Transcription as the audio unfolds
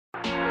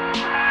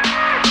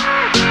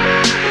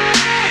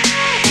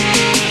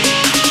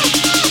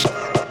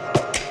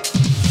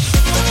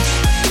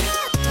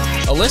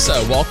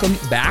Alyssa, welcome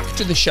back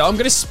to the show. I'm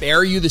going to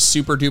spare you the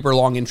super duper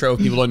long intro.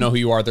 If people don't know who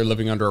you are, they're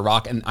living under a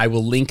rock, and I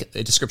will link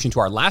a description to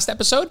our last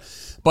episode.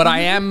 But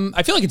I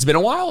feel like it's been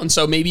a while, and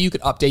so maybe you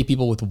could update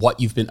people with what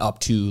you've been up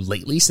to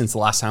lately since the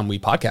last time we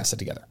podcasted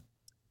together.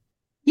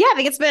 Yeah, I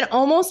think it's been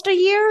almost a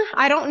year.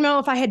 I don't know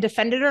if I had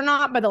defended or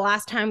not by the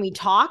last time we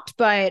talked,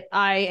 but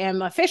I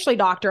am officially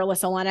Dr.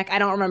 Alyssa Olenick. I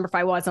don't remember if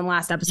I was in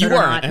last episode or not. You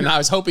weren't, and I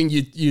was hoping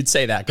you'd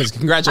say that, because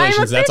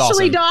congratulations, that's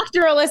awesome. I'm officially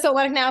Dr. Alyssa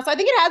Olenick now, so I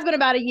think it has been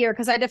about a year,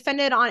 because I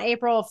defended on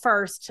April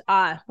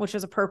 1st, which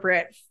was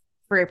appropriate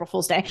for April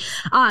Fool's Day.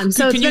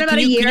 So it's been about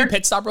a year. Can you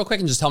pit stop real quick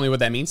and just tell me what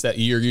that means, that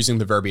you're using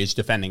the verbiage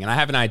defending? And I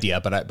have an idea,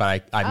 but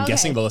I'm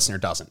guessing the listener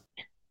doesn't.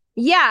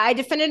 Yeah, I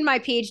defended my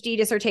PhD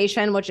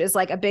dissertation, which is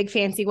like a big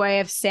fancy way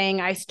of saying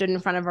I stood in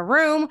front of a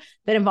room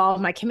that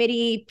involved my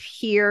committee,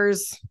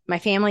 peers, my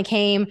family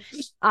came,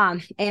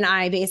 and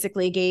I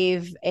basically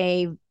gave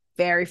a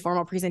very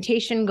formal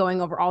presentation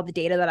going over all the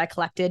data that I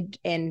collected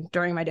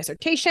during my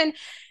dissertation,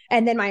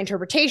 and then my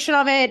interpretation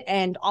of it,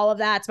 and all of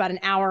that's about an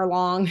hour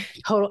long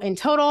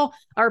total,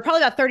 or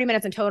probably about 30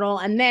 minutes in total.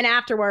 And then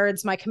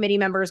afterwards, my committee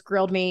members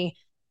grilled me.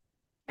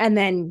 And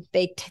then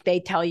they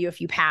tell you if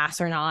you pass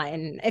or not.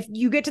 And if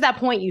you get to that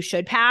point, you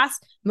should pass.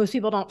 Most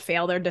people don't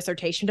fail their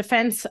dissertation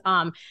defense.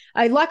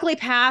 I luckily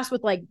passed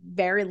with like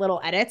very little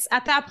edits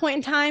at that point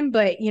in time.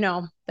 But,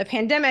 the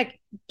pandemic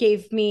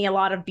gave me a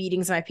lot of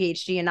beatings in my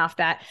PhD enough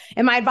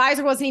and my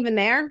advisor wasn't even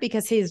there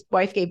because his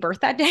wife gave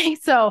birth that day.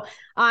 So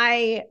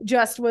I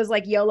just was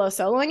like YOLO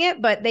soloing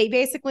it. But they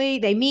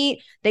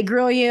meet, they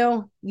grill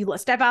you, you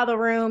step out of the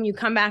room, you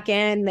come back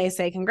in, they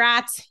say,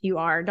 congrats, you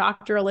are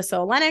Dr.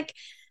 Alyssa Olenick.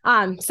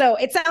 So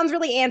it sounds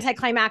really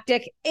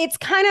anticlimactic. It's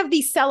kind of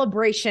the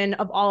celebration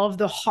of all of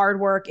the hard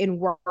work and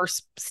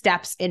worse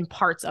steps in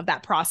parts of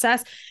that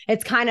process.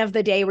 It's kind of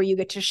the day where you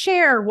get to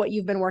share what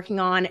you've been working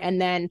on and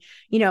then,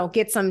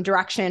 get some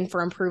direction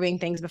for improving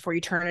things before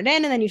you turn it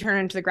in. And then you turn it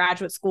into the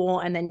graduate school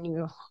and then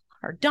you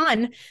are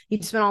done.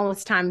 You spend all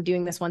this time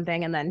doing this one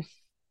thing and then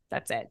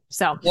that's it.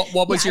 So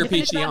what was your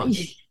PhD on?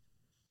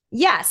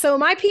 Yeah. So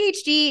my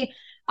PhD,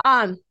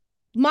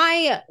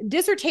 my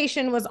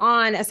dissertation was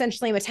on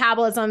essentially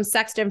metabolism,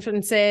 sex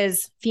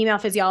differences, female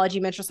physiology,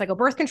 menstrual cycle,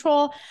 birth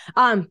control.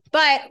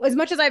 But as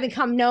much as I've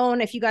become known,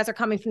 if you guys are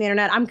coming from the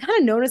internet, I'm kind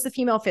of known as the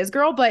female phys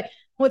girl. But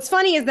what's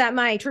funny is that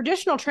my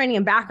traditional training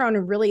and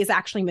background really is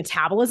actually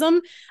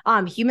metabolism,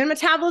 human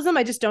metabolism.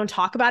 I just don't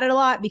talk about it a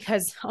lot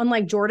because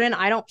unlike Jordan,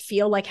 I don't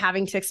feel like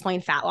having to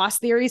explain fat loss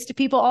theories to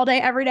people all day,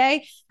 every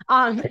day.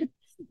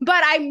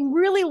 But I'm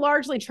really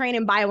largely trained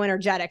in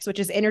bioenergetics, which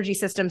is energy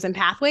systems and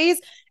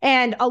pathways.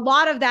 And a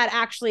lot of that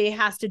actually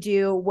has to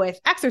do with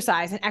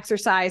exercise and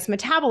exercise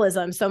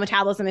metabolism. So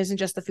metabolism isn't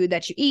just the food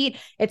that you eat.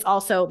 It's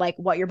also like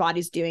what your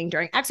body's doing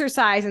during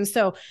exercise. And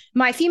so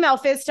my female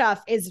phys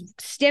stuff is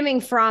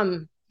stemming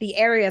from the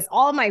areas.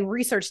 All of my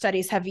research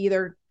studies have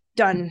either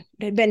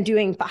been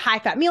doing high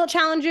fat meal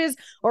challenges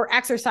or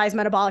exercise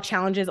metabolic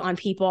challenges on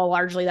people.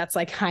 Largely, that's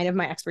like kind of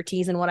my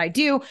expertise in what I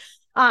do.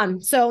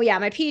 So yeah,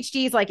 my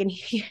PhD is like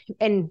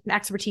in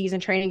expertise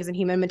and training is in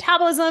human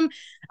metabolism.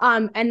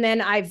 And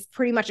then I've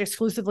pretty much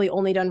exclusively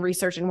only done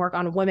research and work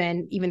on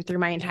women, even through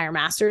my entire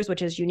master's,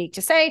 which is unique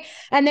to say.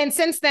 And then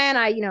since then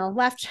I,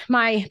 left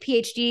my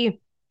PhD,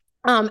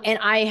 and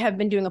I have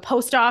been doing a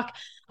postdoc,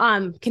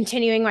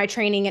 continuing my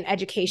training and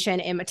education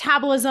in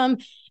metabolism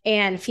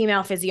and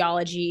female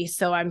physiology.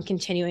 So I'm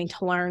continuing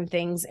to learn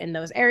things in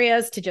those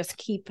areas to just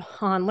keep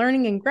on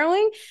learning and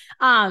growing.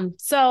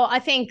 So I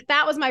think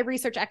that was my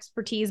research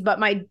expertise, but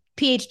my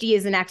PhD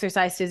is in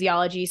exercise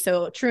physiology.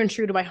 So true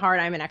to my heart,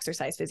 I'm an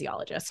exercise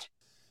physiologist.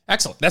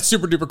 Excellent. That's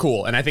super duper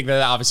cool. And I think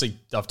that obviously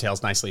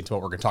dovetails nicely into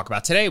what we're going to talk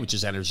about today, which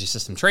is energy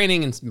system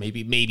training and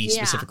maybe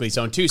specifically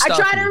zone 2 stuff.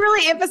 I try to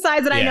really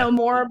emphasize that I know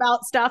more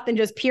about stuff than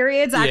just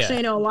periods. Actually,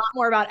 I know a lot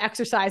more about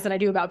exercise than I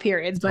do about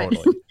periods. But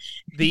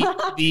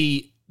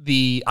totally.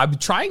 I'm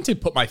trying to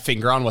put my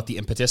finger on what the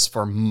impetus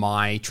for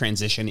my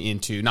transition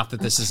into, not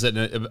that this is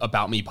an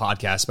about me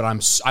podcast, but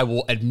I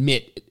will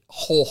admit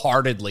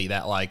wholeheartedly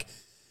that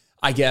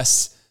I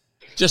guess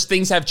just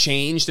things have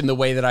changed in the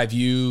way that I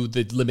view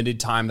the limited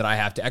time that I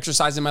have to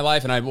exercise in my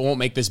life. And I won't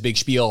make this big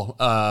spiel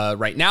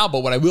right now,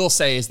 but what I will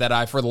say is that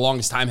I, for the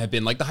longest time, have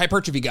been like the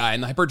hypertrophy guy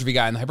and the hypertrophy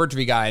guy and the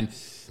hypertrophy guy. And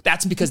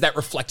that's because that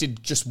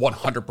reflected just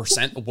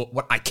 100% of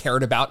what I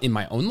cared about in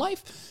my own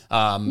life.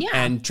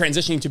 And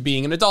transitioning to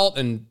being an adult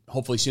and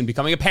hopefully soon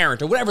becoming a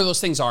parent or whatever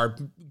those things are,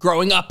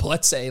 growing up,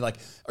 let's say,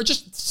 or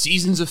just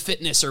seasons of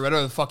fitness or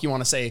whatever the fuck you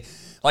want to say.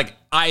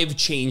 I've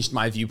changed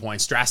my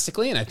viewpoints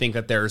drastically. And I think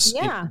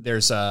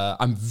that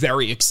I'm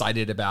very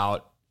excited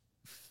about,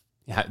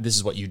 this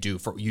is what you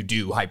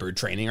do hybrid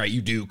training, right?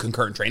 You do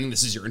concurrent training.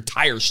 This is your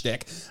entire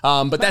shtick.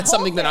 But that's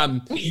something that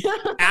I'm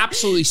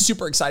absolutely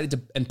super excited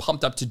to and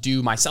pumped up to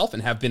do myself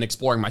and have been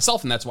exploring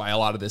myself. And that's why a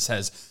lot of this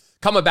has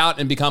come about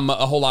and become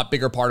a whole lot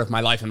bigger part of my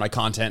life and my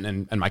content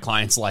and my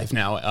clients' life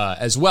now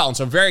as well. And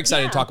so I'm very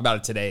excited to talk about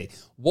it today.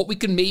 What we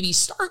can maybe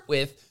start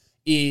with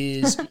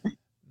is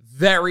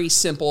very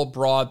simple,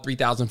 broad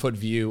 3,000 foot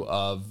view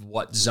of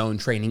what zone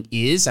training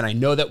is. And I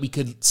know that we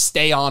could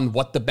stay on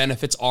what the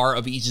benefits are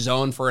of each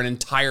zone for an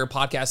entire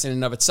podcast in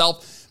and of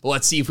itself. But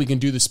let's see if we can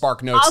do the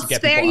Spark Notes. I'll to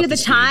get spare you the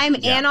time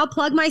yeah. and I'll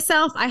plug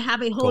myself. I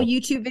have a whole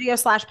YouTube video /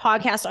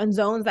 podcast on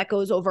zones that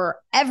goes over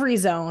every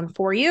zone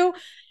for you.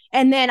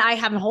 And then I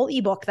have a whole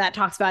ebook that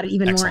talks about it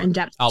even more in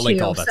depth. I'll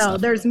link all that stuff. So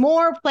there's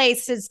more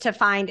places to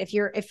find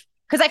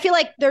because I feel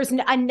like there's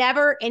a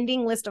never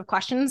ending list of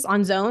questions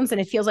on zones. And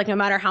it feels like no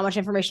matter how much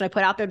information I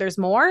put out there, there's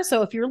more.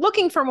 So if you're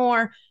looking for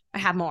more, I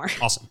have more.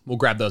 Awesome. We'll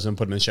grab those and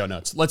put them in the show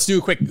notes. Let's do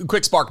a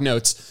quick Spark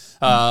Notes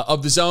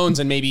of the zones.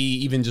 And maybe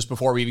even just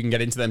before we even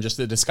get into them, just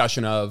the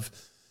discussion of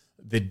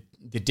the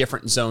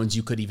different zones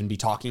you could even be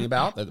talking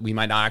about, that we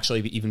might not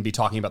actually even be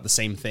talking about the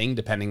same thing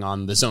depending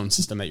on the zone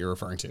system that you're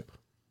referring to.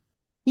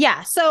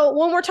 Yeah. So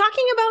when we're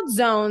talking about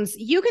zones,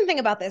 you can think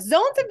about this.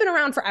 Zones have been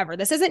around forever.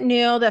 This isn't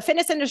new. The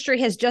fitness industry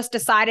has just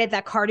decided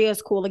that cardio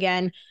is cool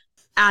again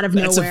out of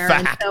nowhere.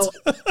 And so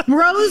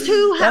bros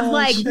who have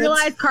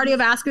realized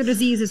cardiovascular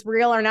disease is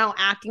real are now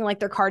acting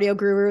like they're cardio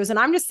gurus. And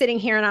I'm just sitting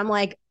here and I'm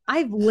like,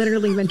 I've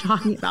literally been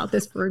talking about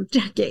this for a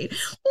decade.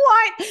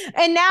 What?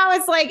 And now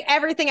it's like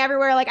everything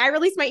everywhere. Like I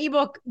released my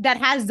ebook that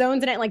has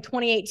zones in it in like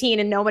 2018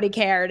 and nobody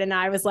cared. And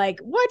I was like,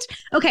 what?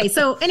 Okay.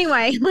 So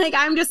anyway, like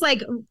I'm just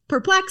like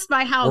perplexed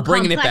by how we're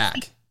bringing it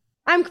back.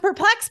 I'm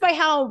perplexed by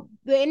how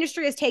the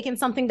industry has taken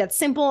something that's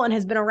simple and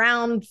has been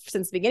around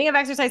since the beginning of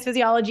exercise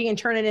physiology and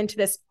turned it into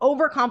this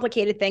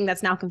overcomplicated thing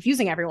that's now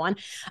confusing everyone.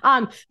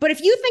 But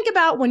if you think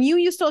about when you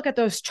used to look at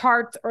those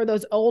charts or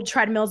those old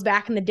treadmills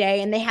back in the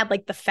day, and they had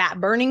like the fat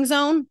burning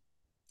zone,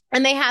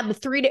 and they had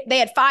they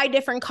had 5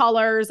 different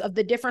colors of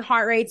the different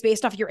heart rates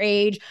based off your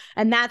age,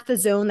 and that's the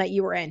zone that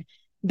you were in.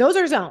 Those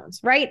are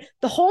zones, right?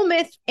 The whole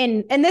myth,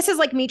 and this is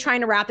like me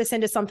trying to wrap this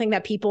into something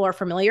that people are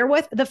familiar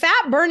with. The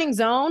fat burning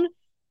zone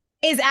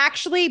is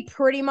actually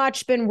pretty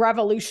much been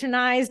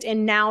revolutionized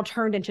and now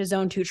turned into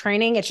zone 2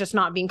 training. It's just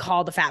not being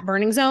called the fat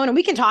burning zone. And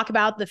we can talk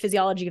about the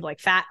physiology of like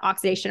fat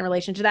oxidation in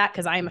relation to that,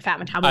 because I am a fat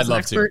metabolism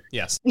expert. To.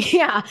 Yes.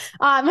 Yeah.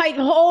 My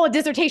whole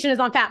dissertation is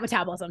on fat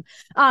metabolism.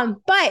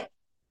 But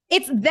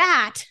it's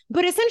that.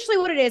 But essentially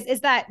what it is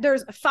that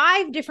there's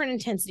 5 different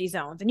intensity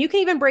zones. And you can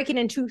even break it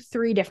into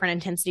 3 different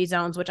intensity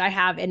zones, which I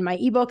have in my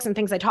ebooks and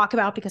things I talk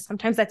about, because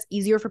sometimes that's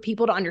easier for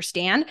people to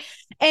understand.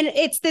 And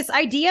it's this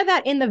idea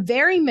that in the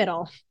very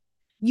middle,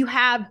 you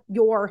have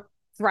your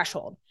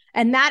threshold.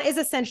 And that is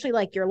essentially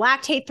like your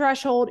lactate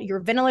threshold,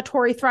 your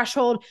ventilatory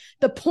threshold,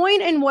 the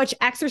point in which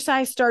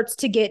exercise starts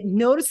to get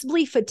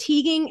noticeably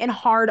fatiguing and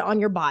hard on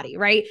your body,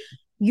 right?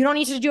 You don't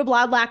need to do a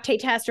blood lactate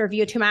test or a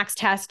VO2 max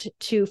test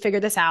to figure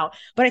this out.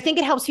 But I think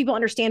it helps people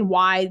understand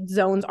why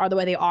zones are the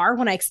way they are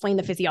when I explain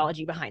the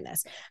physiology behind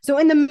this. So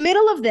in the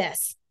middle of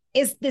this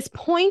is this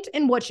point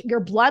in which your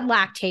blood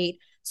lactate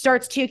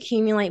starts to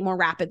accumulate more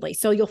rapidly.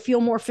 So you'll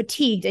feel more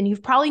fatigued. And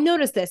you've probably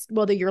noticed this,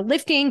 whether you're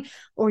lifting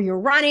or you're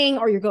running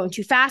or you're going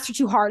too fast or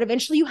too hard,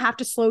 eventually you have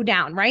to slow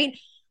down, right?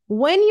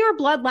 When your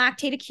blood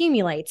lactate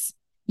accumulates,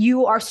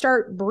 you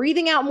start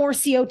breathing out more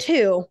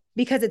CO2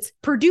 because it's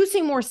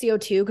producing more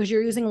CO2 because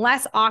you're using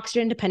less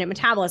oxygen dependent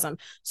metabolism.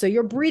 So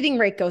your breathing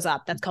rate goes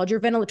up. That's called your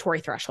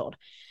ventilatory threshold.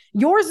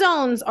 Your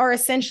zones are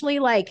essentially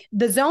like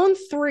the zone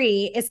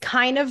 3 is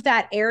kind of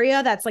that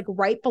area that's like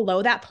right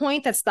below that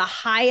point. That's the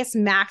highest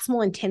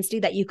maximal intensity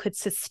that you could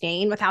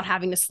sustain without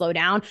having to slow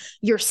down.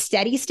 Your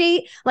steady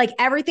state, like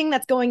everything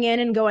that's going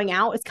in and going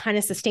out is kind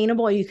of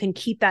sustainable. You can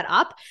keep that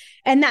up.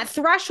 And that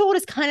threshold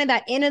is kind of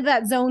that end of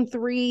that zone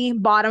 3,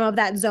 bottom of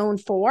that zone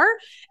 4.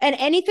 And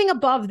anything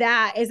above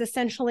that is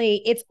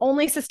essentially, it's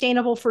only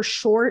sustainable for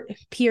short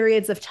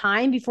periods of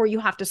time before you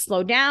have to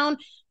slow down,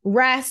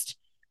 rest,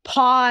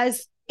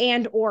 pause,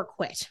 and or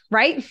quit,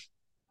 right?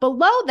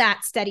 Below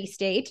that steady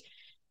state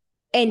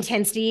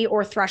intensity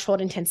or threshold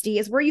intensity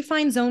is where you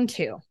find zone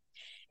 2.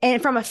 And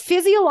from a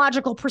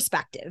physiological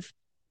perspective,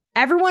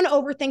 everyone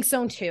overthinks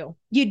zone 2.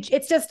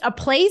 It's just a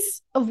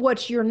place of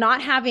which you're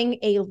not having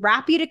a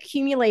rapid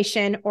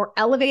accumulation or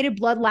elevated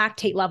blood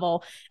lactate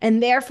level.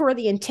 And therefore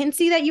the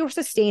intensity that you're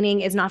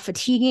sustaining is not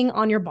fatiguing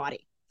on your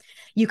body.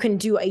 You can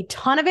do a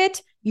ton of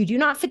it. You do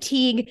not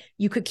fatigue.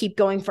 You could keep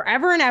going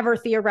forever and ever.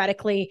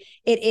 Theoretically,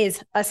 it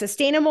is a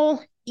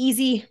sustainable,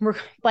 easy,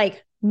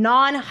 like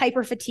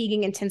non-hyper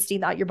fatiguing intensity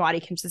that your body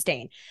can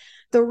sustain.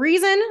 The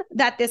reason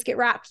that this get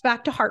wrapped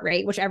back to heart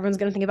rate, which everyone's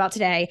going to think about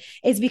today,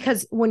 is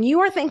because when you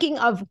are thinking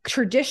of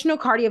traditional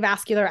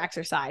cardiovascular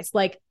exercise,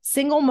 like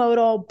single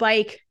modal,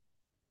 bike,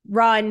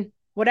 run,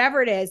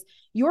 whatever it is,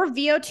 your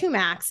VO2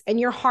 max and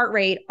your heart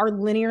rate are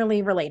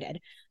linearly related.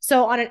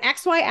 So on an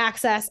XY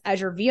axis, as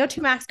your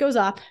VO2 max goes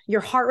up,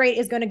 your heart rate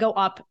is going to go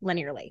up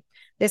linearly.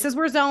 This is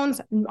where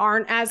zones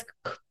aren't as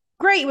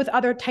great with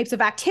other types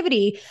of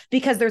activity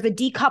because there's a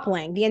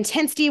decoupling. The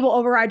intensity will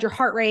override your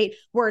heart rate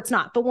where it's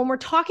not. But when we're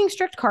talking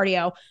strict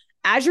cardio,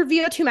 as your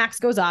VO2 max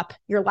goes up,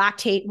 your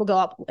lactate will go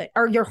up,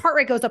 or your heart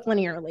rate goes up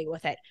linearly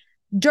with it.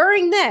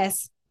 During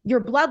this, your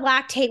blood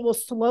lactate will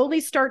slowly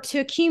start to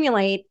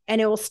accumulate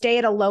and it will stay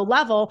at a low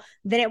level.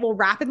 Then it will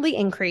rapidly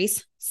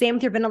increase. Same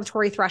with your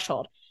ventilatory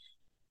threshold.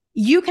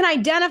 you can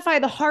identify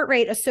the heart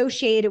rate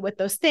associated with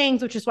those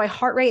things, which is why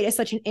heart rate is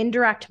such an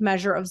indirect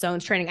measure of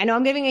zones training. I know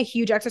I'm giving a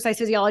huge exercise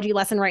physiology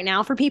lesson right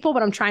now for people,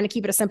 but I'm trying to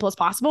keep it as simple as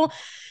possible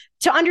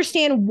to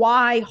understand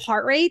why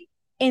heart rate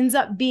ends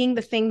up being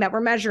the thing that we're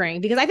measuring.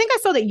 Because I think I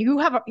saw that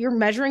you're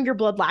measuring your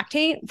blood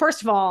lactate.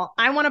 First of all,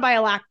 I want to buy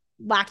a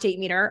lactate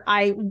meter.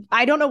 I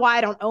don't know why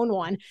I don't own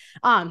one.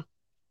 I'm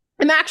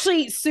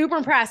actually super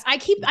impressed.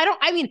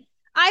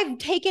 I've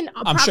taken,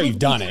 I'm sure you've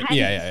done it.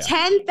 Yeah.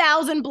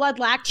 10,000 blood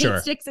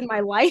lactate sticks in my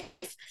life.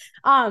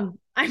 I'm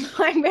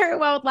very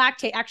well with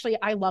lactate.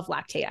 Actually, I love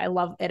lactate. I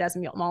love it as a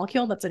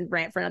molecule. That's a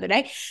rant for another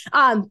day.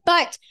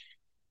 But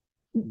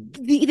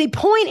the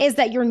point is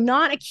that you're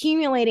not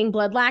accumulating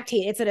blood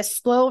lactate. It's at a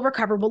slow,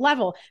 recoverable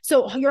level.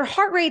 So your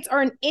heart rates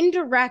are an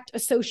indirect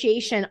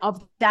association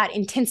of that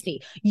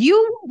intensity.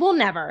 You will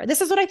never, this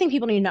is what I think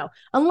people need to know,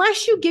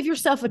 unless you give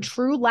yourself a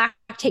true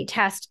lactate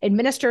test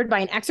administered by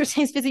an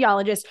exercise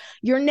physiologist,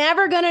 you're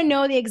never going to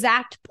know the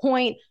exact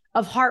point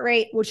of heart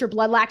rate, which your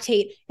blood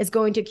lactate is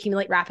going to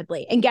accumulate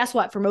rapidly. And guess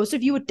what? For most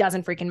of you, it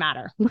doesn't freaking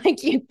matter.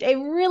 It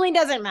really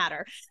doesn't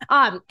matter.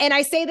 And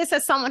I say this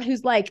as someone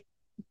who's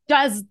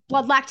does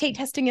blood lactate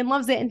testing and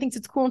loves it and thinks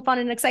it's cool and fun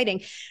and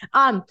exciting.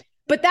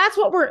 But that's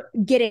what we're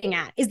getting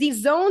at, is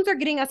these zones are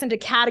getting us into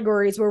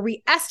categories where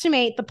we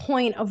estimate the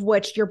point of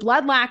which your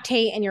blood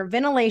lactate and your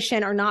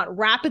ventilation are not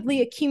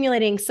rapidly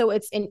accumulating. So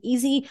it's an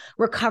easy,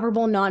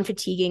 recoverable,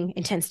 non-fatiguing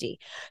intensity.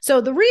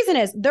 So the reason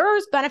is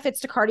there's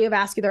benefits to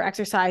cardiovascular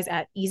exercise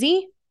at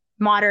easy,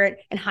 moderate,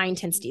 and high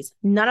intensities.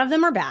 None of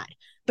them are bad.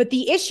 But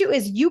the issue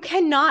is you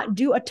cannot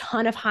do a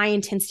ton of high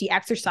intensity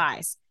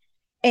exercise.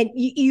 And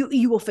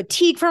you will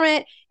fatigue from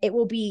it. It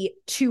will be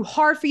too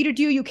hard for you to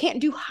do. You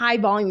can't do high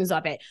volumes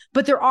of it.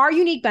 But there are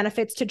unique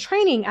benefits to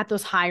training at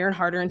those higher and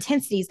harder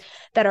intensities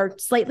that are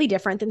slightly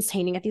different than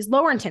training at these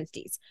lower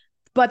intensities.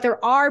 But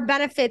there are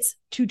benefits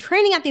to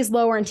training at these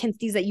lower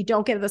intensities that you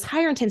don't get at those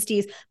higher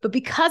intensities. But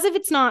because if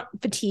it's not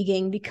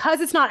fatiguing, because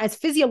it's not as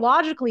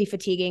physiologically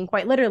fatiguing,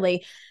 quite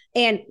literally,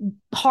 and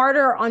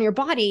harder on your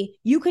body,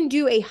 you can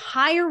do a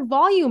higher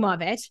volume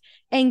of it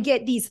and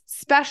get these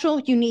special,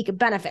 unique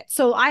benefits.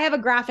 So I have a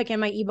graphic in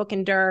my ebook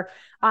Endure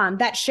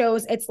that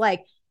shows it's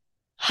like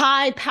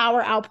high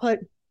power output,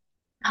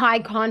 high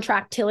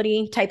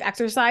contractility type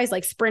exercise,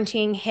 like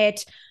sprinting,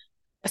 HIIT,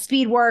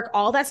 speed work,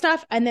 all that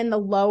stuff. And then the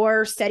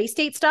lower steady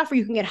state stuff where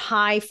you can get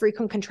high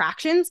frequent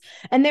contractions.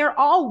 And they're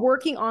all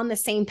working on the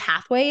same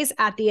pathways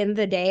at the end of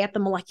the day at the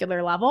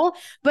molecular level.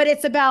 But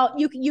it's about,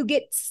 you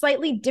get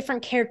slightly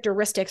different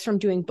characteristics from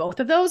doing both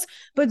of those.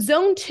 But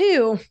zone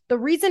 2, the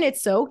reason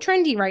it's so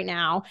trendy right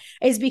now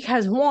is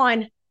because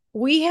one,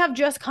 we have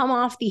just come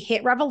off the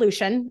HIIT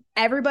revolution.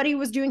 Everybody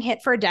was doing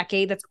HIIT for a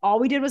decade. That's all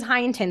we did was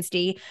high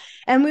intensity.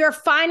 And we are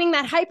finding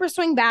that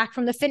hyperswing back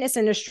from the fitness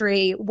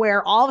industry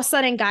where all of a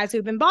sudden guys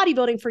who've been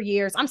bodybuilding for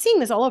years, I'm seeing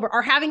this all over,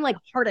 are having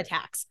heart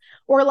attacks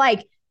or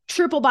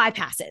triple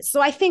bypasses. So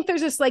I think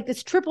there's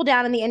this triple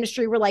down in the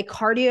industry where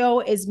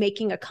cardio is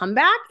making a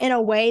comeback in a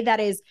way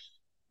that is,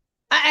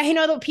 I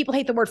know that people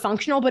hate the word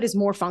functional, but is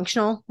more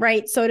functional,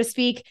 right? So to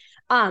speak.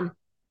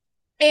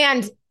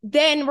 And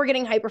then we're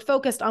getting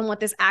hyper-focused on what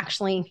this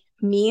actually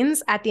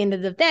means at the end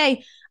of the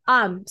day.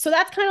 So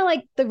that's kind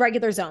of the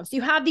regular zones. So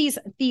you have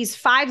these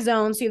 5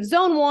 zones. So you have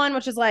zone 1,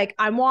 which is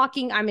I'm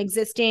walking, I'm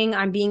existing,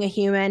 I'm being a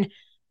human.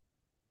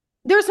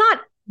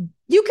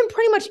 You can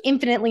pretty much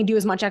infinitely do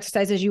as much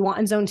exercise as you want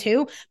in zone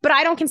 2, but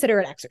I don't consider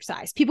it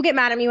exercise. People get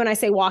mad at me when I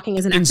say walking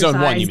is an exercise. In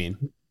zone 1, you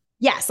mean?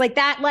 Yes,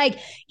 that,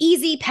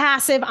 easy,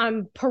 passive,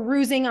 I'm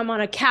perusing, I'm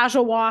on a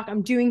casual walk,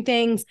 I'm doing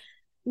things.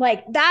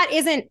 That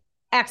isn't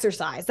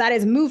exercise. That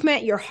is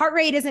movement. Your heart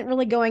rate isn't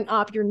really going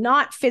up. You're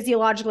not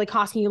physiologically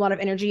costing you a lot of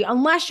energy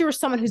unless you're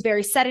someone who's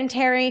very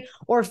sedentary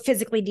or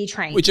physically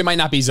detrained. Which it might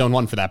not be zone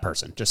 1 for that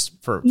person,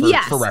 just for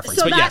reference.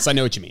 So but yes, I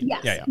know what you mean.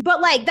 Yes. Yeah. But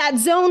that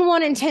zone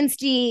 1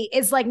 intensity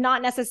is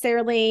not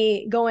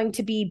necessarily going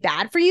to be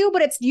bad for you,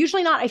 but it's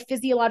usually not a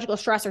physiological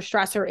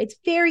stressor. It's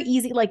very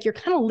easy. You're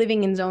kind of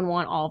living in zone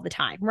 1 all the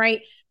time,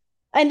 right?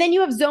 And then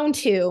you have zone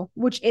 2,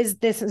 which is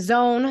this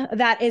zone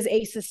that is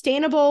a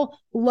sustainable,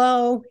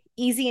 low,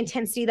 easy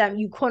intensity that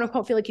you quote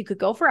unquote feel like you could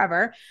go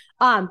forever.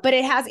 But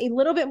it has a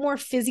little bit more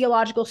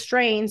physiological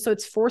strain. So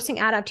it's forcing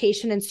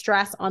adaptation and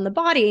stress on the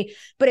body,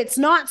 but it's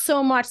not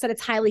so much that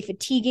it's highly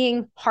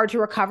fatiguing, hard to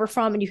recover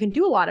from, and you can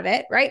do a lot of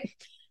it, right?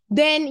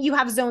 Then you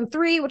have zone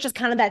 3, which is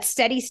kind of that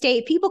steady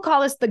state. People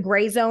call this the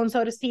gray zone,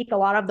 so to speak. A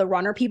lot of the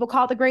runner people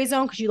call it the gray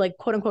zone because you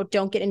quote unquote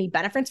don't get any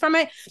benefits from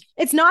it.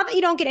 It's not that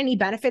you don't get any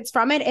benefits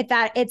from it.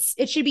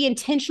 It should be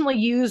intentionally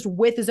used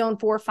with zone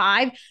 4 or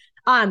 5.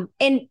 And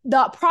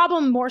the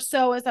problem more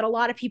so is that a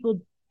lot of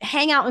people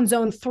hang out in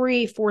zone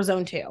 3 for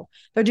zone 2.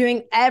 They're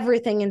doing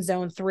everything in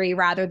zone 3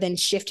 rather than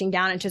shifting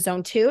down into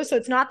zone 2. So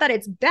it's not that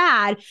it's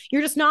bad.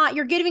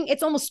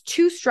 It's almost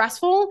too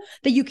stressful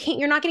that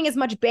you're not getting as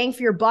much bang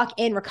for your buck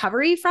in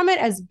recovery from it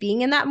as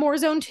being in that more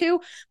zone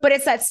 2, but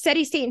it's that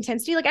steady state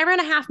intensity. I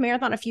ran a half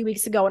marathon a few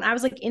weeks ago and I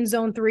was in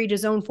zone 3 to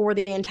zone 4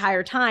 the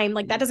entire time.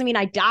 That doesn't mean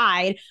I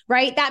died,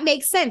 right? That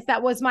makes sense.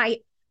 That was my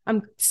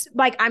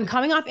I'm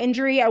coming off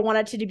injury. I want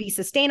it to be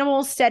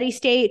sustainable, steady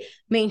state,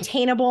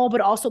 maintainable,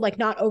 but also like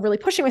not overly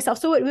pushing myself.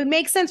 So it would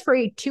make sense for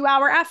a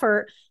 2-hour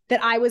effort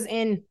that I was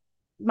in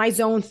my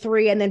zone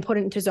 3 and then put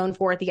it into zone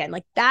 4 at the end.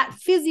 Like that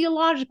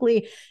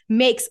physiologically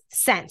makes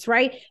sense,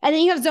 right? And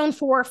then you have zone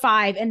 4 or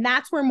 5, and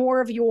that's where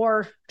more of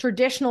your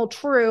traditional,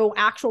 true,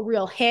 actual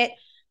real hit,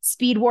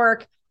 speed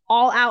work,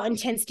 all out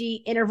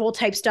intensity interval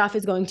type stuff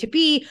is going to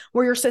be,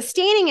 where you're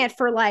sustaining it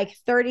for like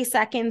 30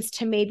 seconds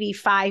to maybe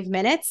 5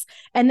 minutes.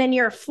 And then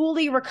you're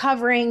fully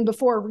recovering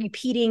before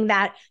repeating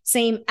that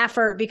same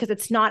effort because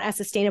it's not as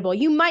sustainable.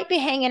 You might be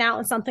hanging out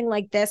in something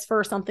like this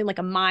for something like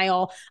a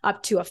mile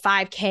up to a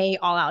 5K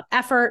all out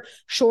effort,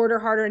 shorter,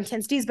 harder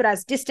intensities. But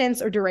as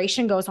distance or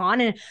duration goes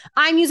on, and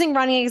I'm using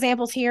running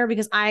examples here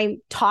because I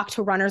talk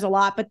to runners a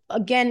lot. But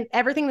again,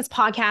 everything in this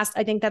podcast,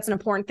 I think that's an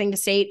important thing to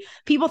state.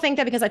 People think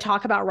that because I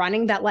talk about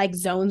running, that like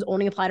zones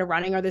only apply to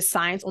running or this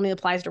science only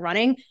applies to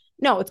running.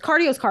 No, it's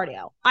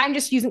cardio. I'm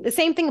just using the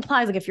same thing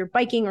applies. Like if you're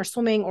biking or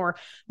swimming or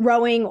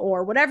rowing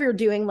or whatever you're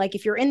doing, like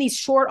if you're in these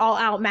short, all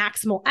out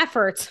maximal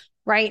efforts,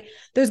 right?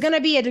 There's going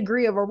to be a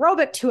degree of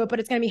aerobic to it, but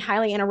it's going to be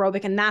highly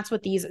anaerobic. And that's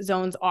what these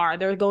zones are.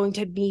 They're going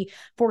to be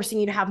forcing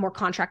you to have more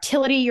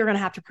contractility. You're going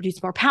to have to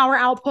produce more power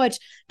output,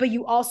 but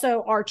you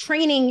also are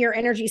training your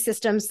energy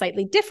system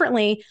slightly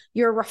differently.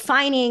 You're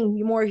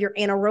refining more of your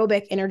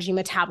anaerobic energy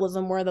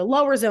metabolism, where the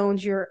lower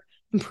zones, you're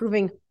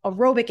improving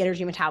aerobic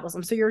energy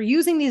metabolism. So you're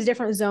using these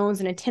different zones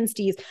and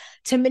intensities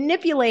to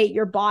manipulate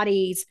your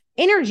body's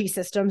energy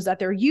systems that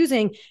they're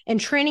using and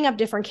training up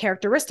different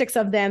characteristics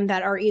of them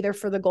that are either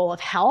for the goal of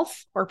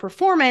health or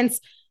performance.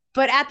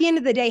 But at the end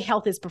of the day,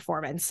 health is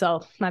performance.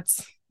 So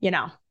that's,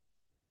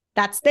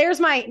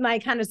 there's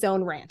my kind of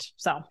zone rant.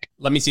 So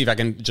let me see if I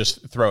can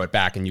just throw it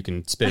back and you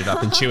can spit it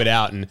up and chew it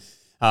out. And,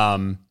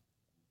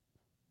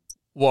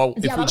 well,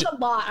 yeah, that's a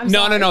lot.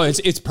 No.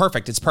 It's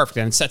perfect. It's perfect.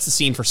 And it sets the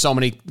scene for so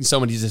many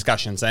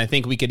discussions. And I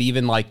think we could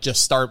even like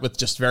just start with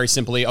just very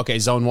simply, okay,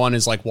 zone 1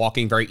 is like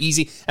walking, very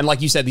easy. And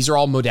like you said, these are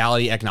all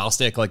modality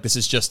agnostic. Like this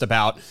is just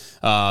about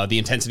the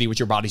intensity which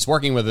your body's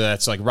working, whether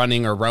that's like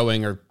running or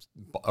rowing or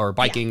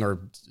biking or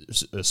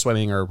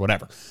swimming or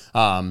whatever.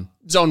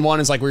 Zone 1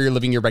 is like where you're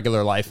living your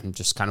regular life and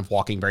just kind of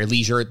walking very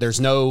leisure. There's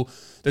not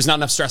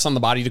enough stress on the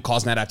body to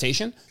cause an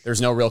adaptation.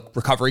 There's no real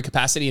recovery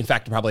capacity. In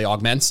fact, it probably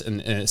augments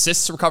and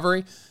assists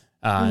recovery.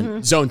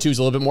 Zone 2 is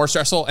a little bit more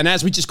stressful. And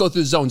as we just go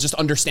through the zones, just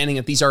understanding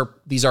that these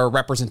are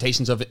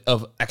representations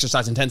of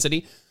exercise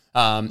intensity.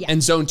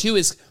 And zone 2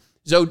 is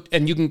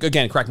and you can,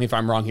 again, correct me if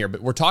I'm wrong here,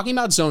 but we're talking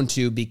about zone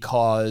 2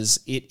 because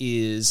it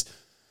is,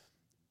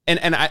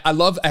 and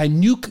I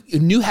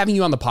knew having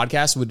you on the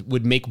podcast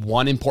would make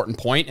one important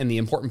point. And the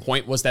important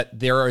point was that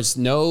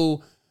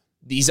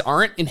these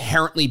aren't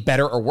inherently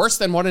better or worse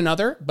than one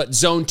another, but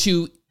zone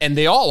 2, and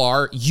they all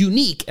are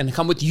unique and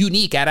come with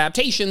unique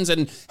adaptations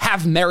and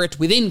have merit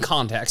within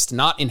context,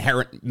 not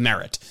inherent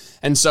merit.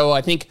 And so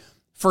I think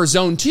for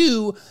zone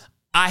 2,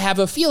 I have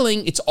a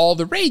feeling it's all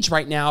the rage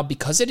right now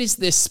because it is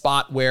this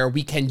spot where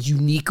we can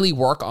uniquely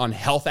work on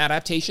health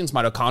adaptations,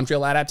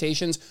 mitochondrial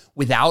adaptations,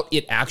 without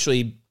it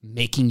actually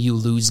making you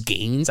lose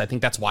gains. I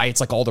think that's why it's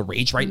like all the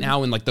rage right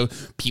now. And like the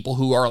people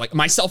who are like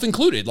myself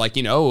included, like,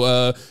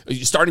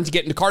 starting to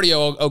get into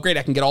cardio. Oh, great.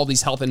 I can get all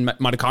these health and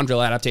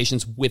mitochondrial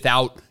adaptations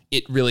without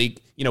it really,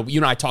 you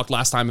and I talked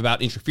last time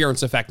about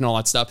interference effect and all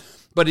that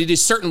stuff, but it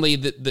is certainly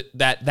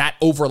that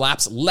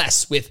overlaps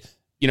less with,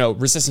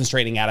 resistance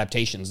training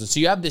adaptations. And so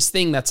you have this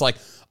thing that's like,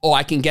 oh,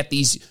 I can get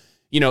these,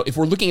 if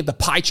we're looking at the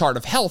pie chart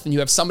of health and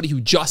you have somebody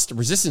who just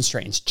resistance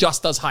trains,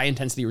 just does high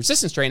intensity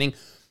resistance training,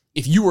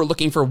 if you were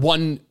looking for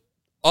one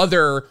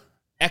other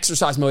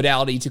exercise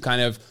modality to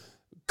kind of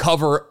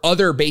cover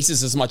other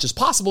bases as much as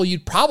possible,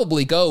 you'd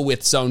probably go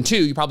with zone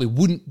 2. You probably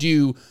wouldn't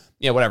do,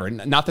 whatever.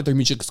 Not that they're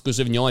mutually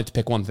exclusive and you only have to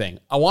pick one thing.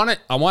 I want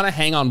to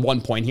hang on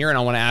one point here, and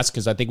I want to ask,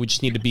 because I think we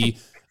just need to be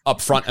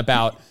upfront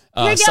about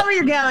I get where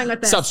you're going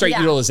with this. Substrate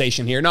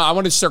utilization here. No, I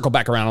want to circle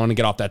back around. I want to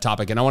get off that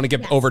topic, and I want to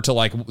get over to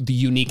like the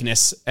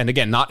uniqueness, and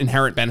again, not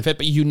inherent benefit,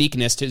 but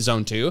uniqueness to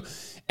zone 2.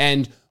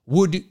 And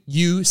would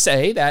you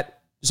say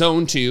that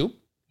zone 2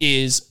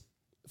 is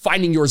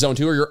finding your zone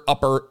 2 or your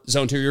upper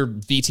zone 2, your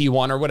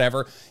VT1 or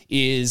whatever,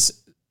 is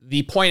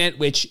the point at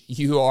which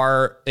you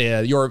are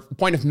your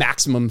point of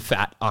maximum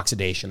fat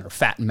oxidation or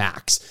fat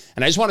max.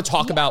 And I just want to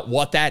talk about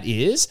what that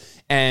is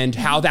and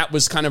how that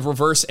was kind of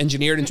reverse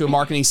engineered into a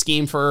marketing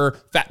scheme for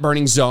fat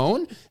burning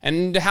zone,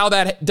 and how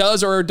that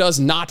does or does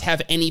not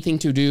have anything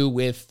to do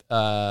with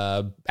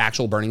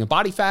actual burning of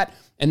body fat.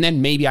 And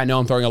then maybe, I know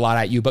I'm throwing a lot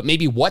at you, but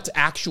maybe what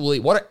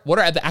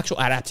are the actual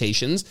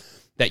adaptations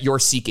that you're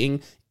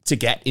seeking to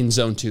get in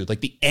zone 2,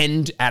 like the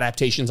end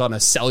adaptations on a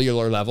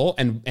cellular level,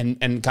 and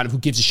kind of who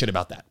gives a shit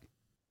about that?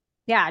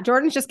 Yeah,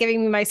 Jordan's just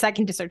giving me my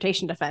second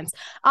dissertation defense.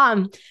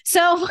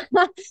 So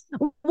there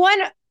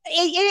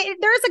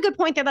is a good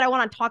point there that I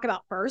want to talk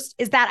about first,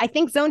 is that I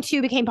think zone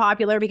 2 became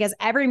popular because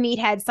every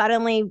meathead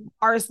suddenly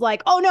is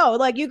like, oh no,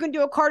 like you can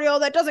do a cardio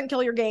that doesn't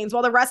kill your gains,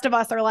 while the rest of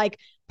us are like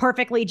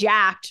perfectly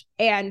jacked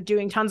and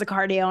doing tons of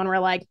cardio, and we're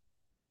like,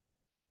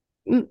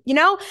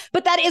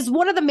 But that is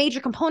one of the major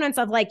components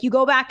of like, you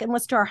go back and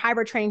listen to our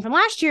hybrid training from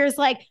last year is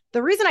like,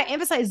 the reason I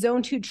emphasize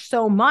zone 2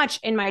 so much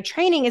in my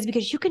training is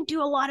because you can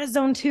do a lot of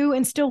zone 2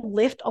 and still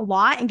lift a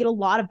lot and get a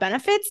lot of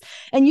benefits.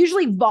 And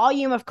usually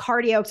volume of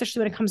cardio, especially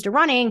when it comes to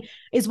running,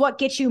 is what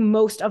gets you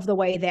most of the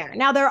way there.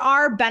 Now, there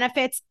are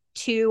benefits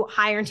to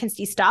higher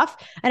intensity stuff.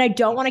 And I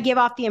don't want to give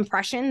off the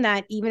impression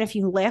that even if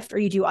you lift or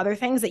you do other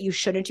things that you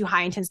shouldn't do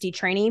high intensity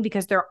training,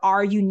 because there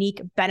are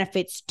unique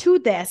benefits to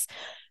this.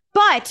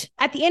 But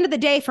at the end of the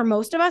day, for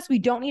most of us, we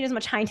don't need as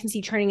much high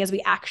intensity training as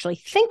we actually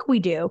think we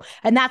do.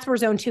 And that's where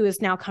zone 2 is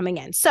now coming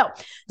in. So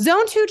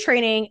zone 2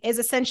 training is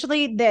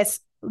essentially this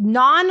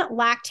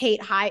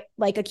non-lactate high,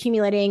 like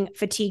accumulating,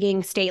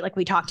 fatiguing state like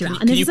we talked about.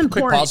 And this is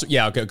important. Pause?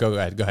 Yeah, go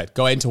ahead.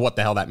 Go into what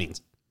the hell that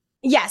means.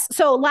 Yes.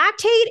 So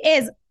lactate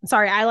is,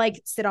 sorry, I like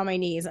sit on my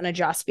knees and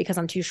adjust because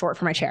I'm too short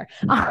for my chair.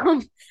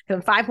 I'm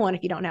 5'1"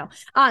 if you don't know.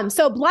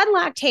 So blood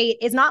lactate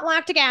is not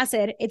lactic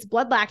acid. It's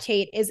blood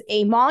lactate is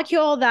a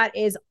molecule that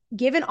is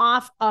given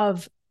off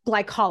of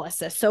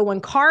glycolysis. So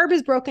when carb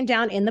is broken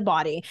down in the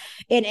body,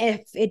 and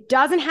if it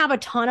doesn't have a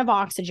ton of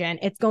oxygen,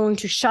 it's going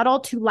to shuttle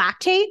to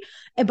lactate.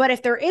 But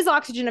if there is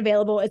oxygen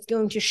available, it's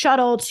going to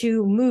shuttle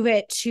to move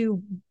it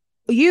to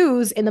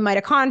use in the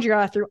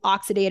mitochondria through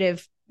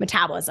oxidative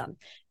metabolism.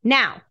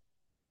 Now,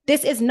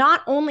 this is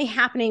not only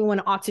happening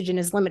when oxygen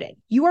is limited.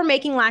 You are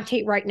making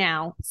lactate right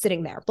now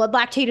sitting there. Blood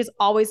lactate is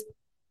always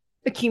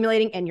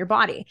accumulating in your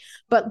body.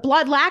 But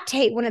blood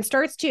lactate, when it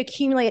starts to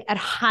accumulate at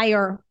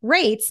higher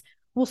rates,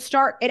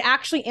 it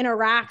actually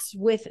interacts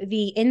with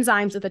the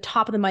enzymes at the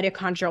top of the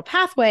mitochondrial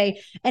pathway,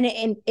 and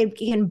it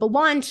can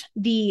blunt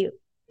the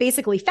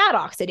basically fat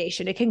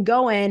oxidation. It can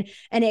go in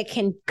and it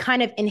can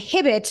kind of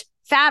inhibit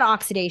fat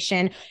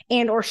oxidation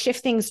and or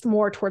shift things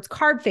more towards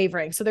carb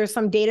favoring. So there's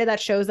some data that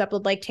shows that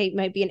blood lactate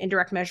might be an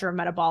indirect measure of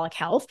metabolic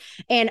health.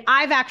 And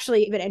I've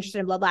actually been interested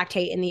in blood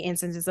lactate in the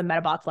instances of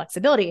metabolic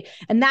flexibility.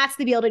 And that's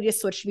the ability to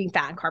switch between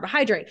fat and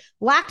carbohydrate.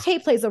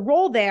 Lactate plays a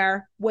role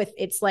there with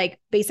it's like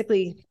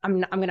basically,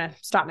 I'm going to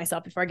stop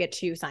myself before I get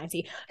too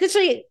sciencey.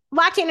 Essentially,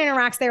 lactate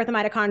interacts there with the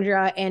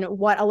mitochondria and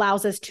what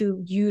allows us to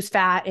use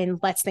fat and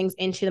lets things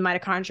into the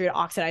mitochondria,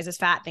 oxidizes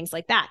fat, things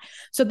like that.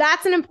 So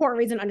that's an important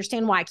reason to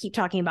understand why I keep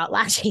talking about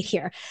lactate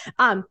here.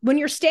 When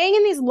you're staying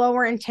in these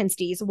lower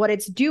intensities, what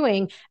it's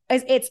doing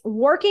is it's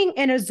working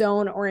in a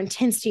zone or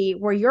intensity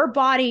where your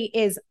body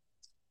is,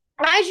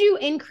 as you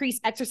increase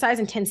exercise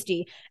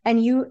intensity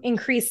and you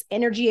increase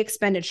energy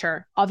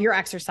expenditure of your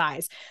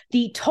exercise,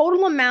 the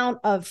total amount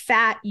of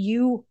fat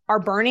you are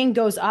burning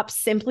goes up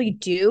simply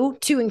due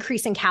to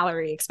increasing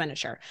calorie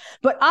expenditure.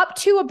 But up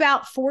to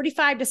about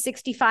 45 to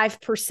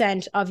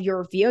 65% of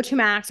your VO2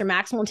 max or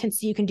maximal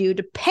intensity you can do,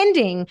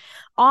 depending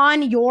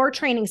on your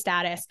training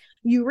status,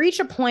 you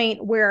reach a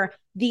point where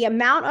the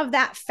amount of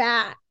that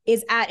fat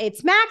is at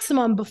its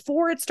maximum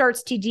before it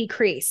starts to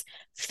decrease.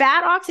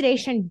 Fat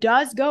oxidation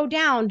does go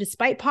down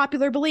despite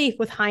popular belief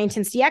with high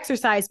intensity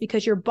exercise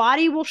because your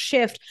body will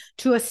shift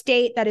to a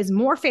state that is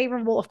more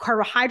favorable of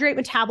carbohydrate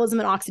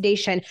metabolism and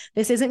oxidation.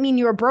 This doesn't mean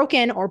you're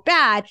broken or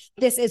bad.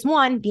 This is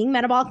one, being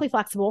metabolically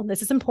flexible.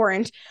 This is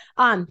important.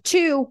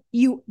 Two,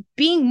 you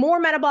being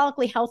more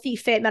metabolically healthy,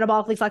 fit,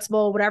 metabolically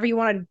flexible, whatever you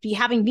want to be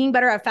having, being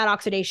better at fat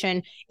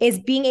oxidation is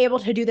being able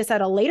to do this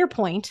at a later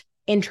point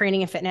in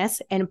training and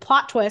fitness. And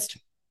plot twist,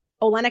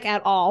 Olenick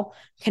et al.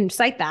 Can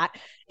cite that.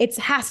 It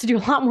has to do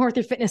a lot more with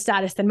your fitness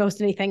status than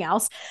most anything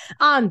else.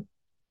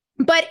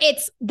 But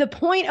it's the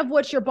point of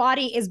which your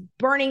body is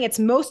burning its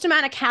most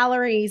amount of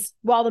calories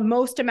while the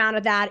most amount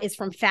of that is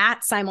from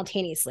fat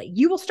simultaneously.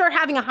 You will start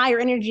having a higher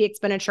energy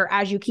expenditure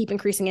as you keep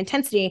increasing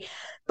intensity,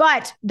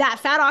 but that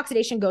fat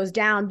oxidation goes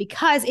down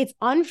because it's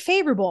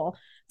unfavorable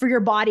for your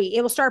body.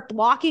 It will start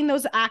blocking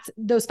those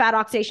fat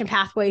oxidation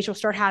pathways. You'll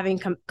start having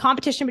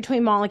competition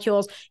between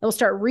molecules. It will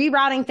start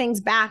rerouting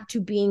things back to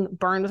being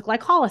burned with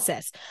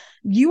glycolysis.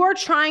 You are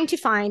trying to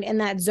find in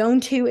that zone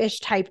 2-ish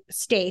type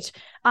state.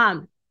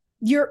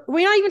 We're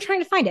not even trying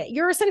to find it.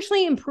 You're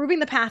essentially improving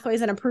the pathways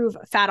that improve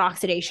fat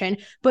oxidation,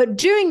 but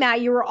doing that,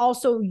 you are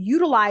also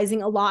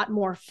utilizing a lot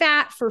more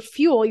fat for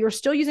fuel. You're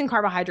still using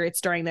carbohydrates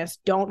during this.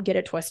 Don't get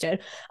it twisted.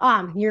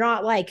 You're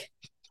not like,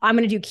 I'm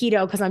going to do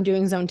keto because I'm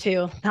doing zone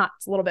 2.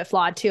 It's a little bit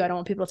flawed too. I don't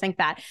want people to think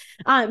that.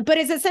 But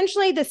it's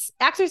essentially this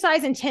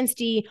exercise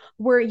intensity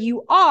where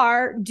you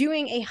are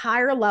doing a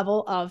higher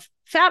level of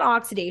fat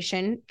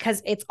oxidation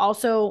because it's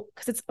oxygen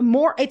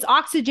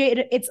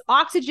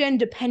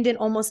dependent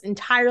almost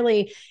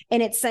entirely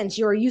in its sense.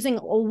 You're using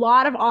a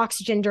lot of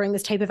oxygen during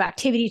this type of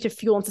activity to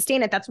fuel and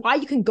sustain it. That's why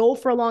you can go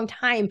for a long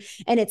time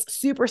and it's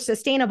super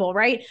sustainable,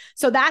 right?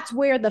 So that's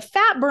where the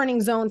fat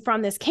burning zone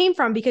from this came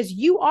from, because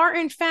you are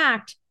in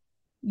fact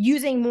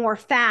using more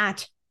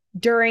fat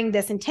during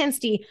this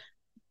intensity,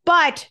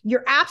 but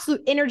your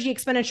absolute energy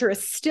expenditure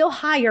is still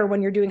higher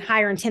when you're doing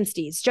higher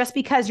intensities, just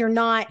because you're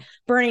not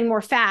burning more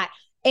fat.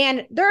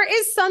 And there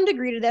is some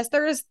degree to this.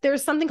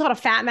 There's something called a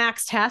fat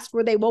max test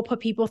where they will put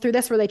people through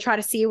this, where they try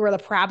to see where the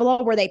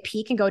parabola, where they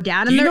peak and go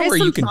down. And do you know where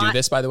you can do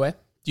this, by the way?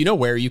 Do you know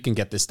where you can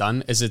get this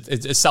done? It's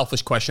a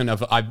selfish question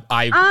of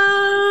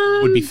I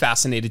would be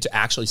fascinated to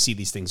actually see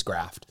these things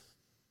graphed.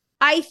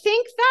 I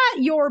think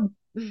that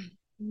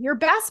your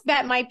best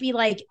bet might be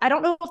like, I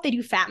don't know if they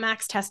do fat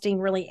max testing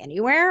really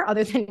anywhere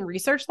other than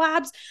research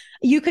labs.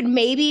 You could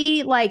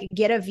maybe like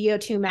get a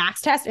VO2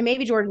 max test, and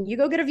maybe Jordan, you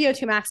go get a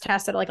VO2 max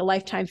test at like a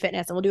Lifetime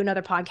Fitness, and we'll do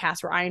another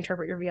podcast where I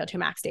interpret your VO2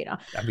 max data.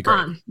 That'd be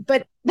great.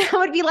 But that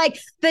would be like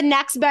the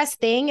next best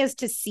thing, is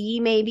to see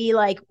maybe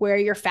like where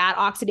your fat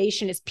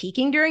oxidation is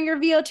peaking during your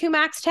VO2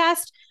 max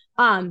test.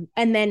 And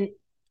then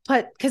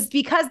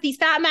because these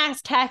fat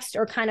max tests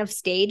are kind of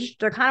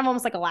staged, they're kind of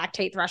almost like a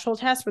lactate threshold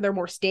test where they're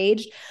more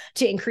staged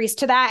to increase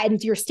to that.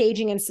 And you're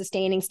staging and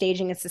sustaining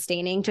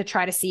to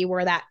try to see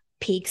where that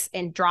peaks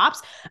and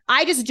drops.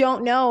 I just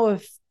don't know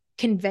if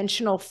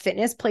conventional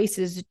fitness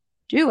places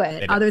do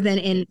it other than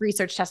in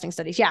research testing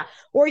studies. Yeah.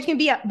 Or you can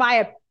buy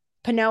a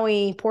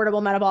Pinoe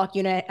portable metabolic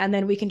unit, and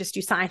then we can just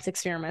do science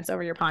experiments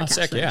over your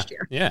podcast next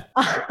year. Yeah.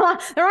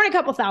 They're only a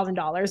couple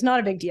 $1,000s,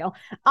 not a big deal.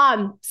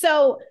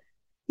 So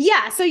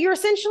you're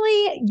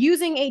essentially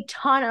using a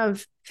ton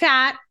of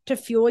fat to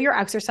fuel your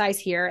exercise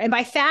here. And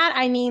by fat,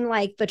 I mean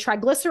like the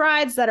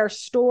triglycerides that are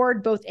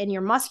stored both in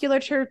your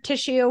musculature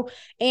tissue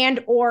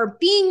and or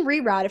being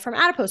rerouted from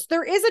adipose.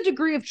 There is a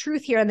degree of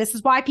truth here. And this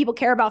is why people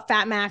care about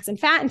fat max and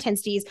fat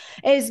intensities,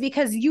 is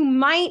because you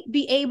might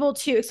be able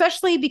to,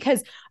 especially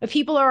because if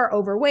people are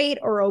overweight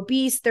or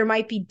obese, there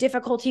might be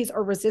difficulties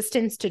or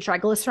resistance to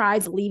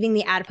triglycerides leaving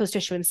the adipose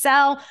tissue and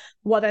cell,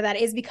 whether that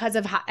is because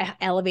of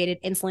elevated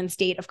insulin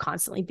state of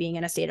constantly being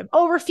in a state of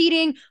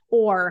overfeeding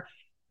or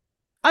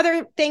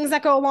other things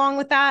that go along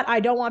with that. I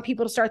don't want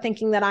people to start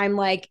thinking that I'm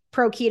like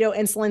pro keto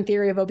insulin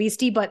theory of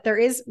obesity, but there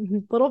is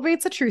little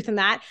bits of truth in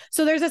that.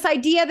 So there's this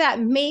idea that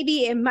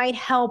maybe it might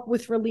help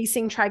with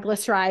releasing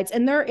triglycerides.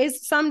 And there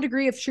is some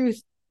degree of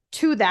truth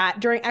to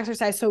that during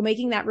exercise. So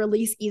making that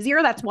release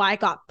easier, that's why it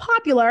got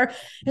popular.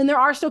 And there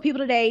are still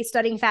people today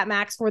studying fat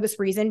max for this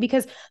reason,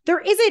 because there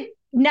isn't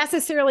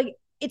necessarily,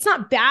 it's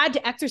not bad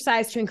to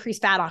exercise to increase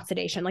fat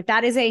oxidation. Like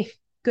that is a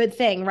good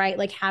thing, right?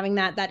 Like having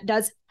that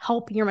does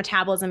help your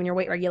metabolism and your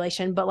weight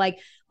regulation, but like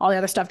all the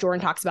other stuff Jordan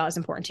talks about is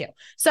important too.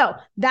 So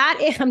that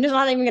is, I'm just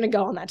not even going to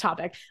go on that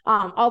topic.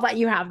 I'll let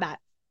you have that.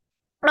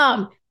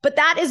 But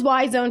that is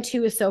why zone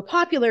 2 is so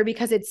popular,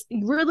 because it's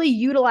really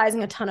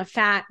utilizing a ton of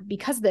fat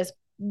because of this.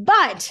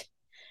 But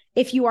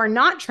if you are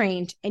not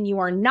trained and you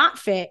are not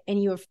fit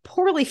and you have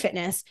poorly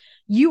fitness,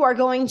 you are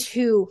going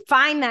to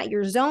find that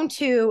your zone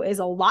 2 is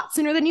a lot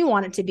sooner than you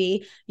want it to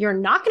be. You're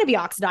not going to be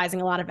oxidizing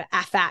a lot of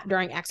fat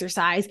during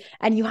exercise,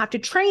 and you have to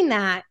train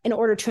that in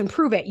order to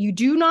improve it.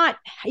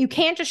 You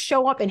can't just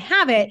show up and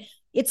have it.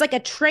 It's like a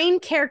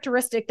trained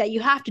characteristic that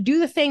you have to do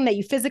the thing that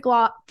you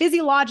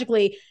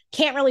physiologically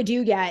can't really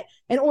do yet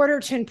in order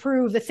to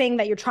improve the thing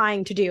that you're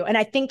trying to do. And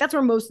I think that's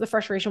where most of the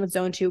frustration with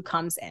zone 2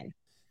 comes in.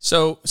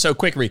 So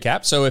quick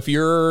recap. So if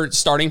you're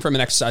starting from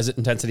an exercise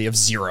intensity of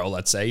 0,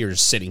 let's say you're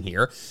just sitting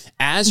here,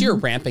 as you're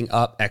ramping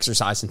up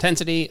exercise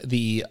intensity,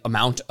 the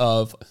amount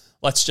of,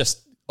 let's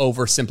just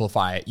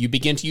oversimplify it, you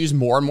begin to use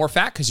more and more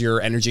fat because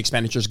your energy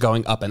expenditure is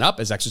going up and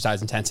up as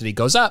exercise intensity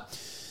goes up.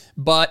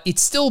 But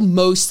it's still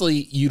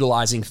mostly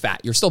utilizing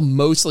fat. You're still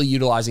mostly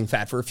utilizing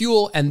fat for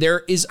fuel. And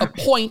there is a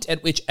point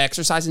at which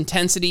exercise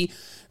intensity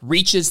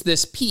reaches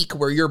this peak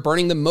where you're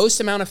burning the most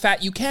amount of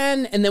fat you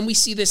can. And then we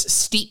see this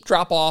steep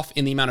drop off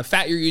in the amount of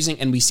fat you're using.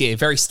 And we see a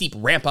very steep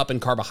ramp up in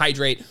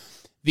carbohydrate.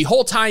 The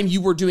whole time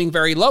you were doing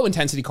very low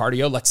intensity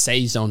cardio, let's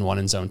say zone 1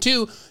 and zone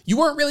 2, you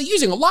weren't really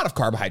using a lot of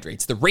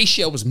carbohydrates. The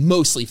ratio was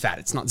mostly fat.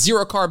 It's not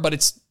zero carb, but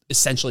it's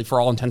essentially, for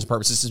all intents and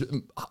purposes,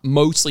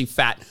 mostly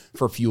fat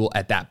for fuel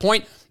at that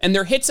point. And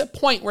there hits a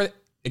point where,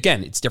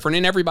 again, it's different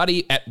in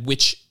everybody at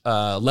which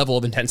level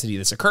of intensity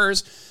this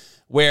occurs,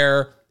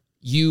 where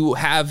you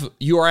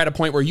are at a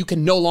point where you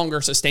can no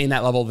longer sustain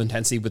that level of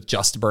intensity with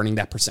just burning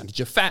that percentage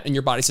of fat. And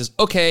your body says,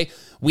 okay,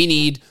 we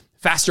need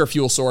faster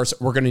fuel source.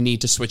 We're going to need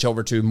to switch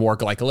over to more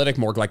glycolytic,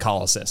 more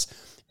glycolysis.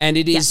 And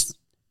it is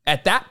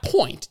at that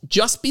point,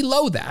 just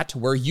below that,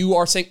 where you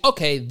are saying,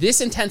 okay, this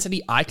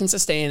intensity I can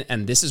sustain,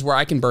 and this is where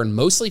I can burn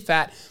mostly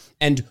fat.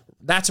 And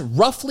that's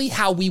roughly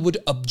how we would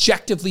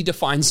objectively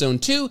define zone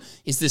 2,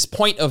 is this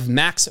point of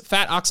max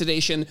fat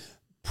oxidation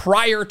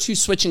prior to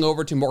switching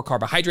over to more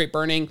carbohydrate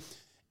burning.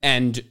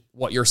 And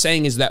what you're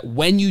saying is that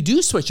when you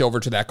do switch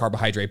over to that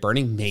carbohydrate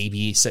burning,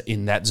 maybe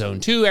in that zone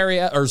 2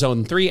 area or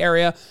zone 3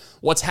 area,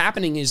 what's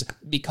happening is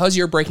because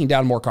you're breaking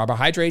down more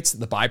carbohydrates,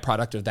 the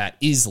byproduct of that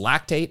is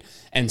lactate.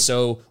 And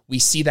so we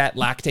see that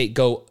lactate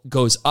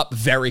goes up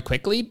very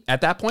quickly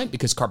at that point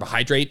because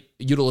carbohydrate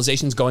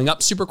utilization is going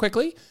up super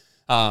quickly.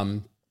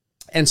 And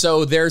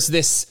so there's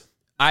this,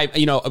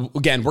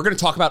 again, we're going to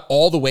talk about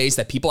all the ways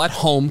that people at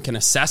home can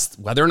assess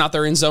whether or not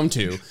they're in zone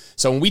 2.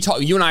 So when we talk,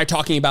 you and I are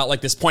talking about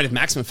like this point of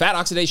maximum fat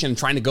oxidation and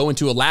trying to go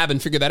into a lab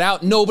and figure that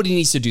out. Nobody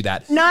needs to do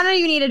that. None of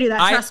you need to do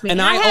that. Trust me.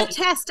 And I have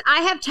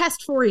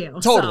test for you.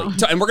 Totally.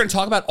 So. And we're going to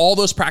talk about all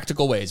those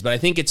practical ways. But I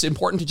think it's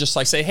important to just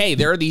like say, hey,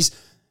 there are these,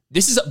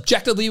 this is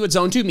objectively what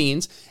zone 2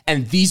 means.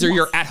 And these are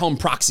your at-home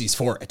proxies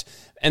for it.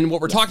 And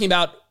what we're talking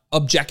about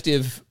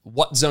objective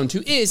what zone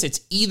 2 is,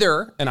 it's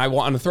either, and I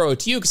want to throw it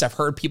to you because I've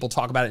heard people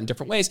talk about it in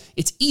different ways,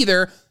 it's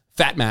either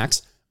fat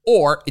max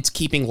or it's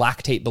keeping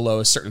lactate below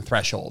a certain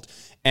threshold.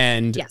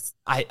 And yes.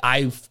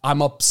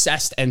 I'm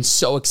obsessed and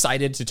so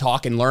excited to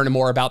talk and learn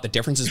more about the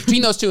differences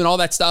between those two and all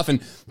that stuff.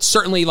 And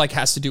certainly like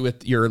has to do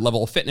with your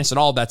level of fitness and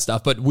all of that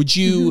stuff. But would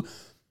you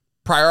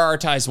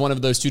prioritize one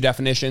of those two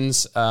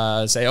definitions?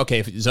 Say, okay,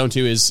 if zone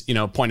 2 is,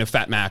 point of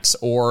fat max,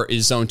 or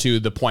is zone 2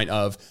 the point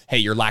of, hey,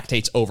 your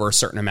lactate's over a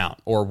certain amount?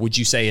 Or would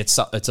you say it's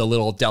a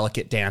little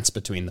delicate dance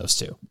between those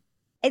two?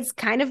 It's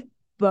kind of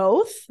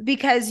both,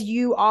 because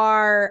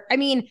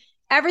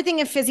everything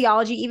in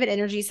physiology, even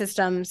energy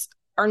systems,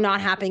 are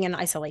not happening in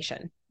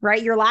isolation,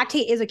 right? Your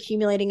lactate is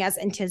accumulating as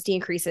intensity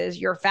increases.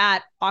 Your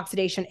fat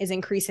oxidation is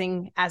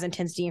increasing as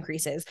intensity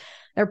increases.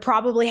 They're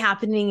probably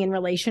happening in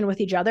relation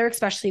with each other,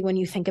 especially when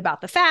you think about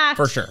the fact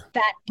for sure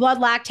that blood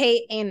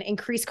lactate and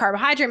increased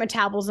carbohydrate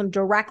metabolism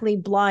directly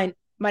blunt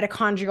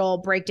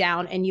mitochondrial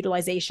breakdown and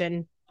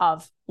utilization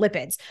of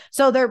lipids.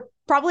 So they're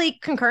probably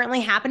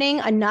concurrently happening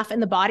enough in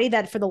the body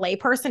that for the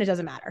layperson, it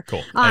doesn't matter.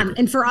 Cool.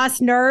 And for us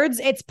nerds,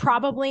 it's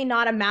probably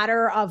not a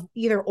matter of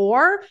either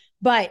or,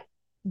 but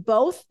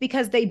both,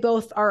 because they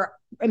both are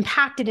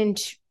impacted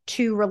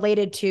into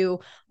related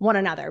to one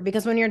another.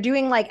 Because when you're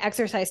doing like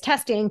exercise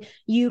testing,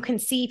 you can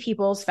see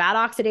people's fat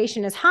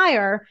oxidation is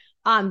higher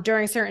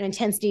during certain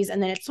intensities,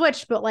 and then it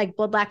switched, but like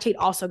blood lactate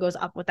also goes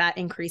up with that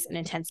increase in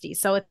intensity.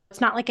 So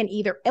it's not like an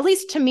either, at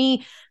least to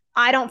me,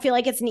 I don't feel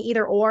like it's an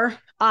either or.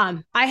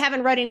 I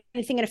haven't read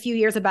anything in a few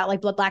years about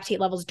like blood lactate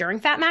levels during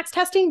fat max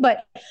testing,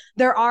 but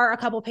there are a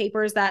couple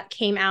papers that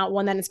came out,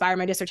 one that inspired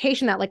my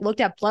dissertation, that like looked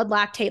at blood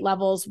lactate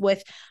levels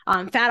with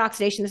fat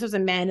oxidation. This was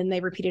in men, and they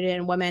repeated it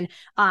in women.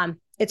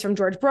 It's from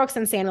George Brooks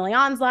and Sandra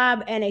Leon's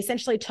lab, and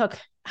essentially took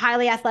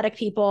highly athletic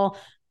people,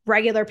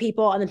 regular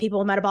people, and then people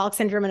with metabolic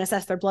syndrome, and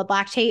assessed their blood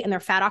lactate and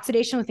their fat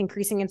oxidation with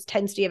increasing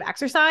intensity of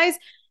exercise.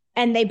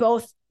 And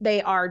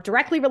they are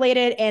directly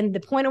related. And the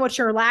point at which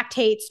your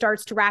lactate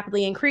starts to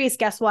rapidly increase,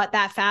 guess what?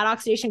 That fat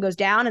oxidation goes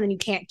down, and then you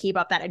can't keep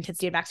up that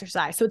intensity of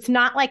exercise. So it's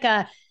not like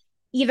a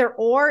either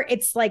or,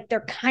 it's like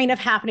they're kind of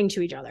happening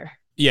to each other.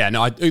 Yeah,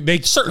 no, they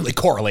certainly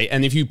correlate.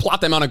 And if you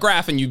plot them on a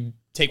graph and you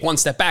take one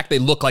step back, they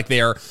look like they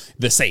are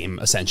the same,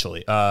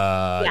 essentially.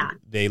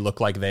 They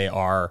look like they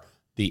are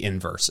the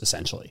inverse,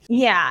 essentially.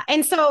 Yeah.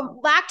 And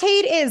so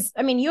lactate is,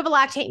 you have a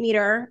lactate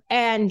meter,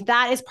 and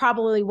that is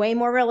probably way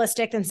more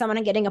realistic than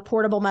someone getting a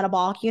portable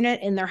metabolic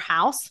unit in their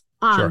house.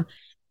 Sure.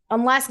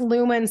 Unless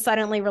Lumen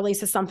suddenly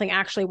releases something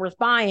actually worth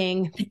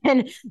buying,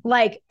 then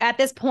like at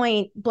this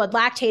point, blood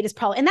lactate is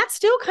probably, and that's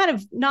still kind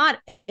of not,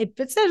 it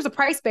says there's a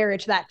price barrier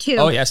to that too.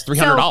 Oh yes,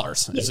 $300.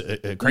 So,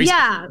 it's crazy.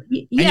 Yeah.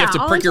 And you have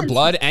to prick your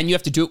blood, and you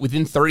have to do it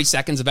within 30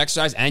 seconds of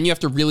exercise, and you have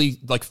to really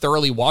like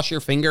thoroughly wash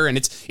your finger, and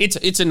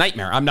it's a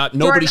nightmare. Nobody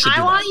Jordan, should do that.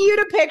 I want you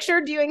to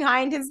picture doing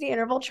high intensity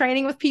interval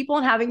training with people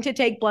and having to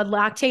take blood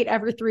lactate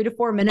every 3 to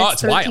 4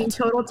 minutes, 13 wild.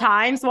 Total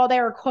times, while they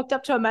are hooked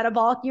up to a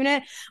metabolic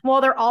unit,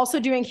 while they're also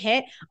doing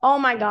HIIT. Oh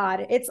my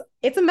God, it's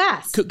a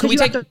mess. Could we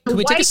take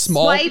a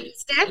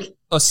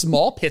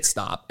small pit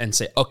stop and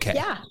say, okay,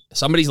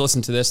 somebody's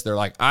listened to this, they're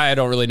like, I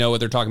don't really know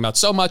what they're talking about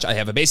so much. I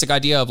have a basic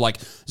idea of like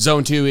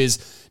zone 2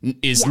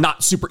 is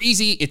not super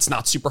easy. It's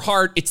not super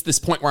hard. It's this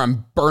point where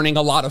I'm burning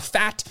a lot of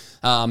fat.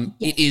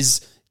 It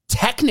is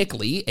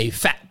technically a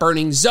fat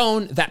burning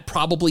zone that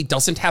probably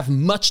doesn't have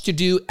much to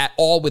do at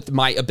all with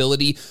my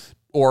ability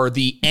or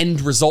the end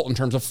result in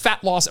terms of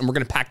fat loss. And we're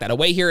going to pack that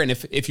away here. And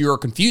if you're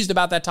confused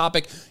about that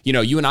topic,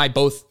 you and I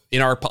both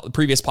in our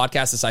previous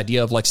podcast, this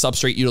idea of like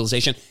substrate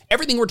utilization,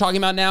 everything we're talking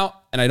about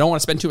now, and I don't want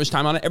to spend too much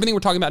time on it, everything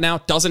we're talking about now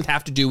doesn't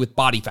have to do with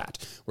body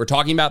fat. We're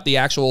talking about the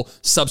actual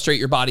substrate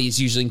your body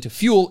is using to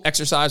fuel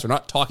exercise. We're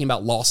not talking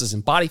about losses in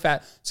body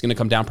fat. It's going to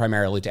come down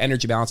primarily to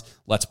energy balance.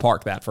 Let's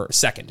park that for a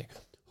second.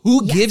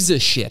 Who gives a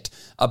shit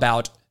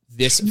about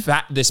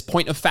this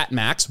point of fat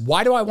max?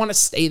 Why do I want to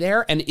stay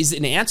there? And is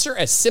an answer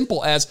as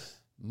simple as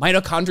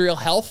mitochondrial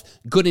health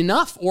good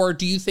enough? Or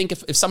do you think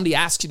if somebody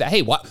asks you that,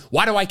 hey,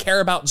 why do I care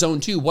about zone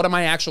 2? What am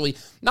I actually,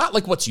 not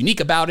like what's unique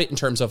about it in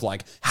terms of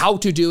like how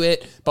to do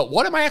it, but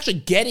what am I actually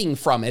getting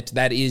from it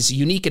that is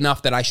unique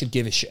enough that I should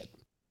give a shit?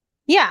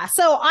 Yeah.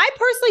 So I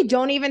personally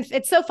don't even,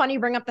 it's so funny you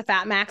bring up the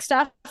fat max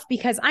stuff,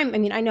 because I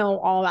know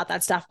all about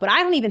that stuff, but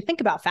I don't even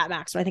think about fat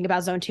max when I think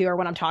about zone 2 or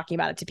when I'm talking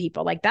about it to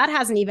people. Like that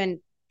hasn't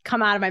even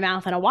come out of my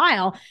mouth in a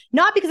while,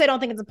 not because I don't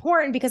think it's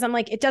important, because I'm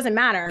like, it doesn't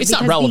matter. It's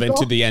not relevant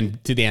to the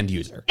end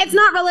user. It's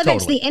not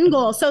relevant to the end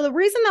goal. So the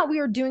reason that we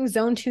are doing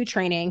zone 2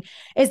 training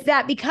is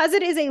that because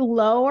it is a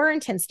lower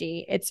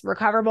intensity, it's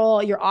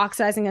recoverable, you're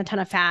oxidizing a ton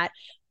of fat.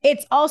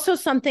 It's also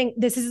something,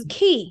 this is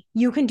key.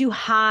 You can do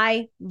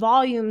high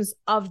volumes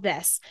of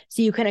this,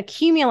 so you can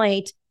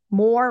accumulate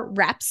more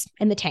reps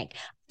in the tank.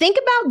 Think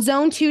about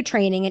zone 2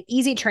 training and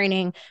easy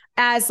training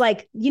as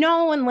like,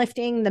 when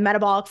lifting the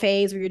metabolic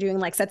phase where you're doing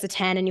like sets of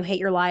 10 and you hate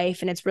your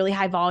life and it's really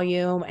high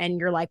volume and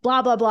you're like,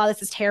 blah, blah, blah,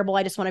 this is terrible.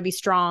 I just want to be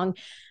strong.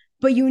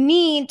 But you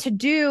need to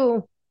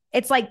do,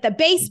 it's like the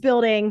base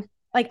building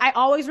like I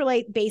always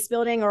relate base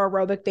building or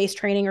aerobic base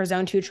training or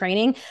zone 2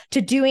 training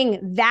to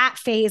doing that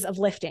phase of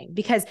lifting,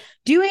 because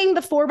doing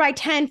the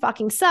 4x10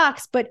 fucking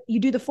sucks, but you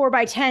do the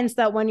 4x10 so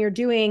that when you're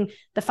doing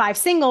the 5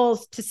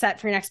 singles to set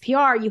for your next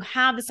PR, you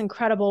have this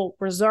incredible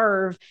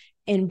reserve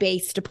in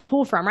base to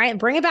pull from, right? And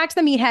bring it back to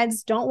the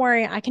meatheads. Don't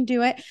worry, I can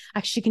do it.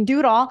 Actually, can do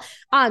it all.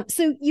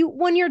 So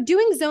when you're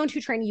doing zone 2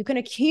 training, you can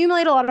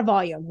accumulate a lot of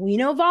volume. We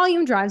know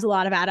volume drives a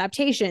lot of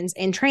adaptations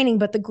in training,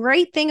 but the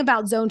great thing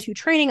about zone 2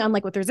 training,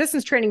 unlike with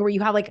resistance training, where you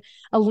have like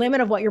a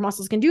limit of what your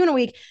muscles can do in a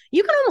week,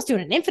 you can almost do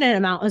an infinite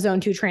amount of zone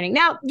 2 training.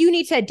 Now, you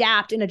need to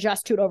adapt and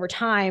adjust to it over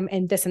time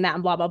and this and that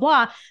and blah, blah,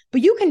 blah.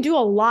 But you can do a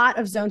lot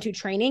of zone 2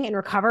 training and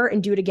recover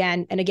and do it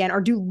again and again, or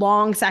do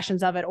long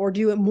sessions of it, or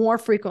do it more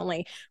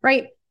frequently,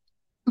 right?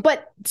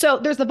 But so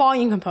there's the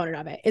volume component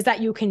of it, is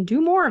that you can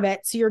do more of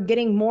it. So you're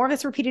getting more of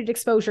this repeated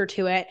exposure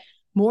to it,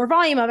 more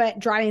volume of it,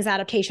 driving these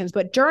adaptations.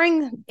 But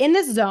in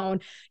this zone,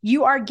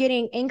 you are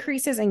getting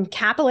increases in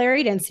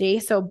capillary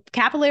density. So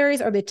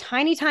capillaries are the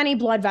tiny, tiny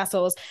blood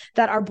vessels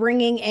that are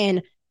bringing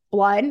in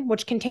blood,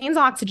 which contains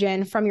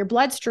oxygen from your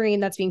bloodstream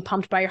that's being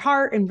pumped by your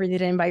heart and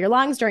breathed in by your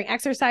lungs during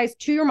exercise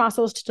to your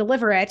muscles to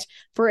deliver it,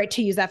 for it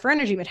to use that for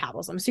energy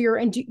metabolism. So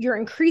you're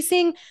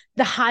increasing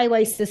the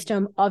highway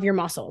system of your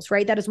muscles,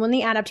 right? That is one of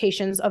the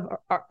adaptations of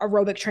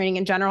aerobic training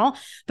in general,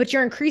 but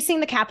you're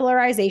increasing the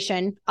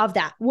capillarization of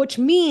that, which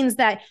means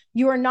that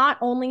you are not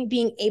only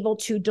being able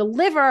to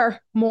deliver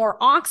more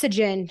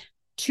oxygen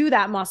to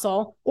that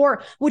muscle,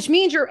 or which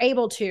means you're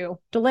able to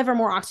deliver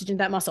more oxygen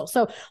to that muscle.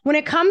 So when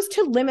it comes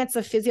to limits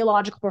of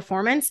physiological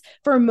performance,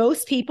 for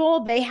most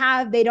people, they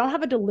don't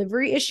have a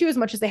delivery issue as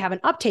much as they have an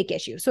uptake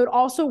issue. So it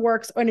also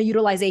works on a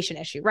utilization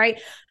issue, right?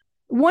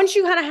 Once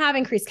you kind of have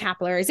increased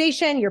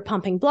capillarization, you're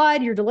pumping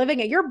blood, you're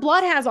delivering it, your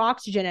blood has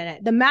oxygen in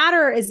it. The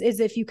matter is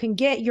if you can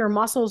get your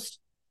muscles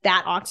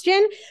that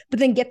oxygen, but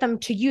then get them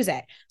to use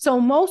it.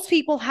 So most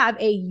people have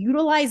a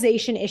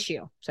utilization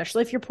issue,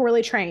 especially if you're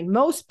poorly trained.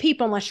 Most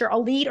people, unless you're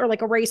elite or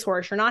like a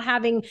racehorse, you're not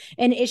having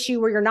an issue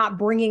where you're not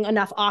bringing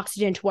enough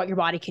oxygen to what your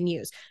body can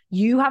use.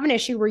 You have an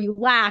issue where you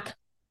lack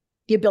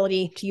the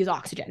ability to use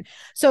oxygen.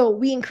 So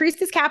we increase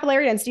this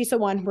capillary density. So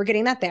one, we're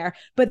getting that there.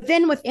 But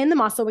then within the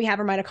muscle, we have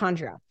our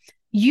mitochondria.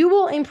 You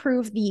will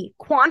improve the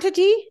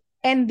quantity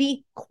and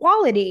the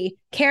quality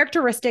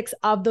characteristics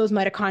of those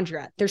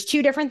mitochondria. There's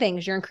two different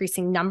things. You're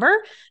increasing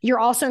number. You're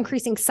also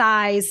increasing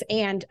size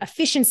and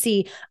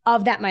efficiency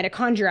of that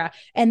mitochondria.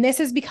 And this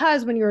is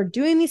because when you're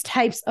doing these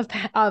types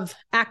of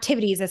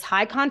activities, as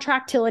high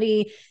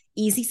contractility,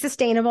 easy,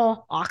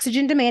 sustainable,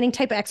 oxygen demanding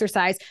type of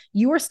exercise,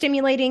 you are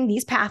stimulating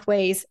these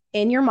pathways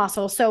in your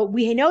muscle. So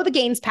we know the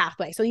gains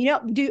pathway. So, I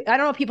don't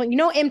know people,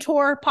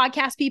 mTOR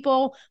podcast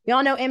people, we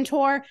all know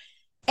mTOR.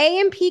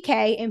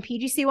 AMPK and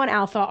PGC1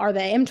 alpha are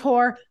the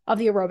mTOR of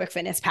the aerobic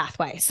fitness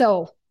pathway.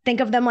 So think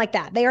of them like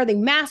that. They are the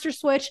master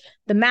switch,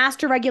 the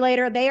master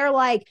regulator. They are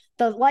like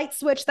the light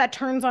switch that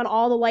turns on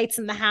all the lights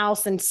in the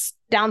house and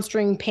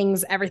downstream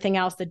pings everything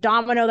else. The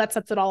domino that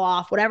sets it all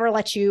off, whatever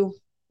lets you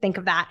think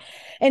of that.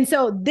 And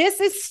so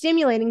this is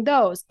stimulating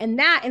those. And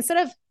that,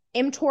 instead of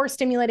mTOR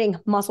stimulating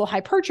muscle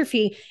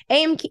hypertrophy,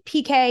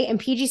 AMPK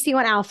and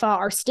PGC1 alpha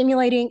are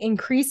stimulating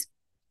increased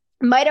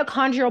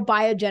mitochondrial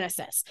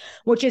biogenesis,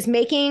 which is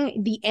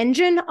making the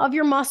engine of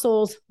your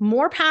muscles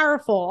more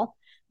powerful,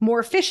 more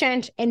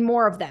efficient, and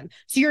more of them.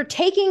 So you're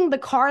taking the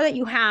car that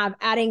you have,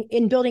 adding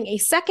in building a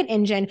second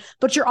engine,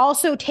 but you're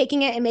also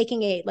taking it and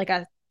making a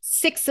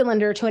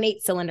 6-cylinder to an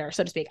 8-cylinder,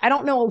 so to speak. I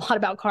don't know a lot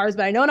about cars,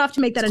 but I know enough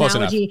to make that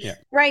analogy, yeah.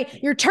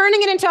 Right? You're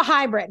turning it into a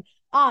hybrid.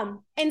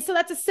 And so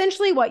that's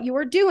essentially what you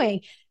are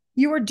doing.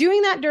 You are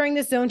doing that during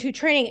this zone 2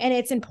 training. And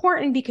it's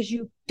important because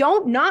you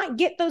don't not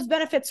get those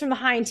benefits from the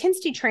high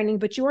intensity training,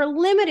 but you are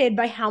limited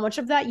by how much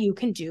of that you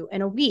can do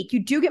in a week.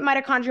 You do get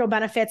mitochondrial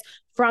benefits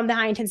from the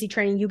high intensity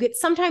training. You get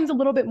sometimes a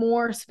little bit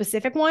more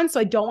specific ones. So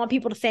I don't want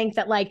people to think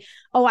that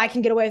I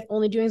can get away with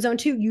only doing zone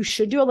 2. You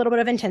should do a little bit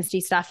of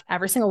intensity stuff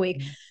every single week.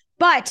 Mm-hmm.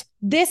 But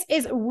this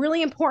is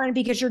really important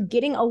because you're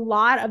getting a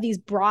lot of these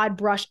broad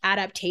brush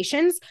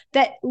adaptations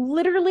that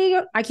literally,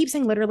 I keep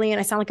saying literally,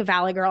 and I sound like a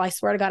valley girl. I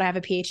swear to God, I have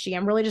a PhD.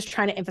 I'm really just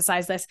trying to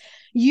emphasize this.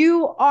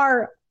 You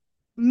are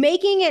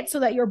making it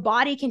so that your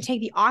body can take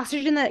the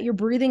oxygen that you're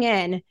breathing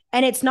in,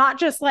 and it's not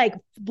just like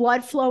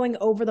blood flowing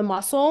over the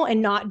muscle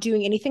and not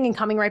doing anything and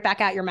coming right back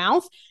out your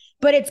mouth,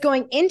 but it's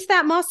going into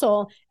that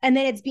muscle, and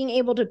then it's being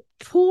able to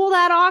pool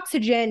that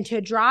oxygen to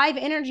drive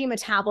energy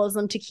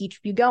metabolism to keep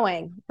you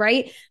going,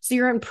 right? So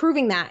you're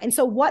improving that. And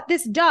so what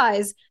this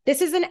does,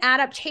 this is an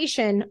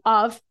adaptation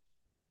of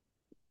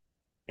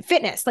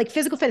fitness, like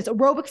physical fitness,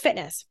 aerobic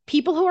fitness.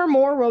 People who are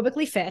more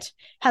aerobically fit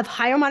have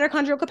higher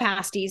mitochondrial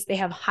capacities. They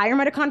have higher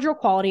mitochondrial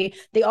quality.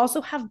 They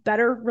also have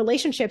better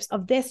relationships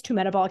of this to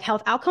metabolic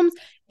health outcomes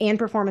and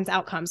performance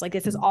outcomes. Like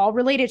this is all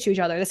related to each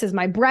other. This is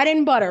my bread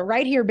and butter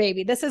right here,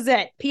 baby. This is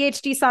it.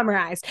 PhD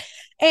summarized.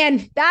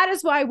 And that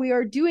is why we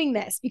are doing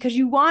this, because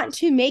you want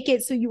to make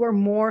it so you are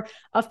more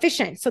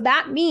efficient. So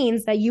that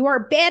means that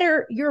you're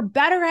better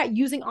at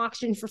using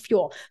oxygen for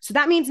fuel. So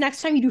that means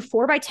next time you do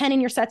 4x10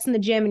 in your sets in the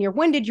gym and you're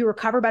winded, you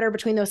recover better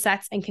between those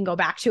sets and can go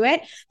back to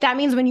it. That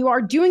means when you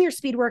are doing your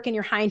speed work and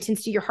your high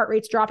intensity, your heart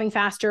rate's dropping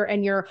faster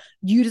and you're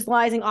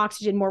utilizing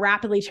oxygen more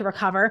rapidly to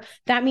recover.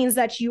 That means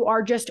that you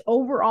are just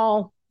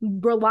overall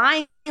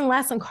relying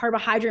less on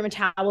carbohydrate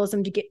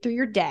metabolism to get through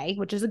your day,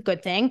 which is a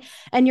good thing.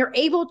 And you're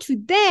able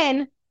to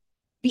then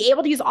be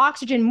able to use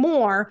oxygen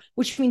more,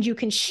 which means you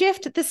can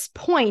shift at this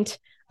point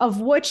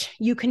of which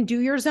you can do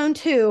your zone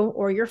 2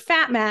 or your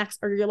fat max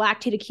or your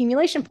lactate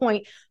accumulation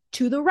point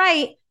to the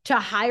right to a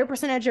higher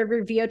percentage of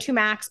your VO2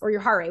 max or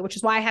your heart rate, which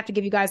is why I have to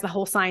give you guys the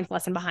whole science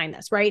lesson behind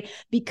this, right?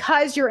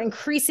 Because you're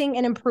increasing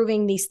and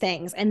improving these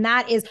things. And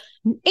that is,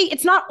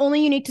 it's not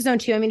only unique to zone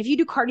 2. I mean, if you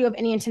do cardio of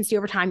any intensity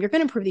over time, you're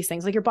going to improve these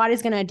things. Like your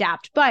body's going to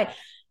adapt, but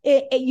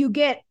you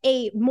get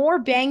a more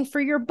bang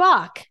for your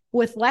buck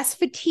with less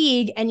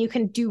fatigue, and you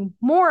can do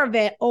more of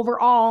it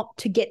overall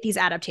to get these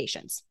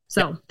adaptations.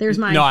 So there's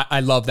my... No, I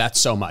love that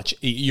so much.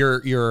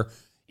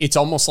 It's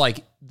almost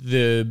like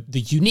the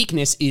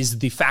uniqueness is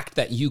the fact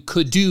that you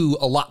could do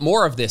a lot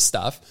more of this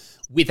stuff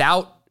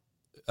without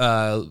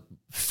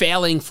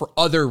failing for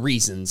other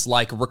reasons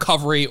like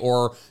recovery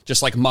or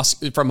just like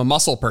from a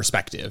muscle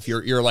perspective.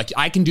 You're like,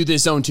 I can do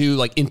this zone 2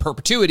 like in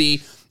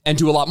perpetuity and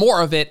do a lot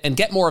more of it and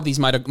get more of these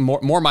more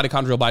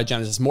mitochondrial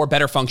biogenesis, more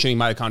better functioning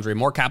mitochondria,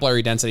 more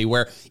capillary density,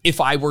 where if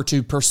I were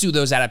to pursue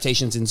those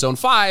adaptations in zone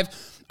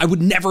 5, I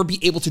would never be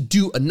able to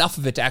do enough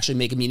of it to actually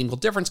make a meaningful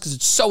difference because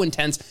it's so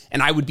intense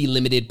and I would be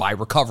limited by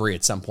recovery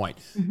at some point.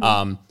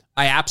 Mm-hmm.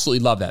 I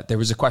absolutely love that. There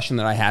was a question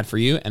that I had for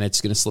you and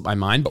it's going to slip my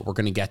mind, but we're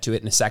going to get to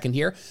it in a second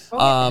here.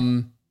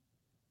 Okay.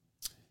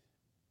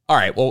 All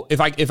right. Well, if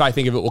I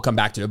think of it, we'll come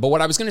back to it. But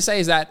what I was going to say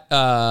is that,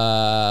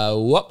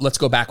 let's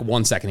go back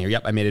 1 second here.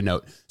 Yep. I made a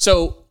note.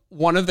 So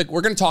we're going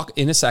to talk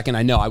in a second.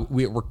 I know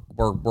we're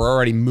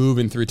already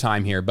moving through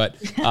time here, but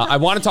I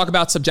want to talk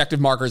about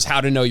subjective markers,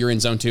 how to know you're in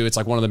zone 2. It's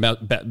like one of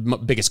the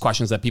biggest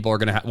questions that people are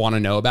going to want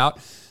to know about.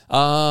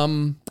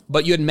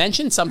 But you had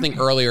mentioned something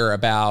earlier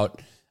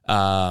about,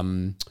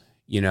 I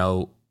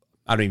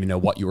don't even know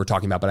what you were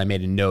talking about, but I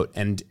made a note.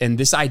 And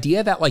this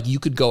idea that like you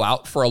could go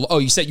out for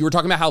you said you were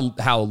talking about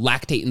how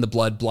lactate in the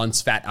blood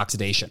blunts fat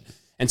oxidation.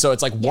 And so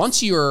it's like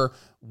once you're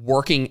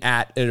working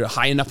at a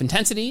high enough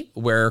intensity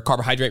where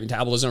carbohydrate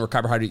metabolism or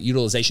carbohydrate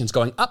utilization is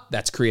going up,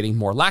 that's creating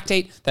more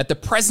lactate, that the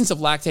presence of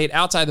lactate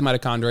outside the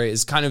mitochondria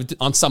is kind of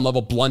on some level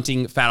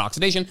blunting fat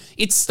oxidation.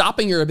 It's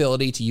stopping your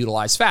ability to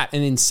utilize fat.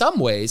 And in some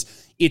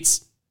ways,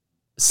 it's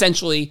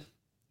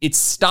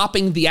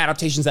stopping the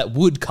adaptations that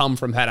would come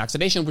from fat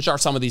oxidation, which are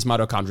some of these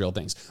mitochondrial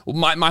things.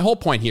 My whole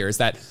point here is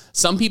that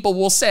some people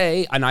will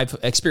say, and I've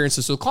experienced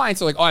this with clients,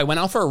 they're like, I went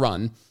out for a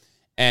run,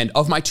 and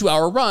of my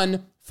 2-hour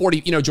run,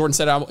 40, Jordan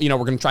said, we're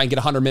going to try and get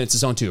 100 minutes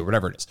of zone 2, or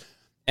whatever it is.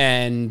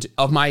 And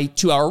of my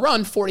 2-hour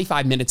run,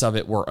 45 minutes of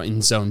it were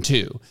in zone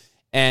 2.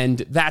 And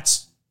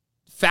that's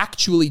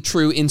factually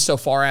true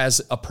insofar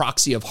as a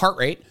proxy of heart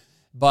rate,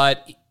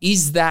 but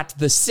is that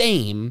the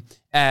same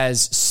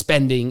as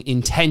spending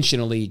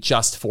intentionally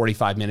just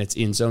 45 minutes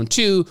in zone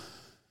 2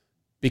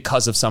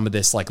 because of some of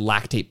this like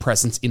lactate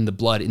presence in the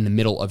blood in the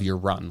middle of your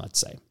run, let's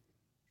say?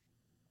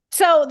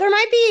 So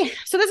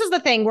this is the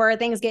thing where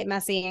things get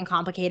messy and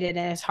complicated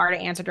and it's hard to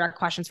answer direct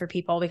questions for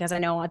people because I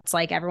know it's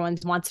like everyone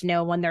wants to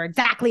know when they're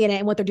exactly in it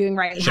and what they're doing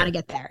right and how to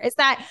get there. It's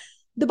that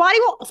the body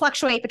will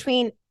fluctuate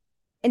between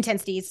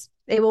intensities.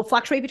 It will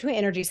fluctuate between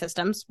energy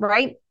systems,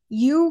 right?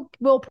 You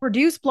will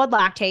produce blood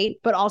lactate,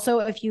 but also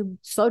if you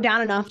slow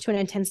down enough to an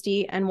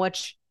intensity in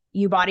which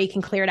your body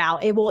can clear it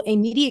out, it will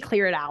immediately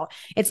clear it out.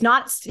 It's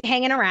not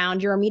hanging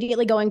around. You're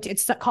immediately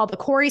it's called the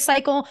Cori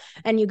cycle,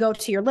 and you go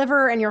to your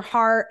liver and your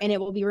heart, and it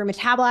will be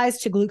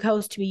remetabolized to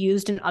glucose to be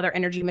used in other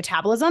energy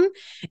metabolism.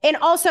 And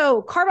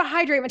also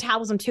carbohydrate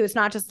metabolism too. It's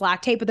not just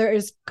lactate, but there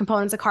is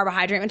components of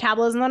carbohydrate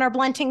metabolism that are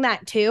blunting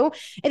that too.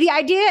 And the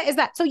idea is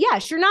that, so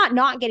yes, you're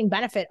not getting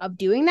benefit of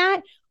doing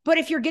that, but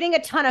if you're getting a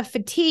ton of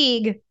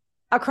fatigue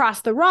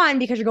across the run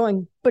because you're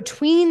going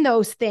between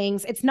those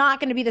things, it's not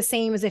going to be the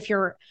same as if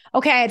you're,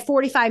 I had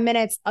 45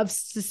 minutes of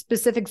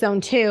specific zone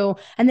 2,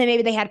 and then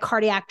maybe they had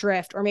cardiac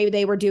drift, or maybe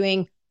they were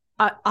doing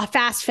a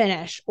fast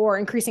finish or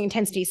increasing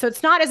intensity. So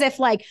it's not as if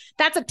like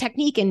that's a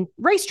technique in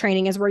race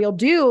training is where you'll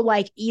do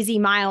like easy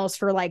miles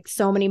for like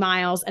so many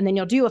miles, and then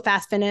you'll do a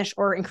fast finish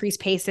or increase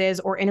paces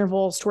or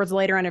intervals towards the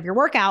later end of your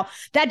workout.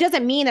 That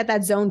doesn't mean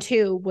that zone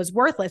 2 was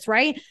worthless,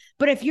 right?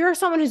 But if you're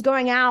someone who's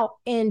going out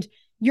and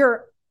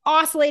you're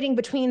oscillating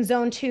between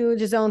zone 2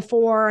 to zone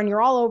 4 and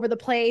you're all over the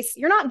place,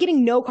 you're not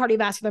getting no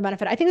cardiovascular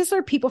benefit. I think this is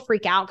where people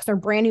freak out because they're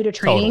brand new to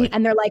training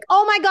and they're like,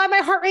 oh my God, my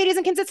heart rate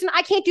isn't consistent.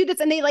 I can't do this.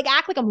 And they like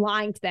act like I'm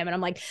lying to them.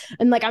 And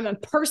I'm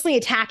personally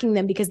attacking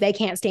them because they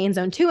can't stay in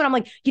zone 2. And I'm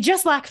like, you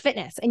just lack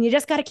fitness and you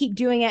just got to keep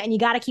doing it. And you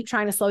got to keep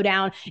trying to slow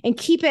down and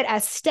keep it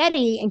as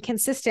steady and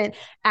consistent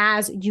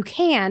as you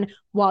can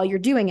while you're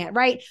doing it,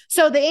 right?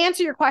 So the answer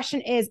to your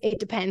question is it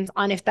depends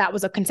on if that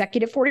was a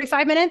consecutive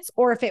 45 minutes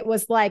or if it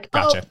was like,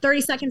 Gotcha.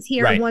 30 seconds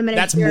here, Right. 1 minute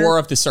That's here. more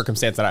of the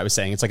circumstance that I was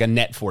saying. It's like a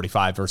net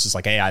 45 versus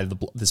like, hey, I have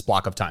this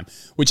block of time,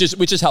 which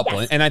is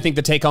helpful. Yes. And I think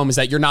the take home is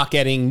that you're not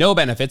getting no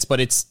benefits, but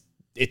it's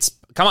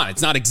come on,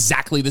 it's not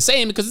exactly the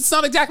same because it's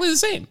not exactly the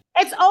same.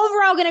 It's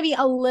overall going to be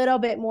a little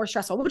bit more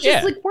stressful, which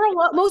is like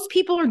most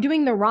people are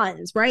doing the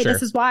runs, right? Sure.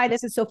 This is why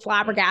this is so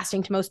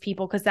flabbergasting to most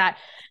people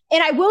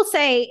and I will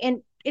say,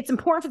 and it's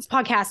important for this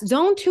podcast,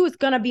 zone 2 is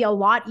going to be a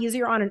lot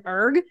easier on an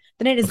erg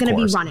than it is going to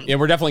be running. Yeah,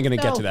 we're definitely going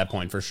to get to that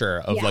point for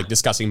sure of like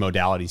discussing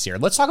modalities here.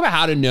 Let's talk about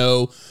how to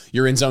know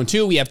you're in zone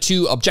 2. We have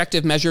 2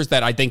 objective measures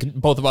that I think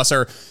both of us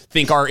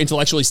think are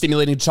intellectually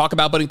stimulating to talk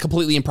about, but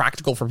completely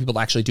impractical for people to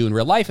actually do in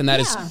real life. And that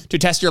is to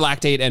test your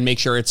lactate and make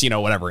sure it's,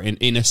 whatever,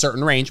 in a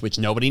certain range, which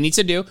nobody needs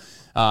to do.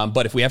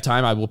 But if we have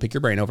time, I will pick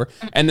your brain over.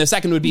 And the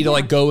second would be to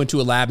like go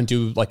into a lab and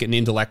do like an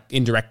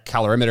indirect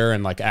calorimeter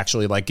and like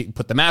actually like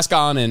put the mask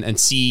on and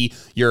see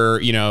your,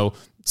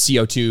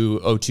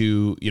 CO2,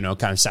 O2,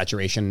 kind of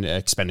saturation,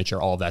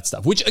 expenditure, all of that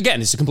stuff, which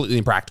again is completely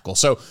impractical.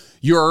 So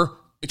you're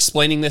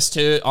explaining this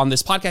on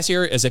this podcast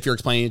here as if you're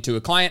explaining it to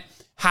a client.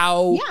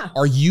 How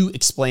are you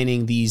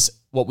explaining these,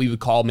 what we would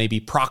call maybe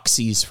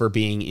proxies for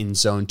being in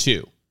zone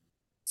 2?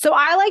 So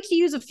I like to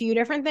use a few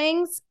different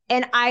things,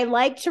 and I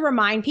like to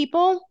remind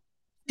people,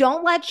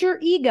 don't let your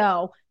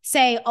ego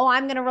say, oh,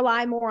 I'm going to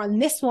rely more on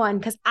this one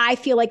because I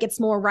feel like it's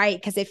more right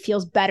because it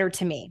feels better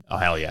to me. Oh,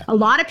 hell yeah. A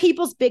lot of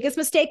people's biggest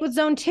mistake with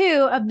zone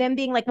 2 of them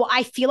being like, well,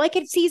 I feel like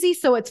it's easy,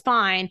 so it's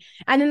fine.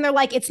 And then they're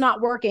like, it's not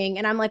working.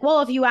 And I'm like,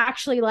 well, if you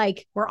actually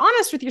were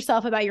honest with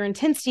yourself about your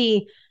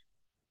intensity,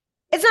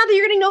 it's not that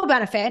you're getting no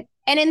benefit.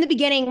 And in the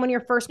beginning, when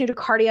you're first new to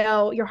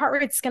cardio, your heart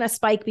rate's going to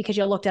spike because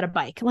you looked at a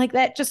bike. Like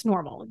that, just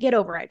normal. Get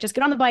over it. Just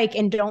get on the bike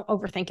and don't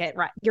overthink it.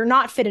 Right? You're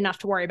not fit enough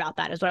to worry about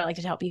that is what I like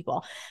to tell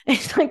people.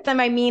 It's like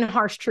my mean,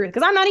 harsh truth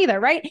because I'm not either,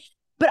 right?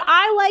 But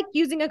I like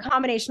using a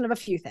combination of a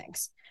few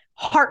things.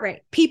 Heart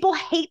rate. People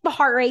hate the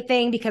heart rate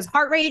thing because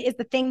heart rate is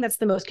the thing that's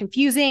the most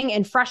confusing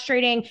and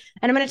frustrating.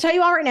 And I'm going to tell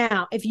you all right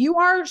now, if you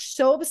are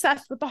so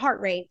obsessed with the heart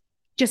rate,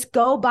 just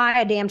go buy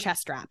a damn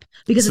chest strap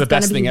because it's the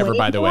best thing ever,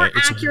 by the way.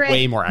 It's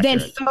way more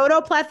accurate than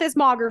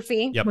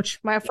photoplethysmography, which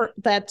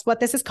that's what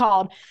this is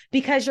called,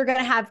 because you're going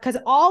to have, because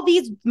all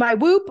these, my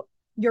Whoop,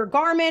 your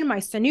Garmin, my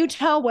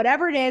Sanuto,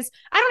 whatever it is,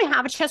 I don't even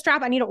have a chest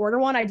strap. I need to order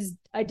one. I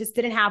just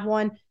didn't have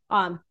one.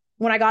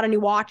 When I got a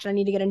new watch, I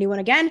need to get a new one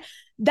again.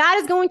 That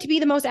is going to be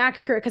the most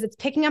accurate because it's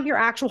picking up your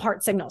actual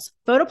heart signals.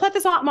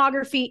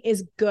 Photoplethysmography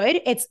is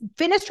good. It's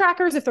fitness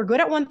trackers. If they're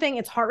good at one thing,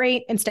 it's heart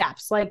rate and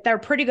steps. Like they're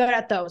pretty good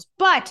at those.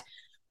 But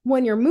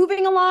when you're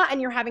moving a lot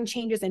and you're having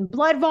changes in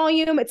blood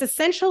volume, it's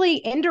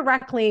essentially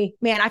indirectly,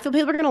 man, I feel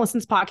people are going to listen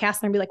to this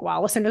podcast and be like,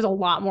 wow, listen, there's a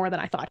lot more than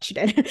I thought she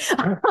did.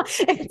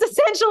 It's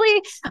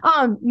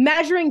essentially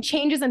measuring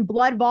changes in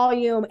blood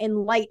volume and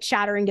light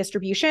shattering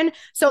distribution.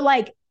 So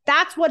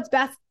that's what's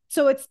best.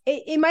 So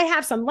it might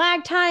have some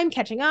lag time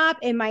catching up.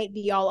 It might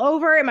be all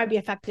over. It might be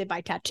affected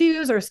by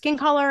tattoos or skin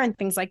color and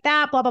things like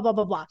that, blah, blah, blah,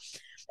 blah, blah.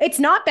 It's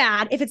not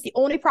bad if it's the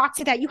only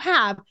proxy that you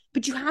have,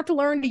 but you have to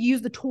learn to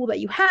use the tool that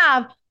you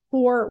have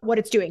for what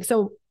it's doing.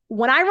 So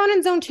when I run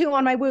in zone 2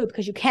 on my Whoop,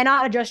 because you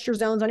cannot adjust your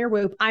zones on your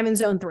Whoop, I'm in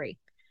zone 3.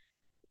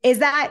 Is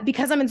that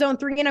because I'm in zone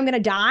 3 and I'm going to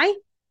die?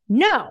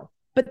 No,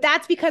 but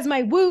that's because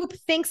my Whoop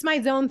thinks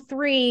my zone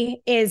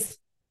 3 is,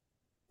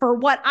 for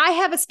what I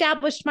have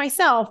established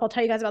myself, I'll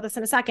tell you guys about this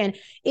in a second,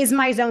 is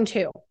my zone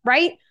 2,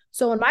 right?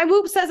 So when my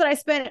Whoop says that I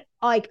spent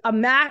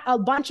a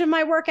bunch of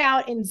my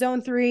workout in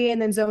zone 3 and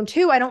then zone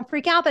 2, I don't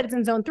freak out that it's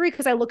in zone 3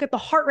 because I look at the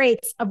heart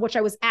rates of which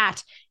I was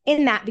at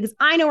in that because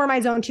I know where my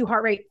zone 2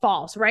 heart rate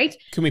falls, right?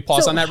 Can we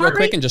pause on that real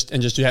quick and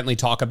just gently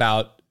talk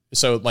about,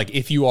 so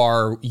if you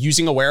are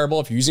using a wearable,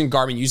 if you're using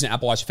Garmin, using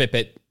Apple Watch,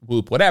 Fitbit,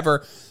 Whoop,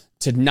 whatever,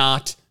 to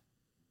not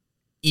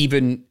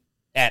even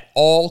at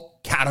all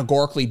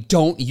categorically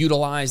don't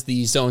utilize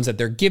the zones that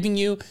they're giving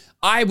you.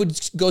 I would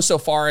go so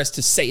far as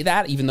to say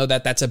that, even though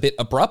that's a bit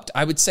abrupt,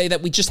 I would say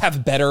that we just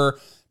have better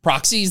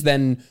proxies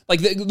than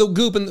the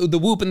Goop and the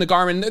Whoop and the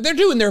Garmin. They're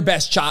doing their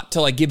best shot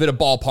to give it a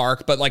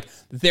ballpark, but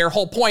their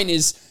whole point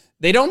is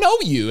they don't know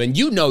you and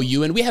you know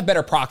you, and we have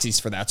better proxies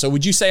for that. So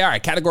would you say, all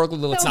right, categorically,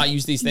 let's not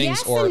use these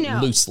things, or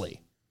loosely?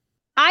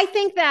 I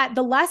think that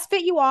the less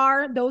fit you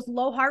are, those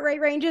low heart rate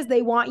ranges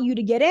they want you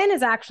to get in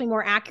is actually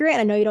more accurate.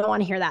 And I know you don't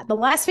want to hear that. The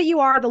less fit you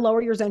are, the lower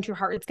your zone 2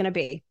 heart rate's going to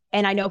be.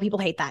 And I know people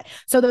hate that.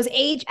 So those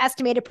age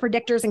estimated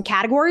predictors and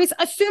categories,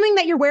 assuming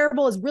that your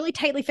wearable is really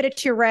tightly fitted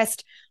to your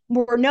wrist,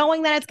 we're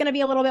knowing that it's going to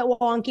be a little bit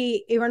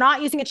wonky. If we're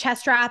not using a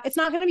chest strap, it's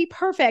not going to be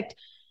perfect.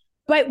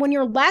 But when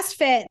you're less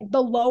fit,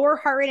 the lower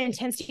heart rate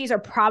intensities are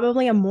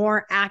probably a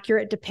more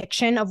accurate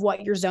depiction of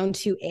what your zone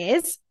 2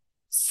 is.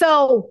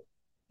 So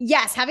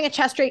yes, having a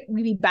chest rate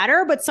would be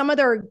better, but some of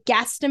their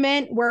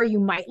guesstimate where you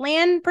might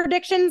land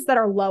predictions that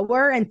are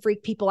lower and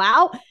freak people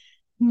out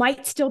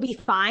might still be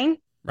fine.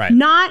 Right.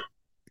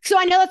 So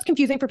I know that's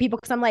confusing for people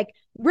because I'm like,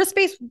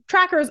 wrist-based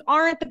trackers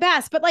aren't the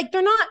best, but like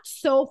they're not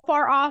so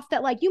far off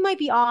that like you might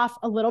be off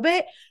a little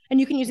bit, and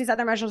you can use these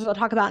other measures we'll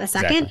talk about in a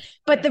second. Exactly.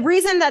 But the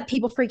reason that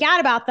people freak out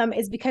about them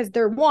is because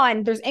there's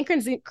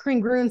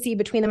incongruency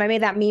between them. I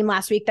made that meme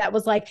last week that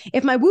was like,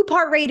 if my Whoop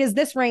heart rate is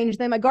this range,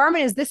 then my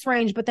Garmin is this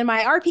range, but then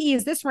my RPE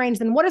is this range,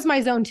 then what is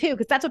my zone 2?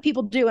 Because that's what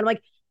people do. And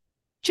like,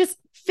 just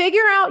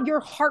figure out your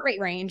heart rate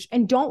range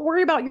and don't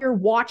worry about your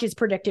watch's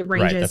predicted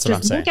ranges. Right, that's what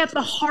I'm saying. Look at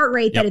the heart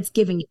rate that it's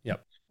giving you.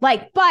 Yep.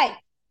 Like, but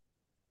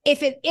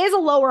if it is a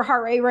lower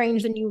heart rate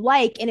range than you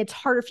like, and it's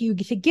harder for you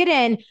to get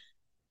in,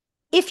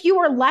 if you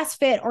are less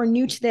fit or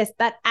new to this,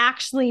 that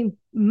actually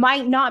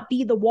might not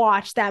be the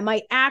watch. That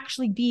might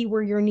actually be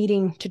where you're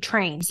needing to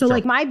train. So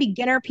like my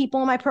beginner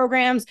people in my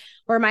programs,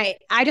 or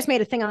I just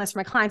made a thing on this for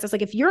my clients. It's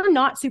like, if you're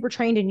not super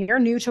trained and you're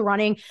new to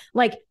running,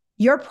 like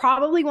you're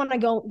probably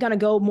gonna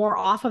go more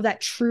off of that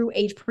true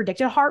age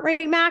predicted heart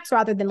rate max,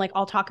 rather than like,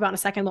 I'll talk about in a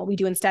second what we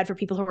do instead for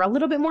people who are a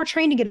little bit more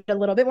trained to get a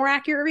little bit more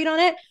accurate read on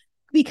it,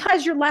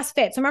 because you're less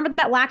fit. So remember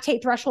that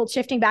lactate threshold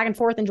shifting back and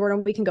forth, and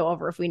Jordan, we can go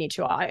over if we need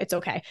to. It's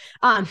okay.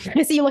 I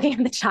see you looking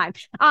at the time.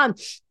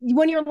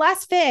 When you're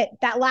less fit,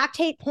 that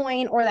lactate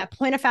point or that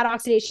point of fat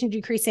oxidation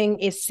decreasing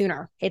is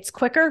sooner. It's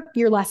quicker.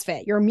 You're less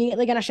fit. You're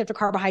immediately going to shift to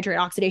carbohydrate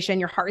oxidation.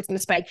 Your heart rate's going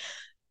to spike.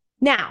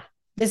 Now,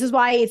 this is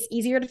why it's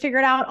easier to figure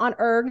it out on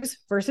ergs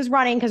versus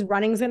running, because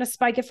running is going to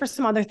spike it for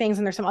some other things.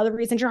 And there's some other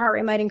reasons your heart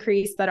rate might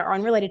increase that are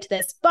unrelated to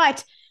this,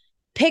 but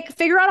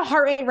figure out a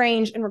heart rate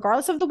range. And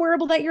regardless of the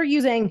wearable that you're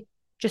using,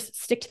 just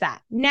stick to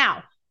that.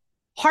 Now,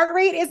 heart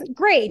rate isn't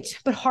great,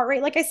 but heart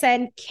rate, like I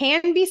said,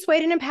 can be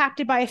swayed and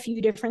impacted by a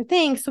few different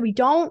things. So we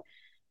don't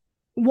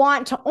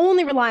want to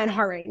only rely on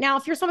heart rate. Now,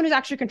 if you're someone who's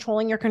actually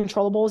controlling your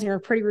controllables and you're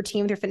pretty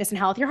routine with your fitness and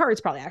health, your heart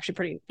rate's probably actually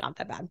pretty not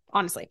that bad,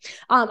 honestly,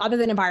 other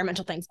than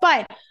environmental things.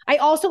 But I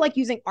also like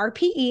using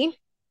RPE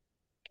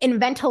in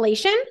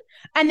ventilation,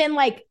 and then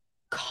like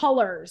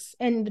colors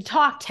and the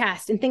talk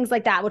test and things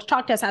like that, which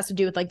talk test has to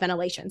do with like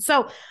ventilation.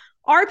 So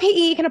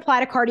RPE can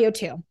apply to cardio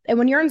too. And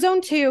when you're in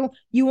zone 2,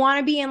 you want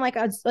to be in like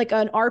an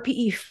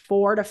RPE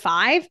 4 to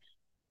 5.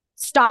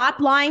 Stop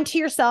lying to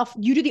yourself.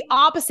 You do the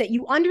opposite.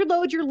 You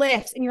underload your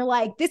lifts and you're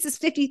like, this is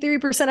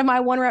 53% of my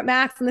 1 rep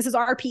max and this is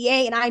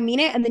RPA and I mean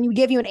it. And then you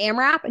give you an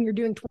AMRAP and you're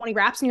doing 20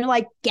 reps and you're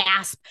like,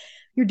 gasp.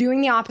 You're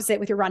doing the opposite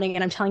with your running.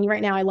 And I'm telling you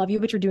right now, I love you,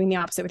 but you're doing the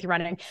opposite with your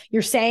running.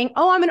 You're saying,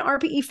 oh, I'm an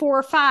RPE 4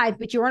 or 5,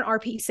 but you're an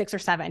RPE 6 or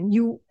 7.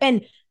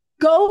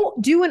 Go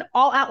do an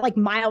all out like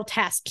mile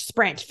test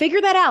sprint. Figure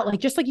that out.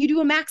 Like just like you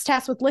do a max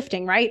test with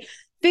lifting, right?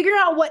 Figure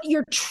out what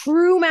your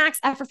true max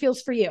effort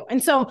feels for you.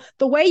 And so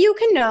the way you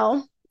can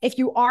know if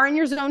you are in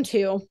your zone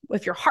 2,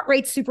 if your heart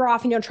rate's super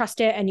off and you don't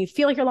trust it and you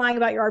feel like you're lying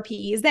about your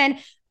RPE, is then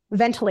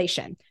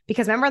ventilation.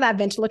 Because remember that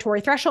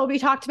ventilatory threshold we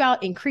talked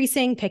about,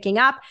 increasing, picking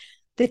up.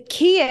 The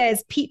key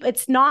is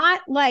it's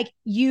not like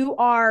you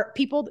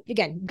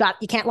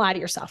can't lie to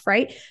yourself,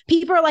 right?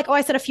 People are like, oh,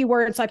 I said a few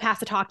words, so I passed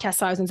the talk test,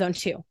 so I was in zone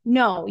 2.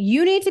 No,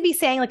 you need to be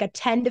saying like a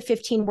 10 to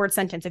 15 word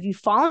sentence. If you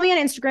follow me on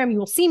Instagram, you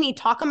will see me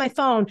talk on my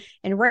phone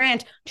and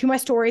rant to my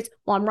stories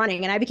while I'm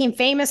running. And I became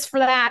famous for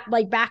that.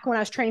 Like back when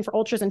I was training for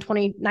ultras in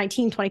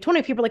 2019,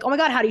 2020, people were like, oh my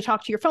God, how do you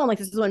talk to your phone? Like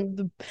this is when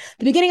the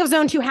beginning of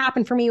zone 2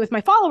 happened for me with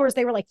my followers.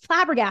 They were like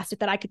flabbergasted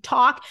that I could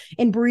talk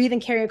and breathe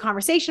and carry a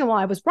conversation while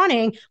I was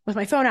running with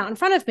my phone out in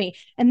front of me.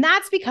 And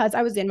that's because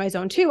I was in my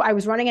zone 2. I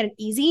was running at an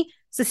easy,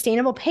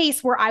 sustainable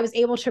pace where I was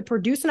able to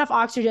produce enough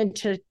oxygen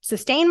to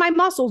sustain my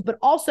muscles, but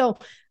also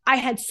I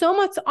had so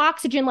much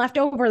oxygen left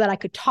over that I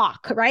could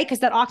talk, right? Because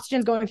that oxygen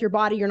is going through your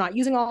body. You're not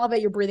using all of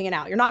it. You're breathing it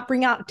out. You're not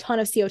bringing out a ton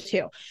of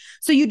CO2.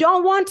 So you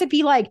don't want to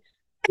be like,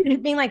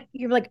 being like,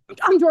 you're like,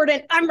 I'm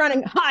Jordan, I'm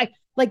running. Hi.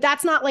 Like,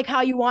 that's not like how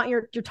you want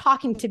your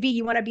talking to be.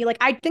 You want to be like,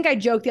 I think I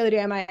joked the other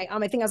day on my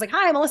thing. I was like,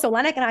 hi, I'm Alyssa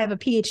Olenick and I have a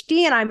PhD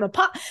and I'm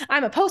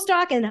a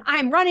postdoc and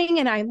I'm running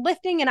and I'm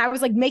lifting. And I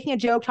was like making a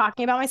joke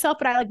talking about myself,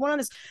 but I like went on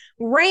this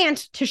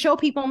rant to show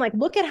people, I'm like,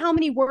 look at how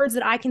many words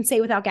that I can say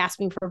without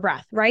gasping for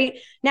breath, right?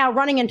 Now,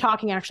 running and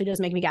talking actually does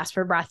make me gasp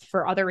for breath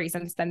for other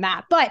reasons than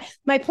that. But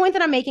my point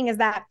that I'm making is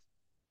that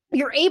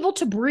you're able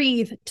to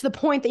breathe to the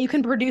point that you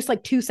can produce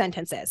like 2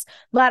 sentences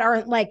that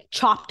aren't like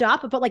chopped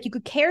up, but like you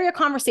could carry a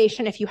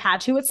conversation if you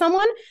had to with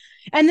someone.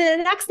 And then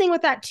the next thing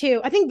with that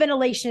too, I think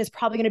ventilation is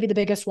probably going to be the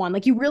biggest one.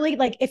 Like you really,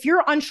 like if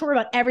you're unsure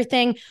about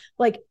everything,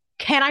 like,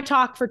 can I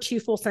talk for 2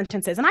 full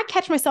sentences? And I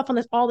catch myself on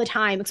this all the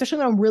time, especially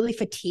when I'm really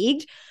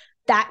fatigued,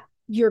 that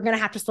you're going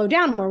to have to slow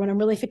down more. When I'm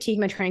really fatigued,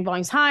 my training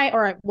volume's high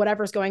or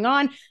whatever's going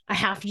on, I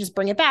have to just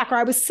bring it back. Or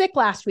I was sick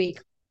last week,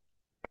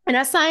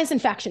 an sinus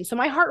infection. So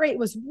my heart rate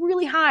was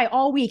really high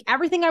all week.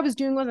 Everything I was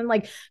doing wasn't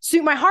like,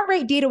 so my heart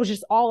rate data was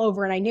just all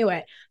over and I knew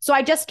it. So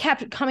I just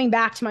kept coming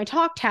back to my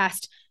talk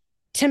test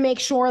to make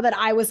sure that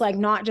I was like,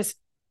 not just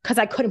because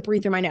I couldn't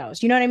breathe through my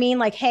nose. You know what I mean?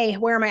 Like, hey,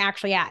 where am I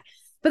actually at?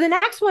 But the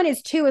next one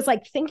is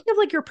like thinking of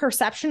like your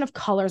perception of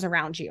colors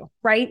around you,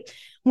 right?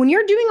 When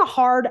you're doing a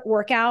hard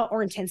workout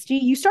or intensity,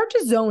 you start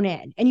to zone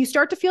in and you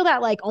start to feel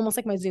that like almost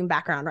like my Zoom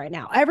background right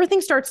now.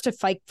 Everything starts to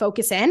like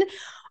focus in.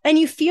 And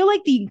you feel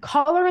like the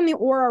color and the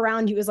aura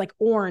around you is like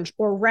orange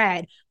or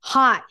red,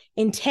 hot,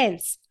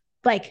 intense,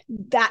 like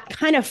that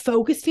kind of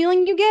focus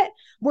feeling you get,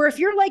 where if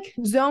you're like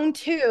zone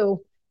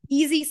 2,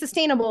 easy,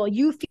 sustainable,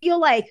 you feel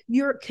like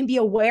you can be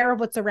aware of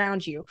what's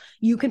around you.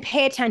 You can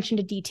pay attention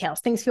to details.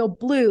 Things feel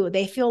blue.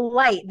 They feel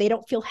light. They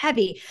don't feel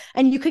heavy.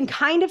 And you can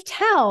kind of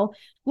tell,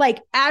 like,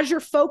 as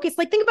your focus,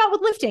 like think about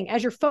with lifting,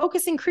 as your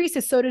focus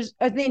increases, so does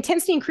the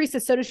intensity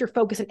increases, so does your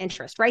focus and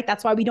interest, right?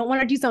 That's why we don't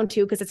want to do zone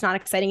 2, because it's not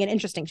exciting and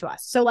interesting to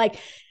us. So like,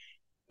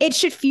 it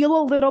should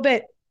feel a little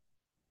bit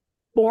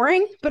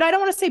boring, but I don't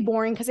want to say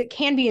boring because it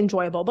can be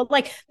enjoyable, but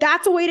like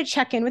that's a way to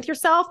check in with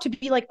yourself, to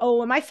be like,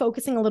 oh, am I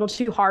focusing a little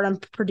too hard on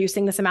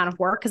producing this amount of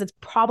work? Because it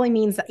probably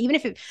means that even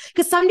if it,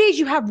 because some days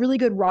you have really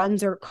good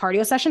runs or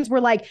cardio sessions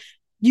where like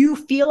you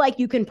feel like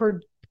you can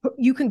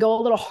go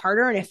a little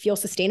harder and it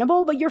feels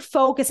sustainable, but you're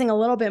focusing a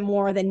little bit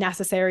more than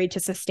necessary to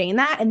sustain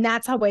that. And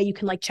that's a way you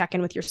can like check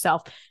in with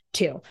yourself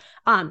too.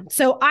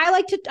 So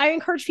I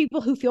encourage people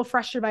who feel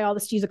frustrated by all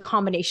this to use a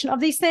combination of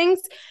these things.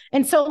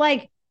 And so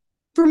like,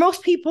 for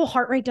most people,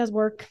 heart rate does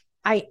work.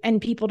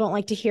 And people don't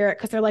like to hear it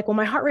because they're like, well,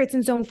 my heart rate's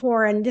in zone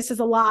 4 and this is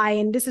a lie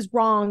and this is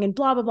wrong and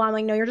blah, blah, blah. I'm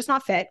like, no, you're just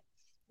not fit.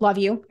 Love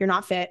you. You're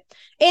not fit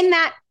in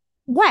that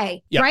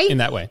way. Yep, right? In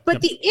that way.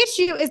 But the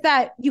issue is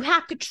that you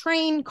have to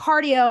train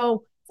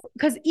cardio,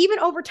 because even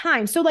over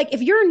time, so like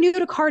if you're new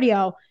to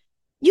cardio,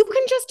 you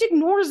can just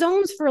ignore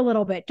zones for a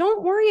little bit.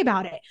 Don't worry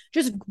about it.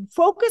 Just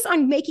focus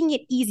on making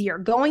it easier,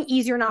 going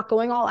easier, not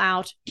going all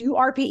out. Do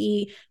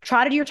RPE,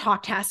 try to do your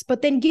talk test,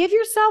 but then give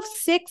yourself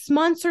 6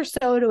 months or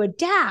so to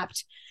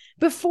adapt,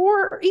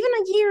 before, even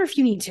a year if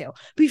you need to,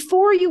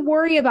 before you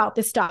worry about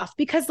this stuff,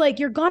 because like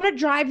you're going to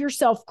drive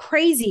yourself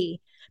crazy.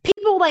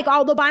 People like,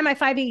 oh, they'll buy my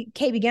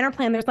 5K beginner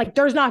plan.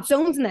 There's not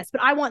zones in this, but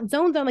I want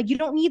zones. I'm like, you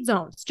don't need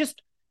zones.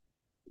 Just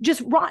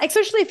run,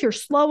 especially if you're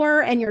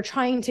slower and you're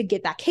trying to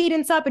get that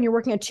cadence up and you're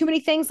working on too many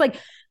things. Like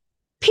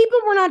people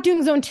were not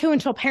doing zone 2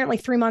 until apparently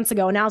 3 months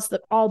ago. Now it's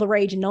all the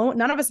rage, and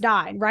none of us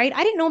died, right?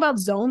 I didn't know about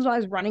zones when I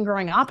was running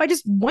growing up. I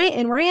just went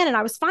and ran and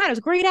I was fine. I was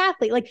a great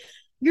athlete. Like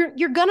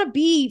you're going to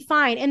be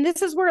fine. And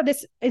this is where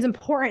this is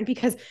important,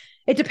 because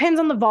it depends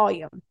on the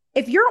volume.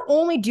 If you're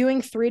only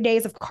doing 3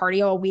 days of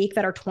cardio a week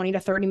that are 20 to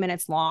 30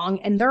 minutes long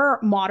and they're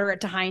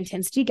moderate to high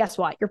intensity, guess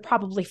what? You're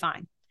probably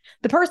fine.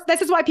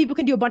 This is why people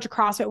can do a bunch of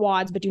CrossFit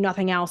WODs, but do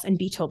nothing else and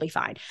be totally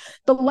fine.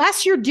 The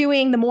less you're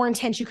doing, the more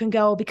intense you can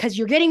go, because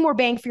you're getting more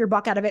bang for your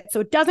buck out of it. So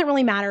it doesn't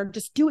really matter.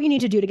 Just do what you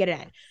need to do to get it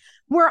in.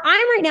 Where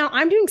I'm right now,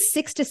 I'm doing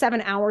 6 to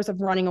 7 hours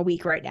of running a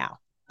week right now.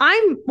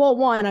 I'm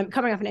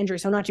coming off an injury,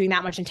 so I'm not doing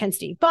that much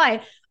intensity,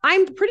 but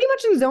I'm pretty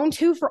much in zone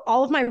 2 for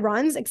all of my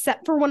runs,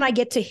 except for when I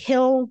get to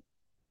hill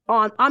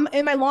I'm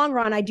in my long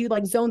run, I do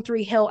like zone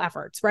 3 hill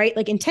efforts, right?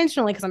 Like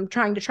intentionally, because I'm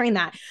trying to train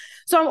that.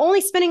 So I'm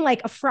only spending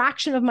like a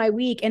fraction of my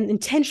week and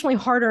intentionally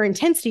harder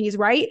intensities,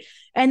 right?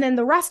 And then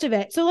the rest of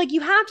it. So like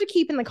you have to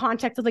keep in the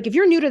context of like, if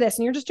you're new to this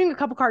and you're just doing a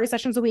couple cardio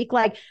sessions a week,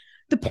 like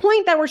the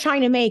point that we're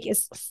trying to make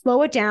is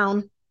slow it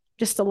down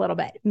just a little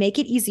bit, make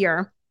it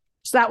easier.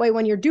 So that way,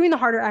 when you're doing the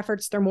harder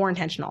efforts, they're more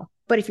intentional.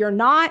 But if you're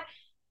not,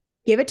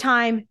 give it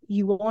time,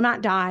 you will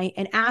not die,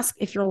 and ask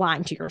if you're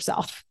lying to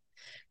yourself.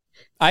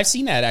 I've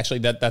seen that actually.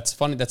 That's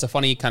funny. That's a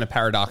funny kind of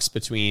paradox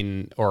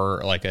between,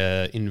 or like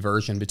a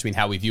inversion between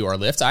how we view our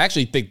lifts. I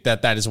actually think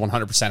that is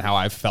 100% how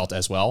I've felt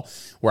as well,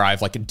 where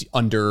I've like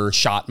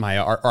undershot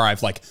or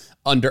I've like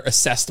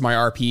under-assessed my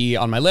RPE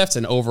on my lifts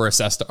and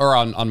over-assessed, or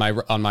on my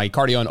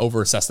cardio and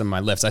over-assessed them on my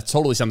lifts. That's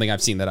totally something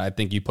I've seen that I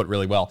think you put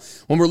really well.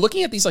 When we're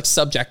looking at these like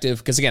subjective,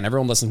 because again,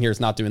 everyone listening here is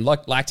not doing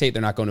lactate.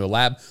 They're not going to a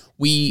lab.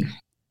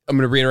 I'm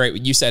going to reiterate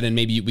what you said, and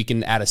maybe we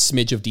can add a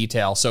smidge of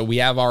detail. So we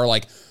have our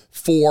like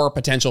 4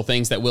 potential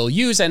things that we'll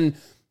use. And,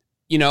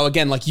 you know,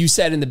 again, like you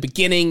said in the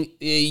beginning,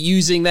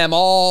 using them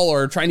all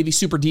or trying to be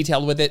super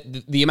detailed with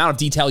it, the amount of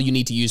detail you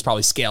need to use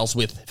probably scales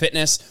with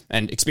fitness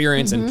and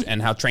experience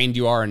and how trained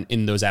you are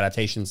in those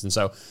adaptations. And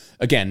so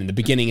again, in the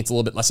beginning, it's a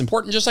little bit less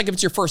important. Just like if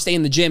it's your first day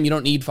in the gym, you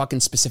don't need fucking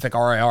specific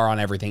RIR on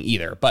everything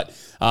either. But,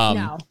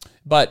 No.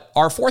 But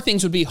our 4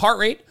 things would be heart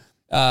rate,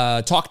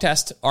 talk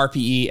test,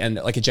 RPE, and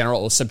like a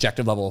general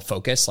subjective level of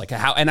focus. Like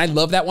how, and I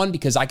love that one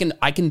because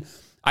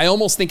I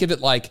almost think of it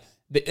like,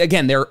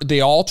 again,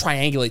 they all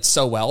triangulate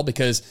so well,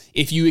 because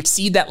if you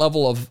exceed that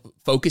level of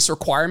focus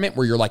requirement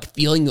where you're like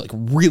feeling like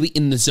really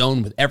in the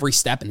zone with every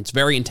step and it's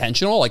very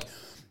intentional, like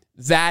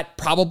that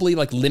probably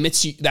like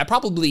limits you. That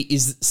probably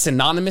is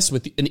synonymous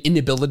with an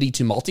inability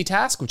to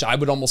multitask, which I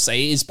would almost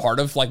say is part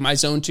of like my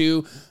zone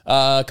 2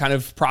 kind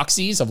of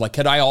proxies of like,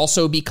 could I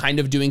also be kind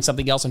of doing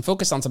something else and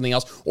focus on something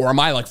else? Or am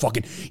I like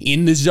fucking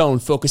in the zone,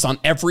 focus on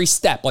every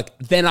step? Like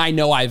then I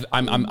know I've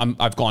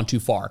gone too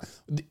far.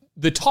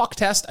 The talk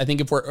test, I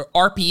think if we're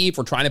RPE, if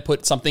we're trying to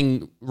put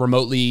something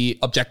remotely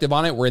objective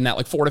on it, we're in that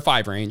like 4 to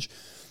 5 range.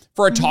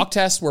 For a talk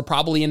test, we're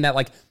probably in that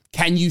like,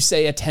 can you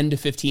say a 10 to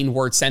 15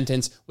 word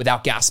sentence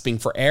without gasping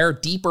for air?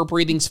 Deeper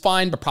breathing's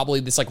fine, but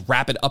probably this like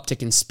rapid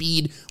uptick in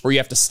speed where you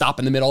have to stop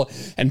in the middle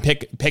and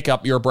pick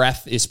up your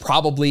breath is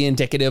probably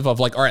indicative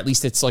of like, or at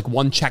least it's like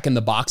one check in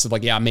the box of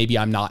like, yeah, maybe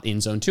I'm not in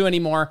zone 2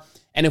 anymore.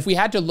 And if we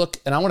had to look,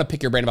 and I want to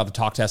pick your brain about the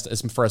talk test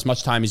for as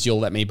much time as you'll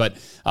let me, but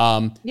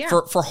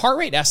for heart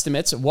rate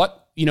estimates,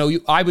 what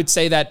I would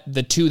say that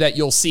the two that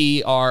you'll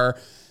see are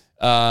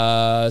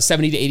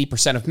 70 to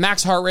 80% of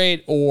max heart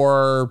rate,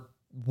 or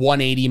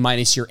 180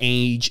 minus your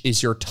age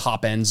is your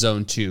top end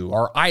zone 2.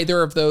 Are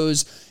either of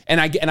those? And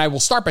I will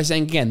start by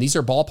saying, again, these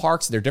are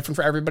ballparks. They're different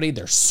for everybody.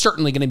 They're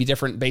certainly going to be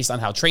different based on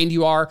how trained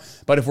you are.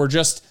 But if we're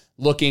just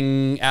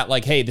looking at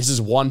like, hey, this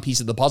is one piece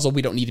of the puzzle,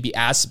 we don't need to be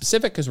as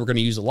specific because we're going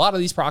to use a lot of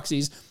these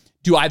proxies.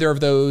 Do either of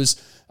those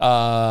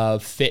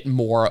fit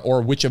more,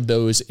 or which of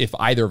those, if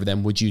either of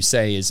them, would you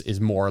say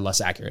is more or less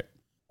accurate?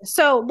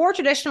 So more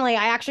traditionally,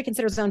 I actually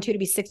consider zone 2 to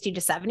be 60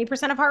 to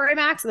 70% of heart rate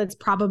max. So that's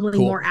probably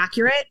more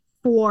accurate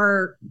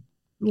for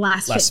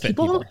less fit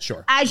people.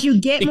 Sure. As you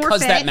get more fit,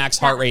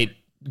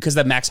 because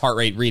that max heart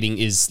rate reading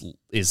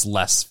is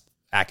less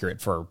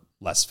accurate for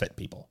less fit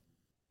people.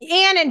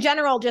 And in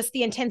general, just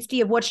the intensity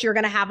of which you're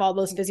going to have all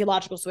those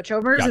physiological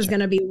switchovers is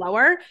going to be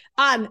lower.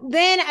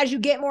 Then as you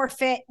get more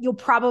fit, you'll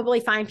probably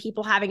find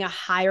people having a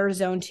higher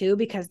zone 2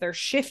 because they're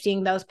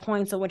shifting those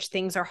points in which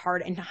things are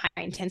hard and high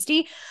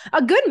intensity.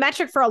 A good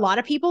metric for a lot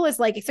of people is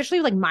like, especially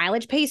like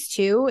mileage pace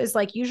too, is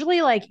like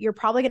usually like you're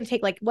probably going to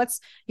take like what's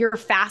your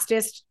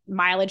fastest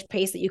mileage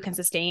pace that you can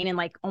sustain, and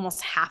like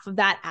almost half of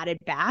that added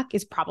back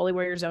is probably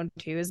where your zone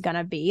 2 is going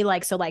to be.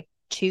 Like, so like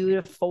 2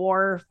 to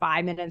 4,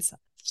 5 minutes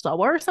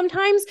slower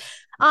sometimes.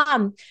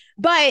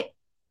 But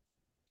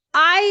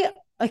I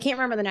can't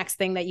remember the next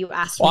thing that you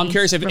asked me. Well, I'm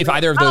curious if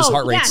either of those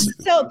heart rates.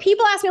 Yeah. So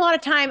people ask me a lot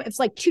of time, it's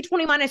like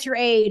 220 minus your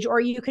age, or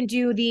you can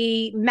do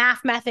the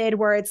math method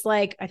where it's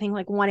like, I think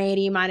like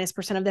 180 minus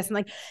 % of this. And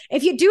like,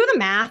 if you do the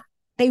math,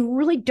 they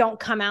really don't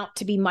come out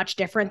to be much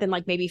different than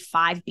like maybe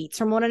 5 beats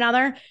from one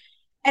another.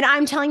 And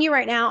I'm telling you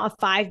right now, a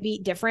 5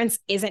 beat difference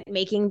isn't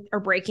making or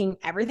breaking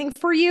everything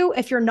for you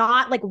if you're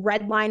not like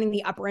redlining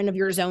the upper end of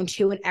your zone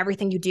 2 and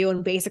everything you do,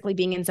 and basically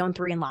being in zone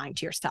 3 and lying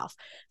to yourself.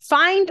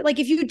 Find like,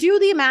 if you do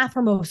the math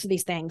for most of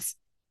these things,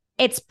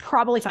 it's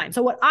probably fine.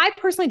 So what I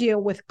personally do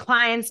with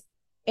clients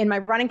in my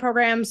running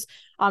programs,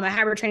 my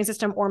hybrid training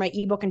system, or my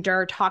ebook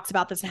Endure talks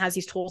about this and has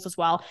these tools as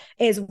well,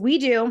 is we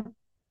do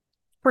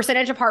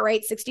percentage of heart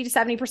rate, 60 to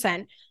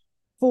 70%.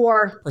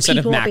 For percent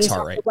of max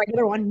heart rate,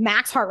 regular one,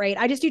 max heart rate.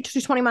 I just do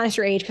 220 minus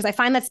your age because I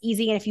find that's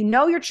easy. And if you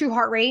know your true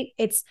heart rate,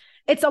 it's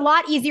a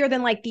lot easier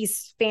than like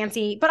these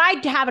fancy, but I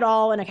have it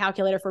all in a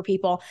calculator for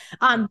people.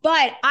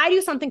 But I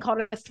do something called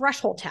a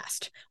threshold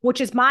test,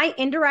 which is my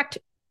indirect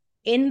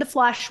in the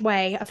flesh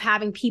way of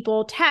having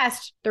people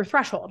test their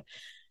threshold.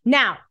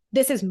 Now,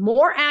 this is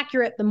more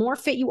accurate the more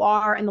fit you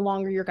are and the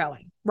longer you're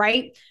going,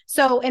 right?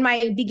 So in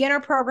my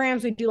beginner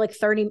programs, we do like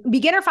 30,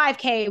 beginner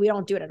 5K, we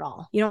don't do it at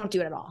all. You don't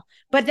do it at all.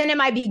 But then in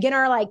my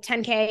beginner, like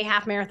 10K,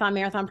 half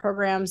marathon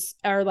programs,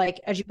 are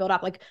like, as you build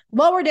up, like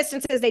lower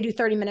distances, they do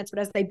 30 minutes, but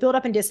as they build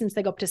up in distance,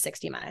 they go up to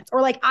 60 minutes.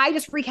 Or like, I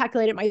just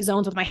recalculated my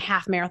zones with my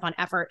half marathon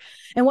effort.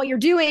 And what you're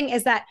doing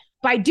is that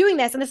by doing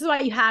this, and this is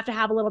why you have to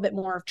have a little bit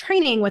more of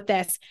training with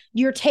this,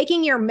 you're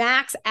taking your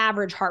max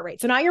average heart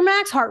rate. So not your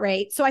max heart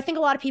rate. So I think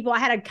a lot of people, I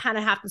had to kind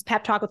of have this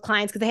pep talk with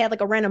clients because they had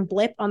like a random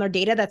blip on their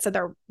data that said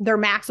their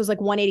max was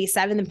like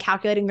 187, them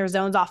calculating their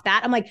zones off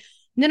that. I'm like,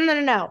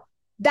 no.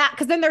 That,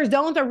 because then their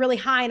zones are really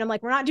high. And I'm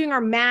like, we're not doing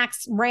our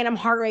max random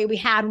heart rate we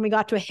had when we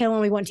got to a hill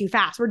and we went too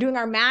fast. We're doing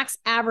our max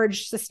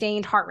average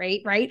sustained heart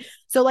rate, right?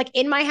 So like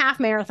in my half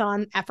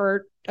marathon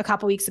effort a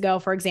couple weeks ago,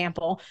 for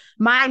example,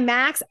 my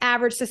max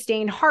average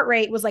sustained heart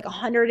rate was like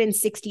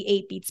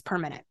 168 beats per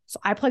minute. So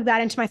I plugged that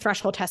into my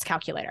threshold test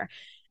calculator.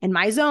 And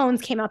my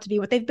zones came out to be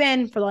what they've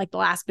been for like the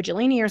last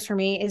bajillion years for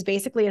me, is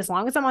basically as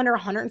long as I'm under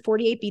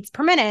 148 beats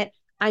per minute,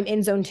 I'm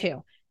in zone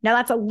 2. Now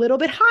that's a little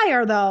bit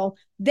higher though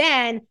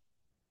than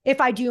if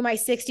I do my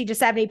 60 to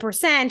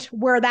 70%,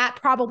 where that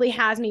probably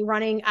has me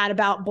running at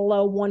about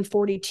below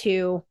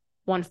 142,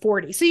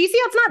 140. So you see,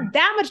 it's not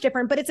that much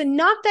different, but it's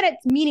enough that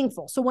it's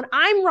meaningful. So when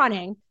I'm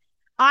running,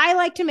 I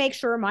like to make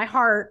sure my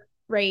heart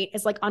rate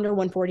is like under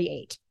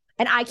 148.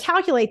 And I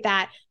calculate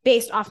that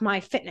based off my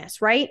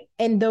fitness, right?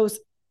 And those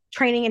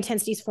training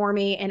intensities for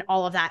me and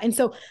all of that. And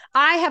so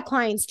I have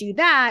clients do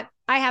that.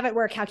 I have it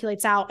where it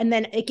calculates out, and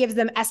then it gives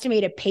them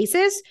estimated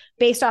paces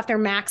based off their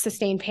max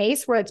sustained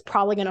pace, where it's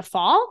probably going to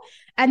fall,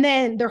 and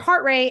then their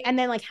heart rate, and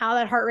then like how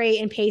that heart rate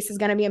and pace is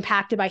going to be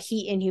impacted by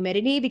heat and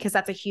humidity, because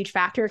that's a huge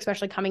factor,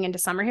 especially coming into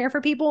summer here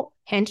for people.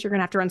 Hence, you're going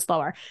to have to run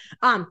slower.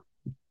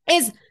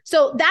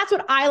 So that's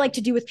what I like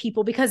to do with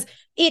people, because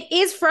it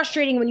is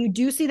frustrating when you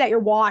do see that your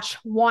watch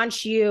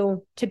wants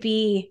you to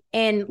be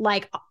in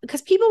like,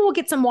 because people will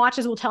get some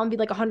watches will tell them be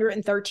like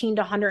 113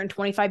 to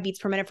 125 beats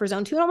per minute for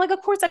zone 2. And I'm like,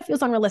 of course that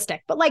feels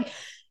unrealistic, but like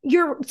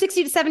your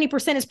 60 to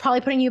 70% is probably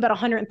putting you about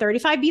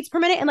 135 beats per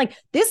minute. And like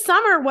this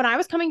summer, when I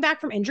was coming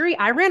back from injury,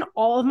 I ran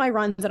all of my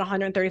runs at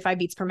 135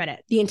 beats per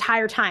minute the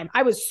entire time.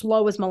 I was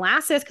slow as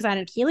molasses because I had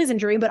an Achilles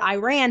injury, but I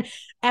ran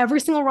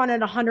every single run at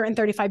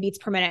 135 beats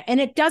per minute.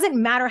 And it doesn't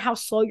matter how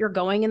slow you're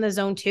going in the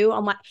zone 2.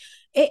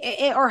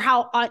 or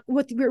how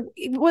with your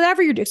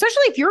whatever you're doing,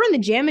 especially if you're in the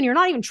gym and you're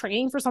not even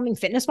training for something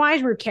fitness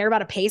wise where you care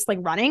about a pace like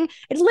running,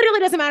 it literally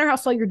doesn't matter how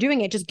slow you're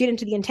doing it. Just get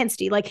into the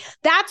intensity. Like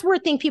that's where I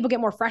think people get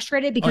more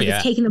frustrated because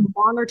it's taking them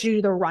longer to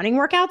do the running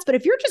workouts. But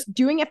if you're just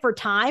doing it for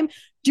time,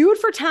 do it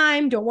for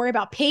time. Don't worry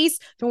about pace.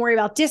 Don't worry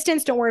about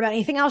distance. Don't worry about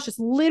anything else. Just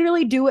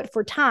literally do it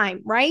for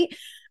time. Right.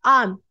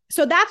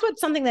 So that's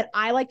something that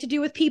I like to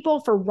do with people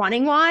for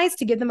running wise,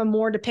 to give them a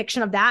more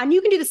depiction of that. And you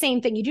can do the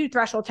same thing. You do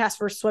threshold tests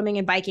for swimming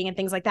and biking and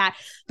things like that.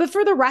 But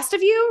for the rest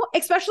of you,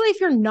 especially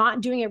if you're not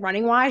doing it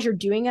running wise, you're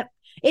doing it.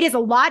 It is a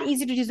lot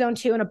easier to do zone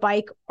 2 in a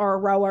bike or a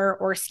rower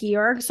or a ski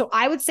erg. So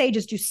I would say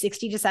just do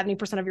 60 to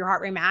 70% of your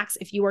heart rate max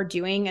if you are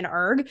doing an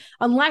erg,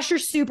 unless you're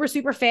super,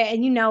 super fit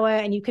and you know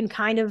it and you can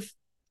kind of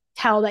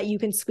tell that you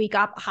can squeak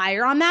up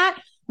higher on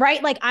that,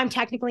 right? Like I'm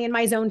technically in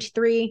my zone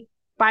 3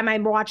 by my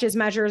watch's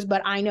measures,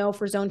 but I know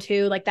for zone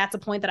 2, like that's a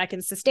point that I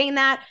can sustain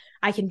that.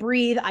 I can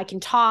breathe, I can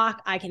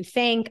talk, I can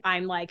think.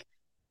 I'm like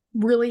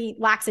really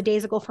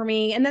lackadaisical for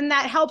me. And then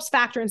that helps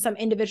factor in some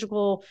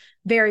individual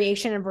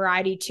variation and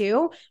variety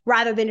too,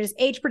 rather than just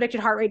age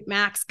predicted heart rate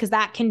max. Cause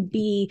that can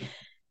be,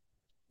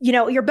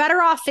 you're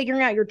better off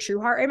figuring out your true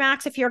heart rate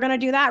max if you're going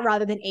to do that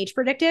rather than age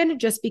predicted,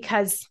 just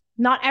because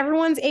not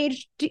everyone's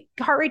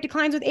heart rate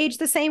declines with age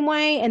the same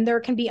way. And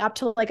there can be up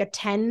to like a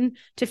 10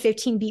 to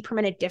 15 beat per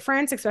minute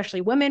difference,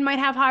 especially women might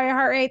have higher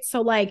heart rates.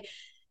 So like,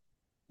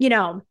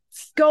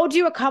 go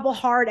do a couple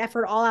hard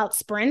effort all out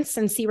sprints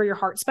and see where your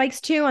heart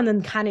spikes to, and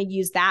then kind of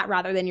use that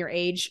rather than your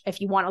age if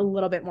you want a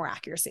little bit more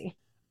accuracy.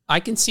 I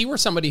can see where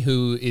somebody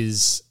who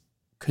is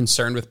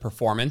concerned with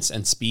performance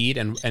and speed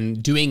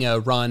and doing a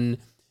run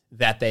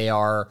that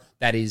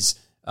is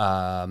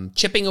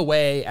chipping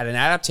away at an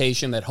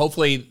adaptation that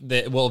hopefully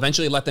that will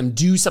eventually let them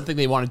do something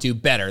they want to do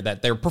better,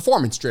 that they're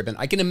performance driven.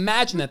 I can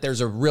imagine that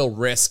there's a real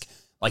risk,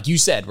 like you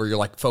said, where you're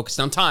like focused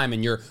on time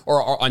and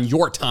or on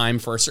your time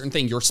for a certain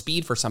thing, your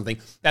speed for something,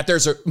 that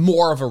there's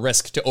more of a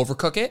risk to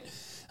overcook it.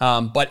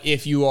 But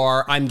if you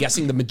are, I'm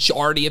guessing the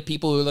majority of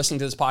people who are listening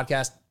to this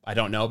podcast, I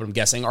don't know, but I'm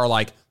guessing are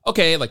like,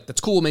 okay, like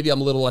that's cool. Maybe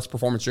I'm a little less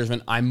performance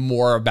driven. I'm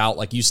more about,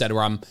 like you said,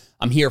 where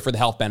I'm here for the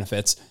health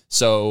benefits,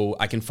 so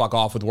I can fuck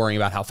off with worrying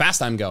about how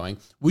fast I'm going.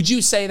 Would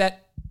you say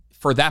that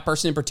for that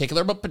person in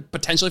particular, but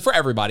potentially for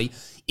everybody,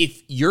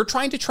 if you're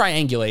trying to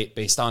triangulate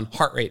based on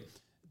heart rate,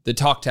 the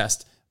talk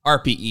test,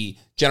 RPE,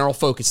 general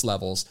focus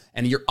levels,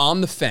 and you're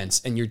on the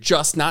fence and you're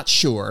just not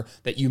sure,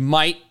 that you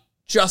might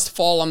just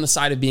fall on the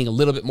side of being a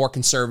little bit more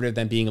conservative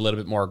than being a little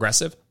bit more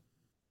aggressive?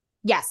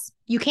 Yes.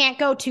 You can't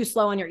go too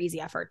slow on your easy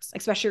efforts,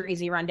 especially your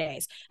easy run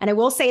days. And I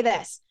will say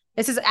this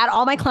is at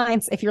all my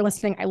clients. If you're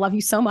listening, I love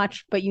you so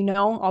much, but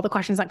all the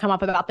questions that come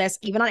up about this,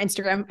 even on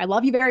Instagram, I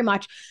love you very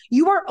much.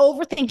 You are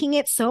overthinking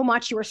it so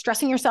much. You are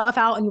stressing yourself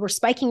out and you were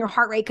spiking your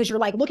heart rate because you're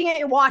like looking at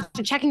your watch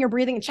and checking your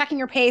breathing and checking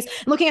your pace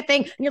and looking at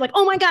things. And you're like,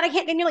 oh my God, I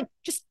can't. And you're like,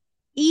 just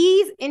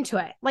ease into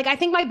it. Like, I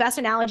think my best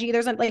analogy,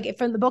 there's like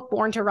from the book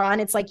Born to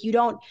Run, it's like you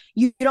don't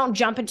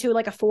jump into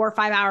like a 4 or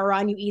 5 hour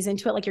run, you ease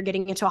into it like you're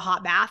getting into a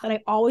hot bath. And I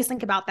always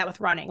think about that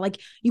with running.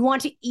 Like, you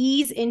want to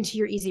ease into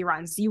your easy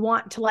runs. You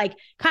want to like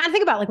kind of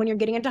think about like when you're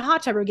getting into a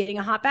hot tub or getting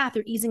a hot bath,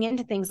 you're easing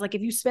into things. Like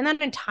if you spend that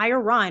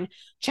entire run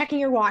checking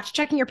your watch,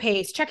 checking your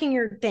pace, checking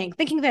your thing,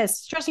 thinking this,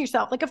 stressing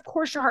yourself, like of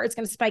course your heart is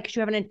going to spike because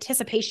you have an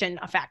anticipation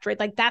effect, right?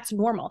 Like that's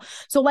normal.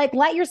 So like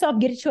let yourself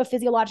get into a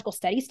physiological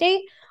steady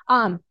state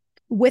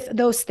with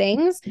those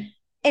things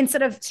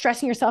instead of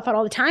stressing yourself out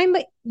all the time.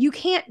 But you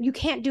can't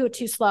do it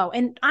too slow.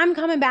 And I'm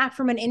coming back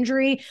from an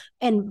injury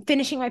and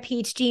finishing my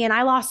PhD, and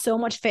I lost so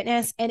much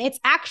fitness. And it's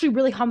actually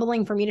really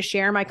humbling for me to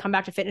share my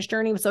comeback to fitness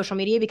journey with social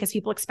media because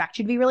people expect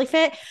you to be really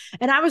fit.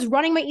 And I was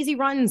running my easy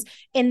runs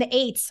in the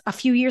 8s a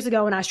few years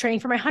ago when I was training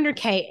for my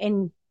 100K,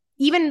 and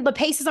even the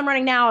paces I'm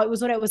running now, it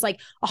was when it was like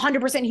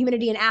 100%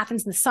 humidity in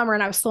Athens in the summer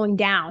and I was slowing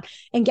down.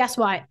 And guess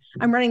what?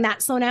 I'm running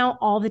that slow now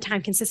all the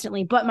time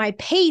consistently. But my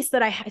pace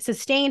that I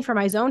sustained for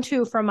my zone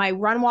 2, from my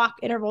run walk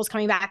intervals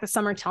coming back this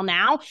summer until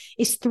now,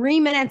 is 3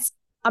 minutes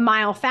a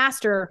mile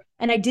faster.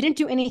 And I didn't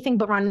do anything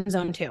but run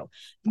zone 2.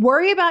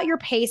 Worry about your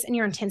pace and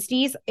your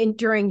intensities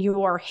during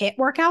your HIIT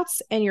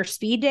workouts and your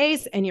speed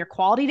days and your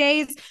quality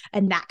days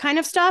and that kind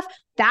of stuff.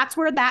 That's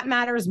where that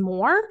matters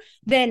more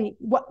than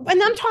what.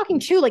 And I'm talking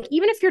too, like,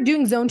 even if you're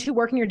doing zone 2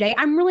 work in your day,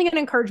 I'm really going to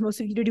encourage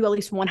most of you to do at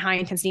least one high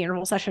intensity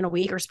interval session a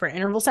week or sprint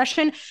interval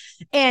session,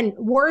 and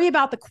worry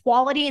about the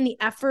quality and the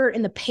effort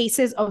and the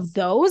paces of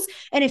those.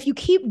 And if you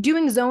keep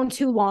doing zone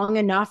 2 long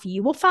enough,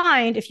 you will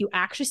find, if you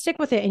actually stick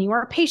with it and you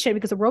are patient,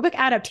 because aerobic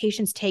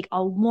adaptations take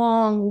a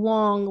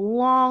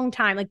long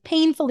time, like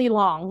painfully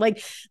long,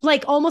 like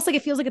almost like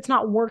it feels like it's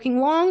not working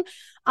long.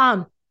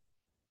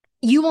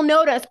 You will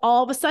notice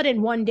all of a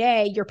sudden one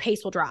day your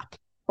pace will drop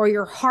or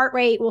your heart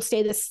rate will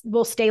stay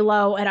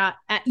low at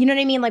you know what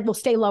I mean? Like will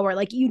stay lower.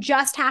 Like you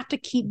just have to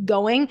keep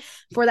going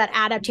for that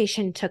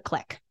adaptation to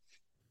click.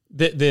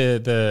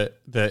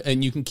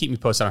 And you can keep me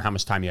posted on how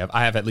much time you have.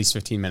 I have at least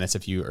 15 minutes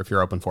if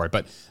you're open for it.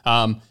 But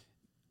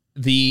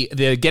the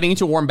getting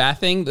into a warm bath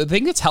thing, the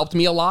thing that's helped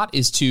me a lot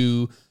is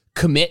to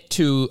commit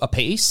to a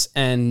pace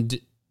and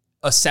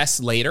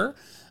assess later.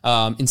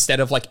 instead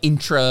of like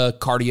intra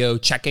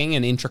cardio checking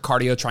and intra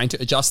cardio trying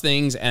to adjust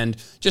things, and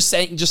just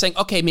saying,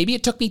 okay, maybe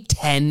it took me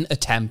 10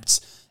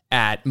 attempts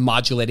at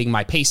modulating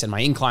my pace and my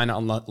incline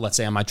on, let's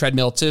say, on my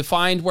treadmill to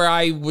find where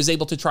I was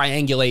able to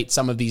triangulate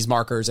some of these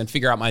markers and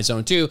figure out my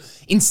zone 2,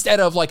 instead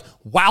of like,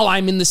 while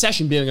I'm in the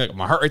session being like,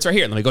 my heart rate's right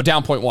here, let me go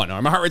down 0.1,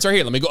 or my heart rate's right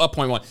here, let me go up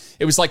 0.1.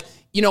 It was like,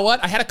 you know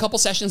what? I had a couple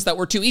sessions that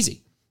were too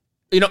easy.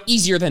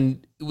 Easier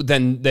than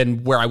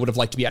where I would have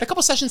liked to be. I had a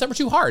couple sessions that were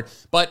too hard,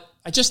 but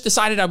I just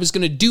decided I was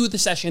going to do the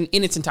session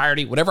in its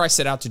entirety, whatever I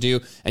set out to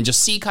do, and just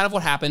see kind of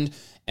what happened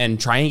and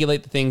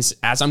triangulate the things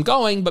as I'm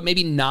going, but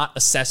maybe not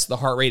assess the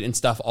heart rate and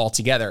stuff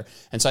altogether.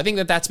 And so I think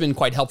that that's been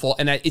quite helpful.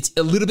 And it's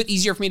a little bit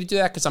easier for me to do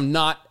that because I'm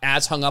not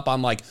as hung up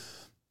on like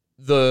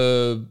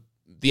the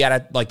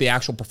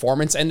actual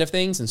performance end of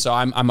things. And so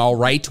I'm all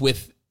right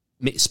with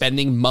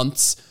spending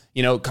months,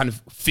 kind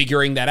of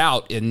figuring that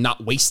out and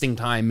not wasting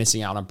time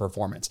missing out on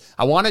performance.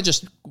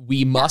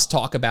 We must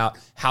talk about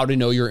how to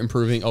know you're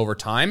improving over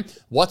time.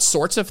 What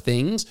sorts of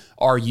things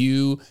are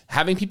you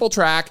having people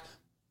track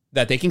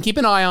that they can keep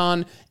an eye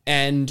on?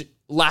 And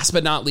last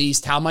but not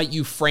least, how might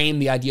you frame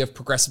the idea of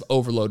progressive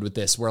overload with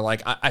this? Where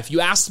like, if you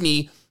asked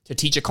me to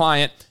teach a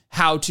client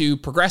how to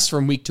progress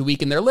from week to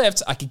week in their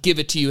lifts, I could give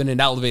it to you in an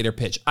elevator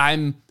pitch.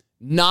 I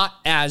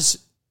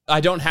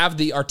don't have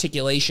the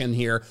articulation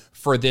here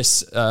for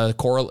this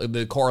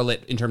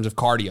correlate in terms of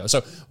cardio.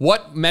 So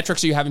what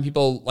metrics are you having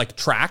people like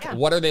track? Yeah.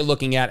 What are they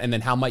looking at? And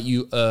then how might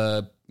you,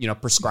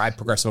 prescribe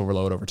progressive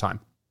overload over time?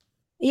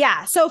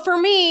 Yeah. So for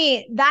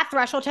me, that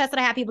threshold test that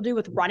I have people do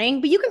with running,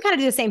 but you can kind of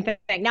do the same thing.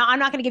 Now, I'm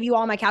not going to give you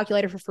all my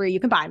calculator for free. You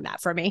can buy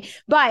that for me,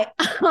 but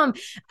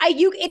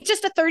it's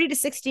just a 30 to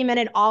 60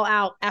 minute all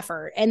out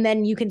effort. And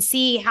then you can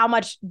see how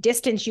much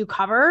distance you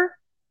cover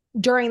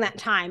during that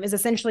time is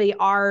essentially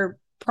our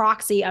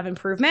proxy of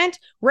improvement,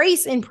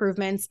 race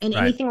improvements, and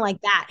anything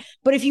like that.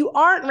 But if you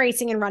aren't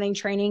racing and running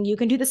training, you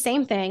can do the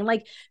same thing.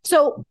 Like,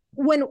 so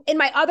when in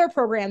my other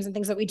programs and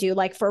things that we do,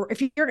 like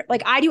if you're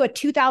like, I do a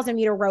 2,000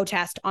 meter row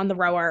test on the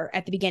rower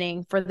at the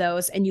beginning for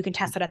those, and you can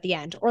test it at the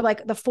end, or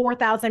like the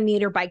 4,000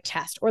 meter bike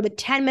test, or the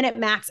 10-minute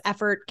max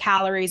effort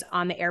calories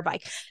on the air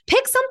bike.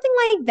 Pick something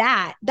like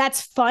that.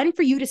 That's fun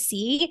for you to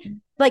see,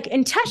 like,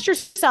 and test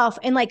yourself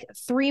in like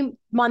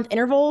 3-month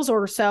intervals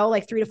or so,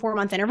 like 3 to 4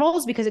 month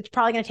intervals, because it's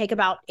probably going to take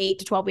about 8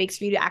 to 12 weeks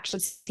for you to actually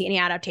see any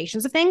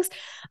adaptations of things.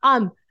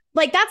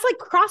 Like that's like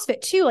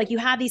CrossFit too. Like you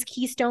have these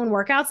keystone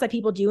workouts that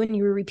people do and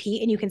you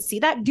repeat and you can see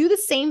that. Do the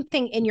same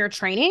thing in your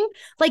training.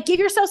 Like give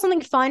yourself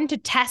something fun to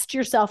test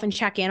yourself and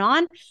check in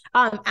on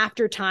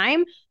after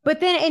time. But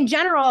then in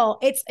general,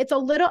 it's kind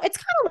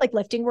of like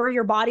lifting where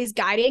your body's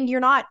guiding. You're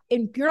not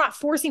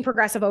forcing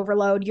progressive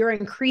overload. You're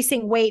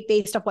increasing weight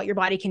based off what your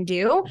body can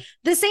do.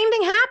 The same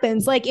thing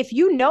happens. Like if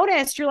you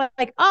noticed, you're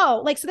like,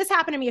 oh, like, so this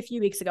happened to me a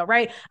few weeks ago,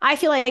 right? I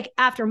feel like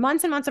after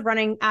months and months of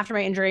running after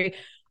my injury,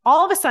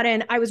 all of a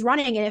sudden I was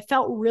running and it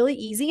felt really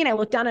easy. And I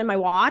looked down at my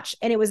watch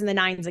and it was in the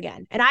 9s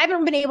again. And I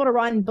haven't been able to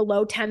run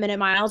below 10-minute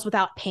miles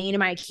without pain in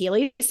my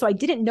Achilles. So I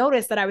didn't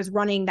notice that I was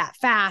running that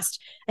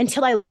fast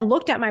until I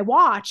looked at my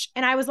watch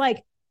and I was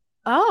like,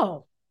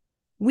 oh,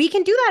 we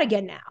can do that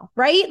again now,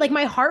 right? Like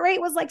my heart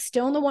rate was like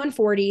still in the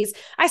 140s.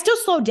 I still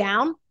slowed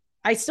down.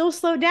 I still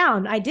slowed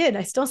down,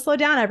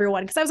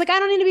 everyone. Cause I was like, I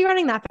don't need to be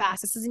running that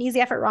fast. This is an easy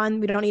effort run.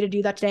 We don't need to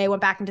do that today. I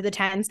went back into the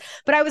 10s,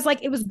 but I was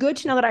like, it was good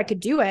to know that I could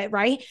do it.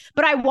 Right.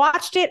 But I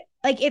watched it.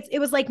 Like it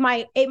was like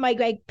my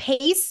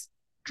pace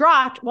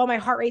dropped while my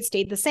heart rate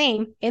stayed the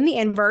same. In the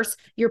inverse,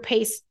 your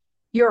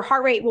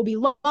heart rate will be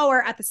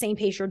lower at the same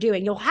pace you're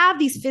doing. You'll have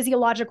these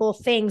physiological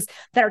things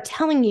that are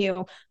telling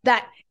you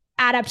that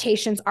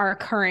adaptations are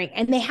occurring,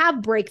 and they have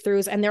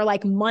breakthroughs, and they're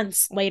like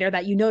months later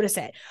that you notice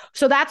it.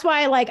 So that's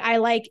why I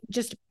like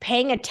just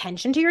paying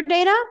attention to your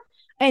data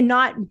and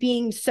not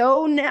being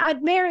so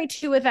married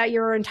to it that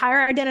your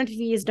entire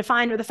identity is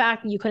defined with the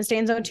fact that you couldn't stay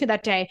in zone 2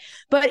 that day.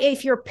 But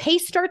if your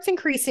pace starts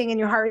increasing and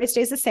your heart rate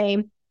stays the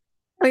same,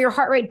 or your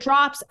heart rate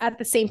drops at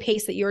the same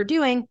pace that you're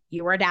doing,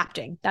 you are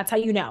adapting. That's how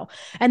you know.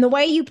 And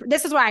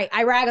this is why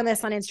I rag on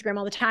this on Instagram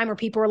all the time, where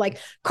people are like,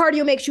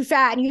 cardio makes you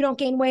fat and you don't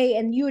gain weight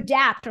and you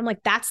adapt. I'm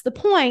like, that's the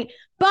point.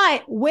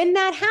 But when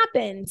that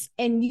happens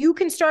and you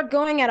can start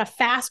going at a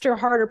faster,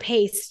 harder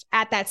pace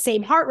at that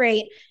same heart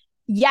rate,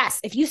 yes,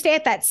 if you stay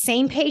at that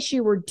same pace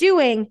you were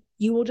doing,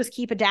 you will just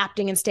keep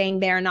adapting and staying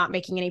there and not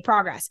making any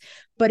progress.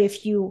 But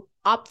if you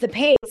up the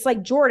pace,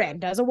 like Jordan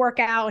does a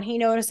workout and he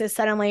notices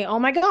suddenly, oh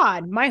my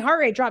God, my heart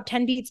rate dropped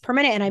 10 beats per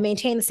minute and I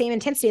maintain the same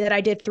intensity that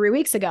I did 3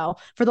 weeks ago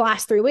for the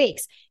last 3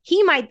 weeks.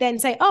 He might then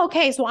say, oh,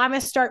 okay, so I'm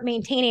going to start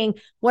maintaining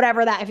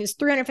whatever that, if it's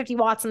 350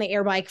 watts on the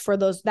air bike for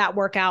that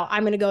workout,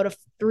 I'm going to go to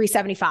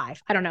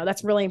 375. I don't know.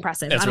 That's really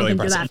impressive. That's I don't really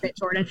think impressive. you're that fit,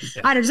 Jordan.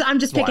 Yeah. I'm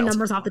just picking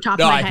numbers off the top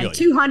of my head,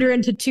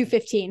 200 to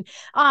 215.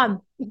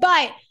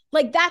 But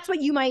like, that's what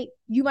you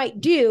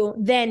might do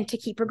then to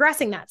keep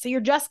progressing that. So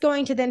you're just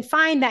going to then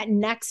find that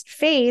next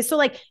phase. So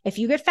like if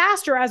you get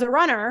faster as a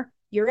runner,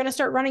 you're going to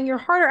start running your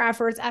harder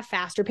efforts at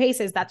faster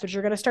paces. That's what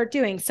you're going to start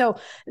doing. So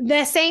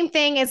the same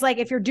thing is like,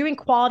 if you're doing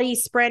quality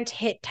sprint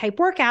hit type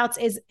workouts,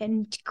 is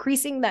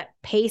increasing that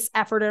pace,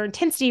 effort, or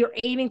intensity, or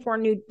aiming for a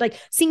new, like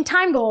seeing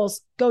time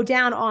goals go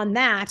down on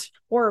that,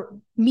 or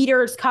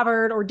meters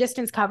covered or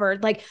distance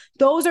covered. Like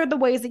those are the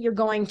ways that you're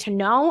going to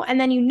know. And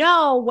then you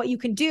know what you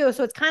can do.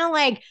 So it's kind of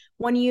like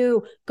when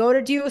you go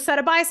to do a set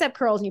of bicep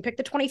curls and you pick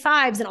the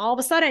 25s and all of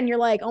a sudden you're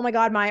like, oh my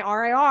God, my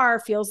RIR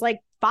feels like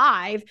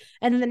 5.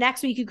 And then the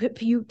next week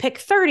you pick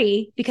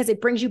 30 because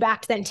it brings you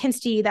back to the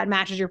intensity that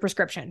matches your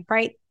prescription,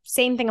 right?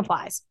 Same thing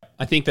applies.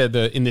 I think that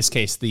in this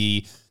case,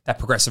 that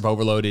progressive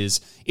overload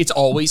it's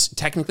always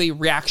technically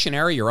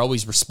reactionary. You're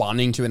always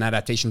responding to an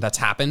adaptation that's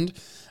happened.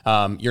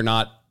 You're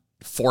not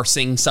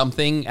forcing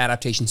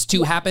adaptations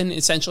to happen.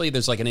 Essentially,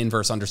 there's like an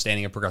inverse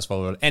understanding of progressive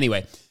overload.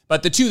 Anyway,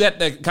 but the two that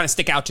kind of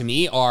stick out to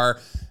me are,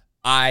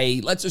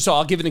 so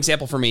I'll give an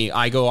example for me.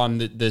 I go on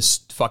this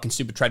fucking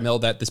stupid treadmill,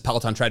 this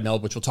Peloton treadmill,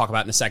 which we'll talk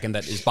about in a second,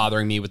 that is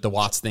bothering me with the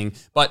watts thing.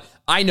 But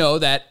I know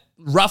that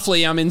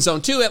roughly I'm in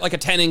zone 2 at like a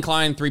 10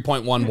 incline,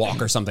 3.1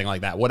 walk or something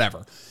like that,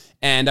 whatever.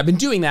 And I've been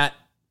doing that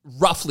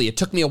roughly. It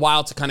took me a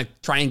while to kind of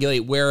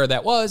triangulate where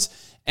that was.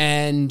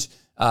 And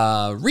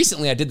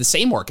recently I did the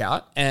same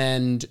workout,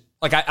 and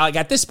like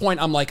at this point,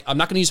 I'm like, I'm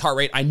not going to use heart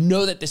rate. I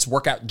know that this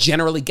workout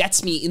generally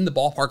gets me in the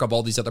ballpark of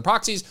all these other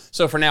proxies.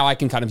 So for now, I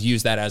can kind of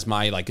use that as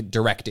my like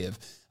directive.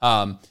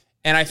 And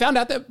I found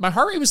out that my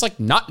heart rate was like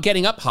not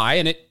getting up high,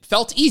 and it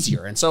felt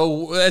easier. And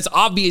so it's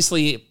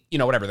obviously,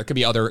 whatever, there could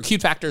be other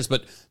acute factors,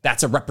 but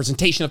that's a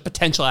representation of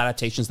potential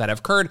adaptations that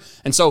have occurred.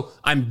 And so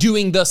I'm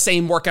doing the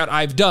same workout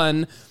I've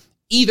done,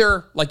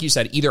 either, like you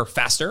said, either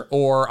faster,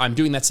 or I'm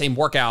doing that same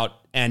workout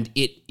and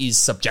it is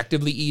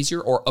subjectively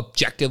easier, or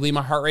objectively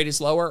my heart rate is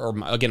lower, or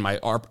again, my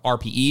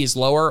RPE is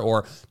lower,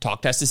 or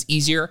talk test is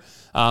easier.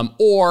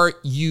 Or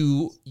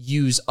you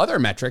use other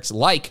metrics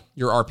like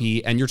your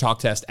RPE and your talk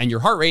test and your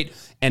heart rate.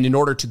 And in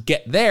order to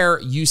get there,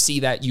 you see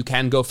that you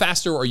can go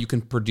faster or you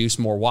can produce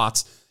more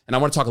watts. And I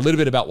want to talk a little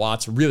bit about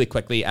watts really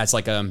quickly as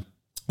like a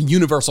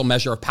universal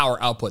measure of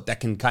power output that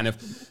can kind of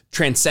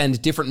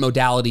transcend different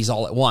modalities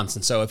all at once.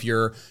 And so if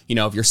you're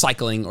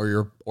cycling, or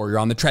you're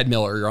on the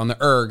treadmill, or you're on the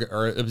erg,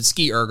 or a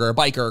ski erg, or a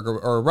bike erg,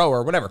 or a row,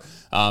 or whatever,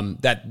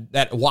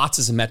 that watts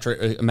is a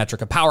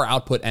metric of power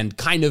output, and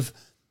kind of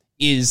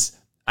is,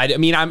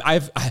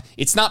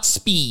 it's not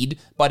speed,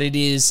 but it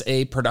is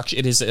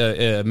it is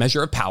a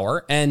measure of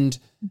power. And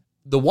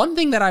the one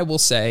thing that I will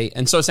say,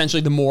 and so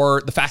essentially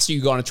the faster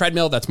you go on a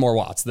treadmill, that's more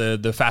watts.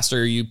 The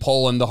faster you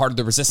pull and the harder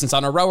the resistance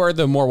on a rower,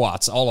 the more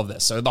watts, all of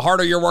this. So the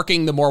harder you're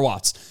working, the more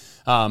watts.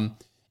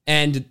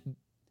 And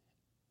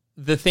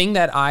the thing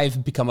that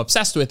I've become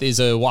obsessed with is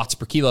a watts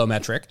per kilo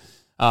metric.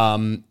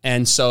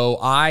 And so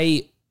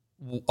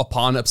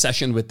upon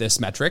obsession with this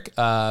metric,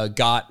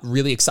 got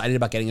really excited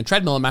about getting a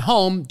treadmill in my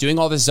home, doing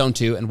all this zone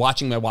 2 and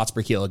watching my watts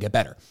per kilo get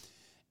better.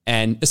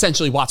 And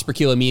essentially watts per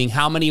kilo meaning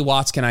how many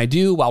watts can I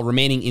do while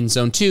remaining in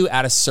zone 2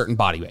 at a certain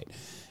body weight,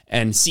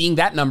 and seeing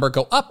that number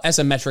go up as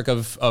a metric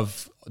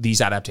of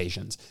these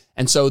adaptations.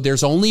 And so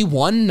there's only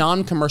one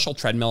non-commercial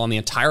treadmill on the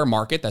entire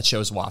market that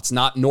shows watts,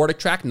 not Nordic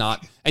Track,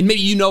 and maybe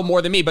you know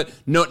more than me, but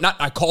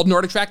I called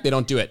Nordic Track, they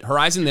don't do it.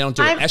 Horizon, they don't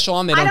do it.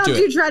 Echelon, they don't do it. I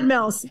don't do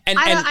treadmills.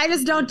 I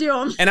just don't do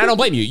them. And I don't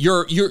blame you.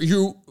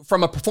 You're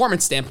from a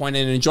performance standpoint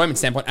and an enjoyment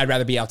standpoint, I'd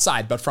rather be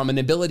outside. But from an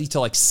ability to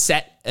like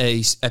set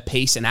a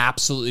pace and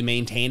absolutely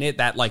maintain it,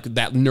 that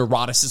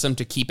neuroticism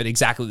to keep it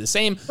exactly the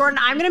same. Jordan,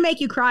 I'm going to make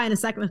you cry in a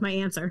second with my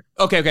answer.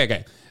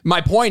 Okay.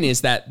 My point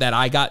is that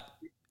I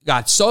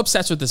got so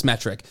obsessed with this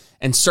metric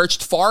and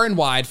searched far and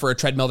wide for a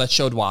treadmill that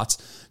showed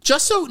watts,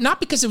 just so, not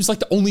because it was like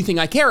the only thing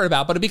I cared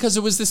about, but because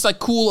it was this like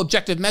cool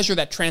objective measure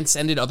that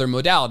transcended other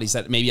modalities,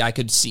 that maybe I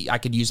could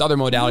use other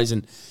modalities.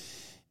 And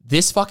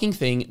this fucking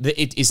thing,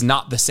 it is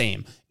not the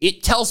same.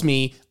 It tells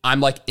me I'm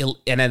like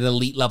at an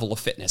elite level of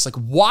fitness. Like,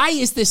 why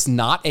is this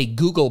not a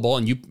Googleable,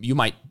 and you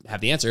might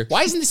have the answer,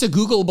 why isn't this a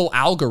Googleable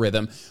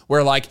algorithm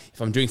where, like,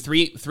 if I'm doing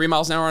 3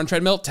 miles an hour on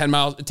treadmill,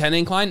 10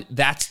 incline,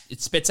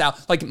 it spits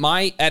out, like,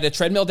 at a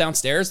treadmill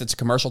downstairs, that's a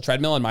commercial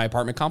treadmill in my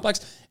apartment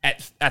complex,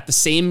 at the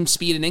same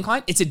speed and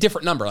incline, it's a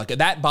different number. Like,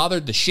 that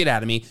bothered the shit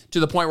out of me to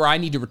the point where I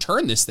need to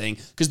return this thing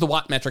because the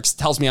watt metrics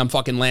tells me I'm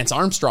fucking Lance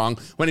Armstrong,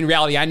 when in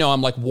reality I know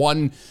I'm like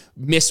one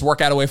missed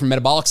workout away from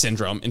metabolic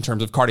syndrome in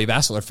terms of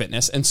cardiovascular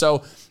fitness. And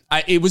so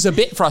it was a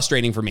bit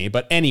frustrating for me.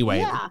 But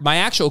anyway, My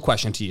actual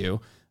question to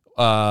you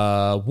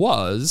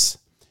was,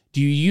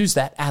 do you use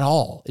that at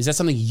all? Is that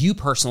something you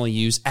personally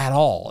use at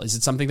all? Is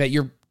it something that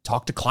you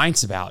talk to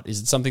clients about?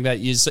 Is it something that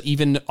is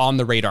even on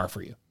the radar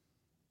for you?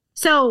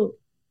 So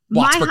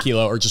watts per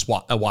kilo, or just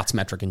a watts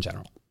metric in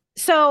general?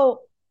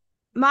 So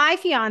my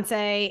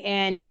fiance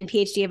and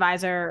PhD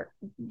advisor,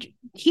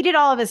 he did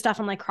all of his stuff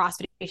on like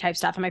CrossFit type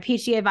stuff. And my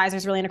PhD advisor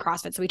is really into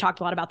CrossFit. So we talked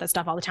a lot about this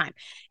stuff all the time.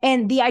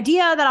 And the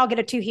idea that I'll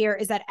get to here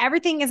is that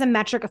everything is a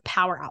metric of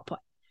power output.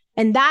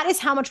 And that is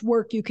how much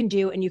work you can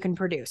do and you can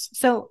produce.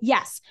 So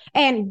yes.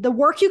 And the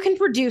work you can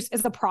produce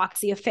is a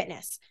proxy of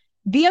fitness.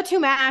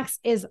 VO2 max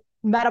is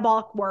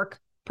metabolic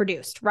work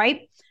produced,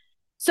 right?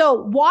 So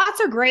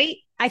watts are great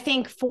I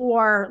think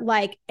for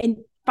like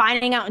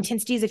finding out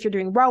intensities, if you're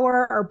doing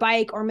rower or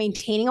bike or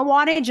maintaining a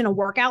wattage in a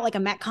workout, like a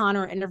Metcon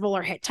or interval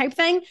or HIIT type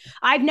thing.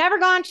 I've never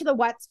gone to the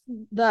watts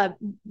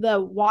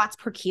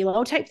per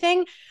kilo type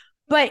thing,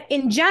 but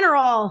in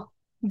general,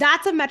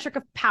 that's a metric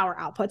of power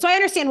output. So I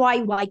understand why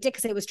you liked it,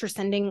 because it was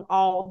transcending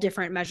all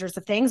different measures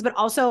of things, but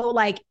also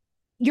like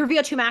your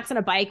VO2 max on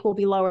a bike will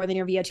be lower than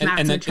your VO2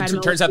 max on a treadmill.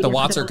 It turns out the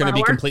watts are going to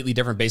be completely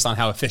different based on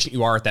how efficient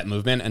you are at that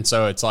movement. And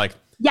so it's like,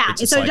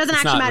 so it doesn't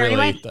actually matter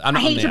anyway. I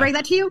hate to break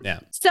that to you. Yeah.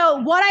 So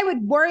what I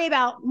would worry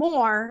about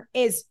more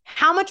is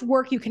how much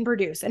work you can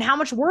produce, and how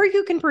much work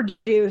you can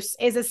produce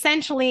is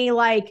essentially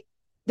like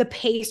the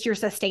pace you're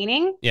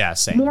sustaining. Yeah.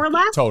 Same. More or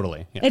less.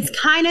 Totally. Yeah. It's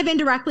kind of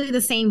indirectly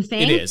the same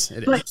thing. It is.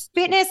 But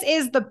fitness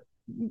is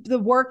the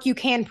work you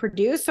can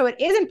produce. So it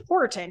is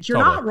important. You're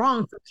not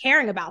wrong for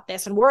caring about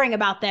this and worrying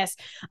about this.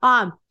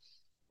 But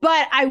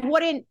I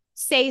wouldn't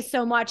say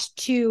so much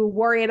to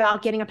worry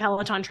about getting a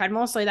Peloton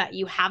treadmill so that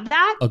you have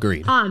that.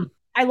 Agreed.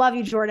 I love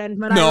you, Jordan.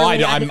 But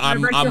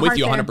I'm with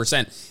you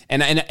 100%.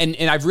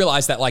 And I've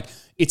realized that like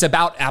it's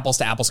about apples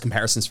to apples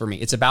comparisons for me.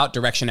 It's about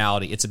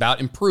directionality. It's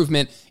about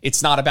improvement.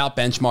 It's not about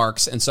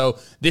benchmarks. And so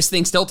this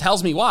thing still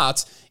tells me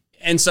watts.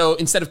 And so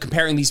instead of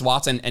comparing these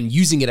watts and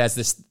using it as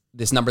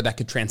this number that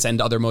could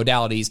transcend other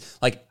modalities,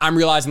 like I'm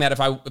realizing that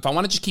if I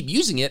want to just keep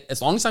using it,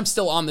 as long as I'm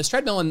still on this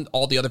treadmill and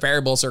all the other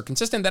variables are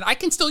consistent, that I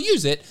can still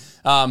use it.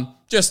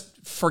 Just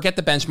forget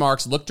the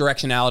benchmarks, look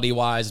directionality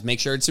wise, make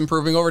sure it's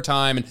improving over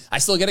time. And I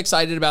still get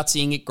excited about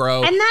seeing it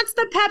grow. And that's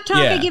the pep talk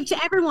I give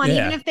to everyone,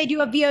 even if they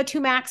do a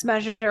VO2 max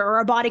measure or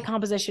a body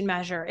composition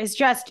measure, is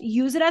just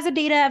use it as a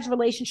data as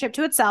relationship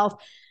to itself.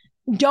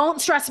 Don't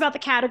stress about the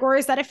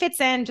categories that it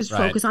fits in. Just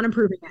focus on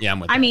improving it. Yeah,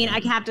 I mean, I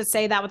have to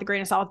say that with a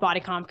grain of salt with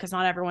body comp, because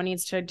not everyone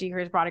needs to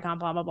decrease body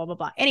comp, blah, blah, blah, blah,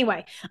 blah.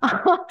 Anyway,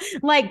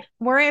 like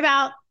worry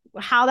about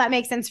how that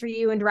makes sense for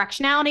you and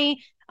directionality,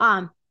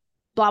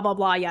 blah, blah,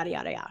 blah, yada,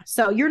 yada, yada.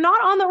 So you're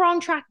not on the wrong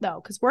track though,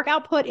 because work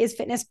output is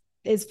fitness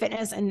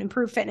and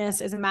improved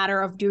fitness is a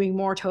matter of doing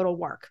more total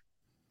work.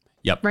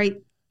 Yep. Right.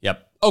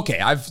 Yep. Okay.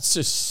 I've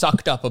just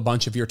sucked up a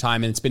bunch of your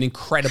time and it's been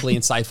incredibly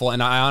insightful.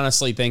 And I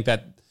honestly think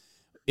that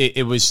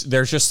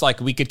there's just like,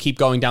 we could keep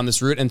going down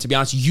this route. And to be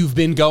honest, you've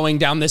been going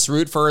down this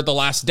route for the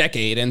last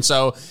decade. And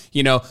so,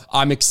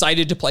 I'm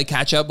excited to play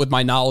catch up with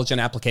my knowledge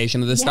and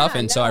application of this stuff.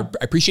 And so I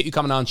appreciate you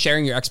coming on,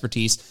 sharing your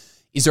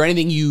expertise. Is there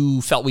anything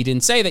you felt we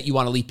didn't say that you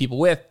want to leave people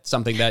with?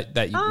 Something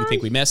that you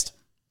think we missed?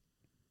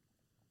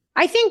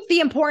 I think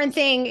the important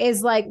thing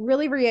is like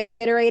really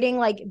reiterating,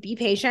 like be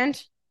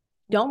patient.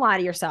 Don't lie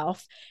to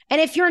yourself. And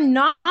if you're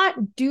not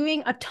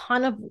doing a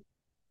ton of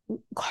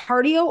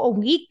cardio a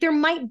week, there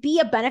might be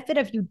a benefit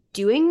of you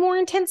doing more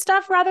intense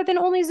stuff rather than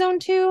only zone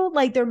 2.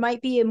 Like there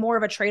might be more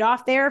of a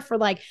trade-off there for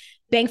like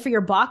bang for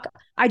your buck.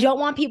 I don't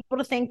want people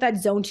to think that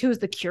zone 2 is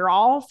the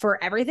cure-all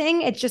for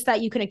everything. It's just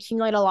that you can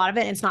accumulate a lot of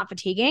it and it's not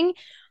fatiguing.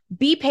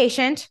 Be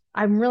patient.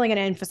 I'm really going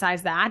to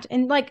emphasize that.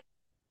 And like,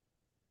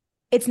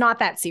 it's not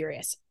that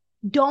serious.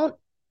 Don't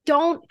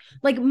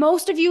like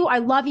most of you, I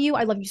love you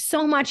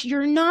so much.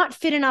 You're not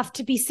fit enough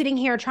to be sitting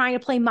here trying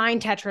to play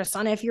mind Tetris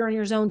on if you're in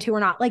your zone 2 or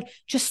not. Like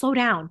just slow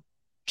down,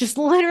 just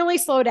literally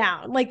slow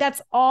down. Like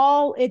that's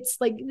all. It's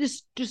like,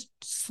 just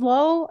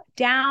slow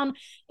down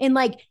and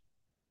like,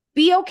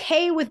 be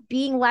okay with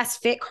being less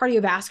fit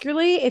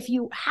cardiovascularly if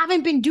you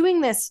haven't been doing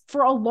this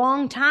for a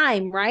long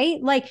time,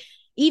 right? Like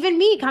even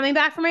me coming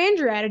back from my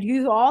injury, I had to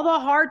use all the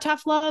hard,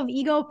 tough love,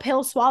 ego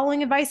pill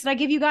swallowing advice that I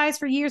give you guys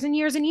for years and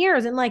years and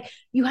years. And like,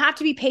 you have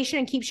to be patient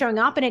and keep showing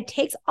up. And it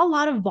takes a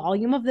lot of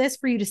volume of this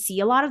for you to see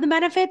a lot of the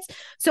benefits.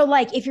 So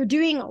like, if you're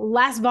doing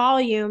less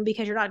volume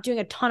because you're not doing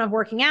a ton of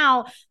working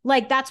out,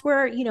 like that's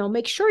where,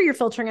 make sure you're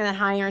filtering in that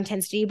higher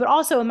intensity, but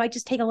also it might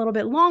just take a little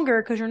bit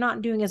longer because you're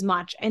not doing as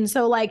much. And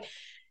so like,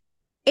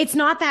 it's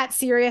not that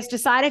serious.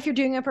 Decide if you're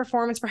doing a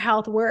performance for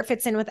health, where it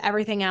fits in with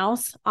everything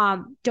else.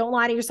 Don't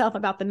lie to yourself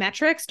about the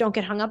metrics. Don't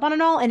get hung up on it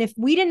all. And if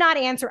we did not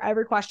answer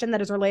every question that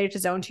is related to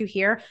zone 2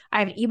 here, I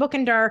have an ebook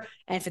and DIR,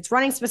 and if it's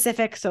running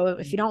specific, so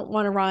if you don't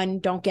want to run,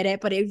 don't get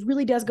it, but it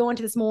really does go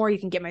into this more. You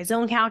can get my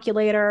zone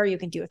calculator. You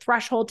can do a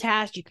threshold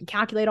test. You can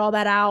calculate all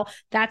that out.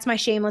 That's my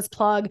shameless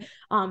plug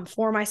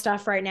for my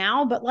stuff right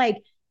now. But like,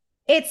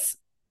 it's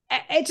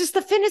just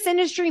the fitness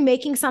industry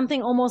making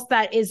something almost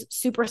that is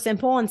super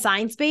simple and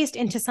science-based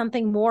into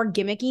something more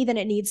gimmicky than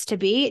it needs to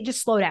be.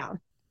 Just slow down.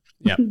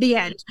 Yeah. The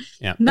end.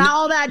 Yeah. Not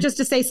all that just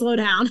to say slow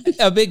down.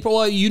 The big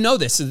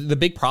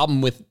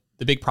problem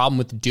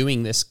with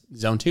doing this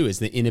zone 2 is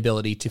the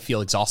inability to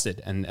feel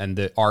exhausted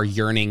and our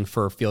yearning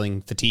for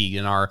feeling fatigued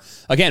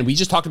and we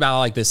just talked about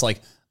like this,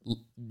 like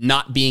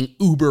not being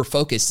uber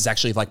focused is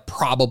actually like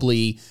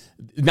probably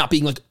not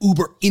being like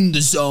uber in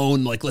the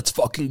zone, like let's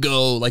fucking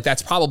go. Like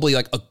that's probably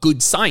like a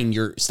good sign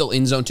you're still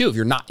in zone 2 if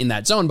you're not in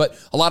that zone. But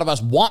a lot of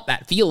us want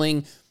that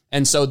feeling.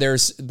 And so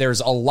there's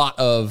a lot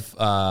of,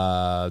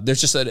 there's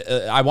just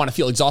I want to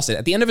feel exhausted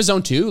at the end of a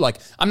zone 2. Like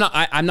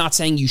I'm not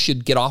saying you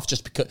should get off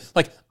just because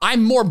like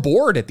I'm more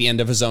bored at the end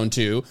of a zone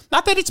 2.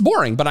 Not that it's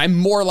boring, but I'm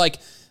more like,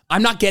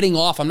 I'm not getting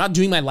off. I'm not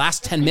doing my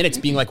last 10 minutes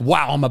being like,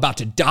 wow, I'm about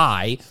to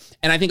die.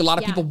 And I think a lot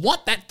of people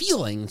want that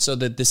feeling. So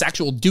that this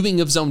actual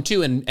doing of zone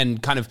 2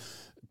 and kind of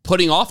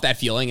putting off that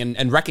feeling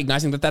and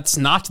recognizing that that's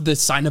not the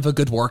sign of a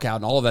good workout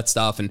and all of that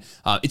stuff. And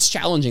it's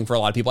challenging for a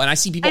lot of people. And I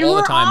see people all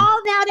the time.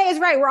 All nowadays,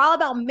 right? We're all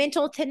about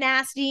mental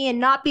tenacity and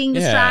not being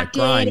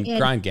distracted,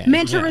 grind game,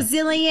 mental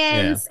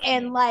resilience,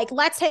 and like,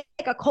 let's take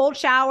a cold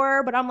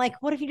shower. But I'm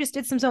like, what if you just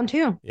did some zone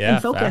 2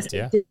 and focused,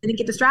 didn't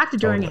get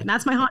distracted during it? And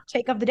that's my hot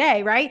take of the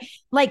day, right?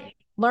 Like,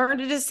 learn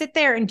to just sit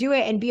there and do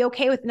it and be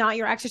okay with not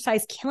your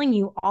exercise killing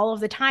you all of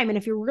the time. And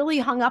if you're really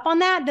hung up on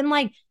that, then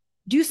like,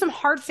 do some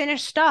hard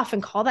finish stuff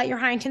and call that your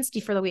high intensity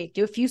for the week.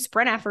 Do a few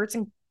sprint efforts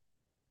and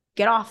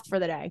get off for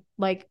the day.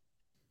 Like,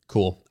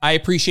 cool. I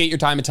appreciate your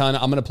time a ton.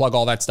 I'm going to plug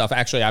all that stuff.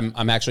 Actually,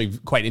 I'm actually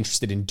quite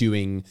interested in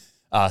doing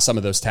some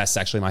of those tests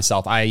actually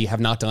myself. I have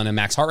not done a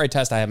max heart rate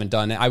test. I haven't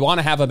done it. I want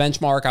to have a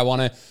benchmark. I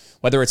want to,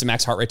 whether it's a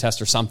max heart rate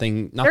test or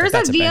something. Not there's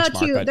that that's a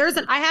VO2.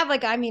 benchmark,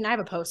 I have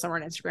a post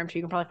somewhere on Instagram too.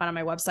 You can probably find on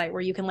my website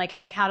where you can like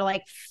how to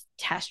like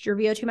test your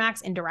VO2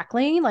 max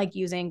indirectly, like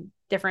using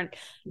different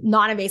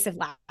non-invasive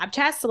lab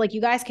tests. So like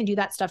you guys can do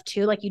that stuff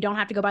too. Like you don't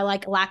have to go by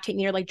like a lactate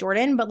meter like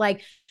Jordan, but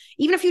like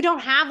even if you don't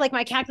have like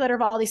my calculator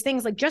of all these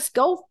things, like just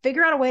go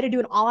figure out a way to do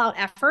an all-out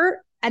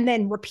effort and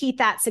then repeat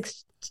that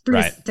 6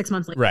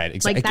 months later. Right.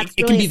 Exactly. Like,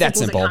 it can be that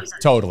simple.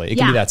 Totally. It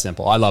can be that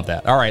simple. I love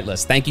that. All right,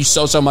 Liz. Thank you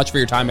so much for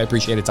your time. I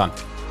appreciate it a ton.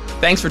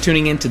 Thanks for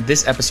tuning in to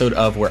this episode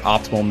of Where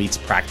Optimal Meets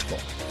Practical.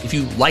 If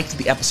you liked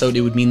the episode,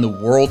 it would mean the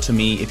world to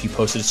me if you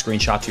posted a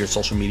screenshot to your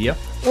social media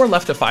or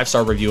left a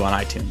 5-star review on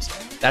iTunes.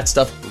 That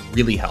stuff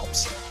really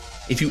helps.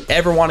 If you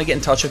ever want to get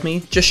in touch with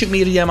me, just shoot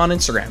me a DM on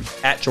Instagram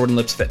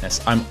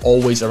 @JordanLipsFitness. I'm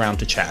always around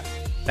to chat.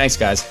 Thanks,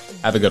 guys.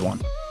 Have a good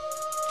one.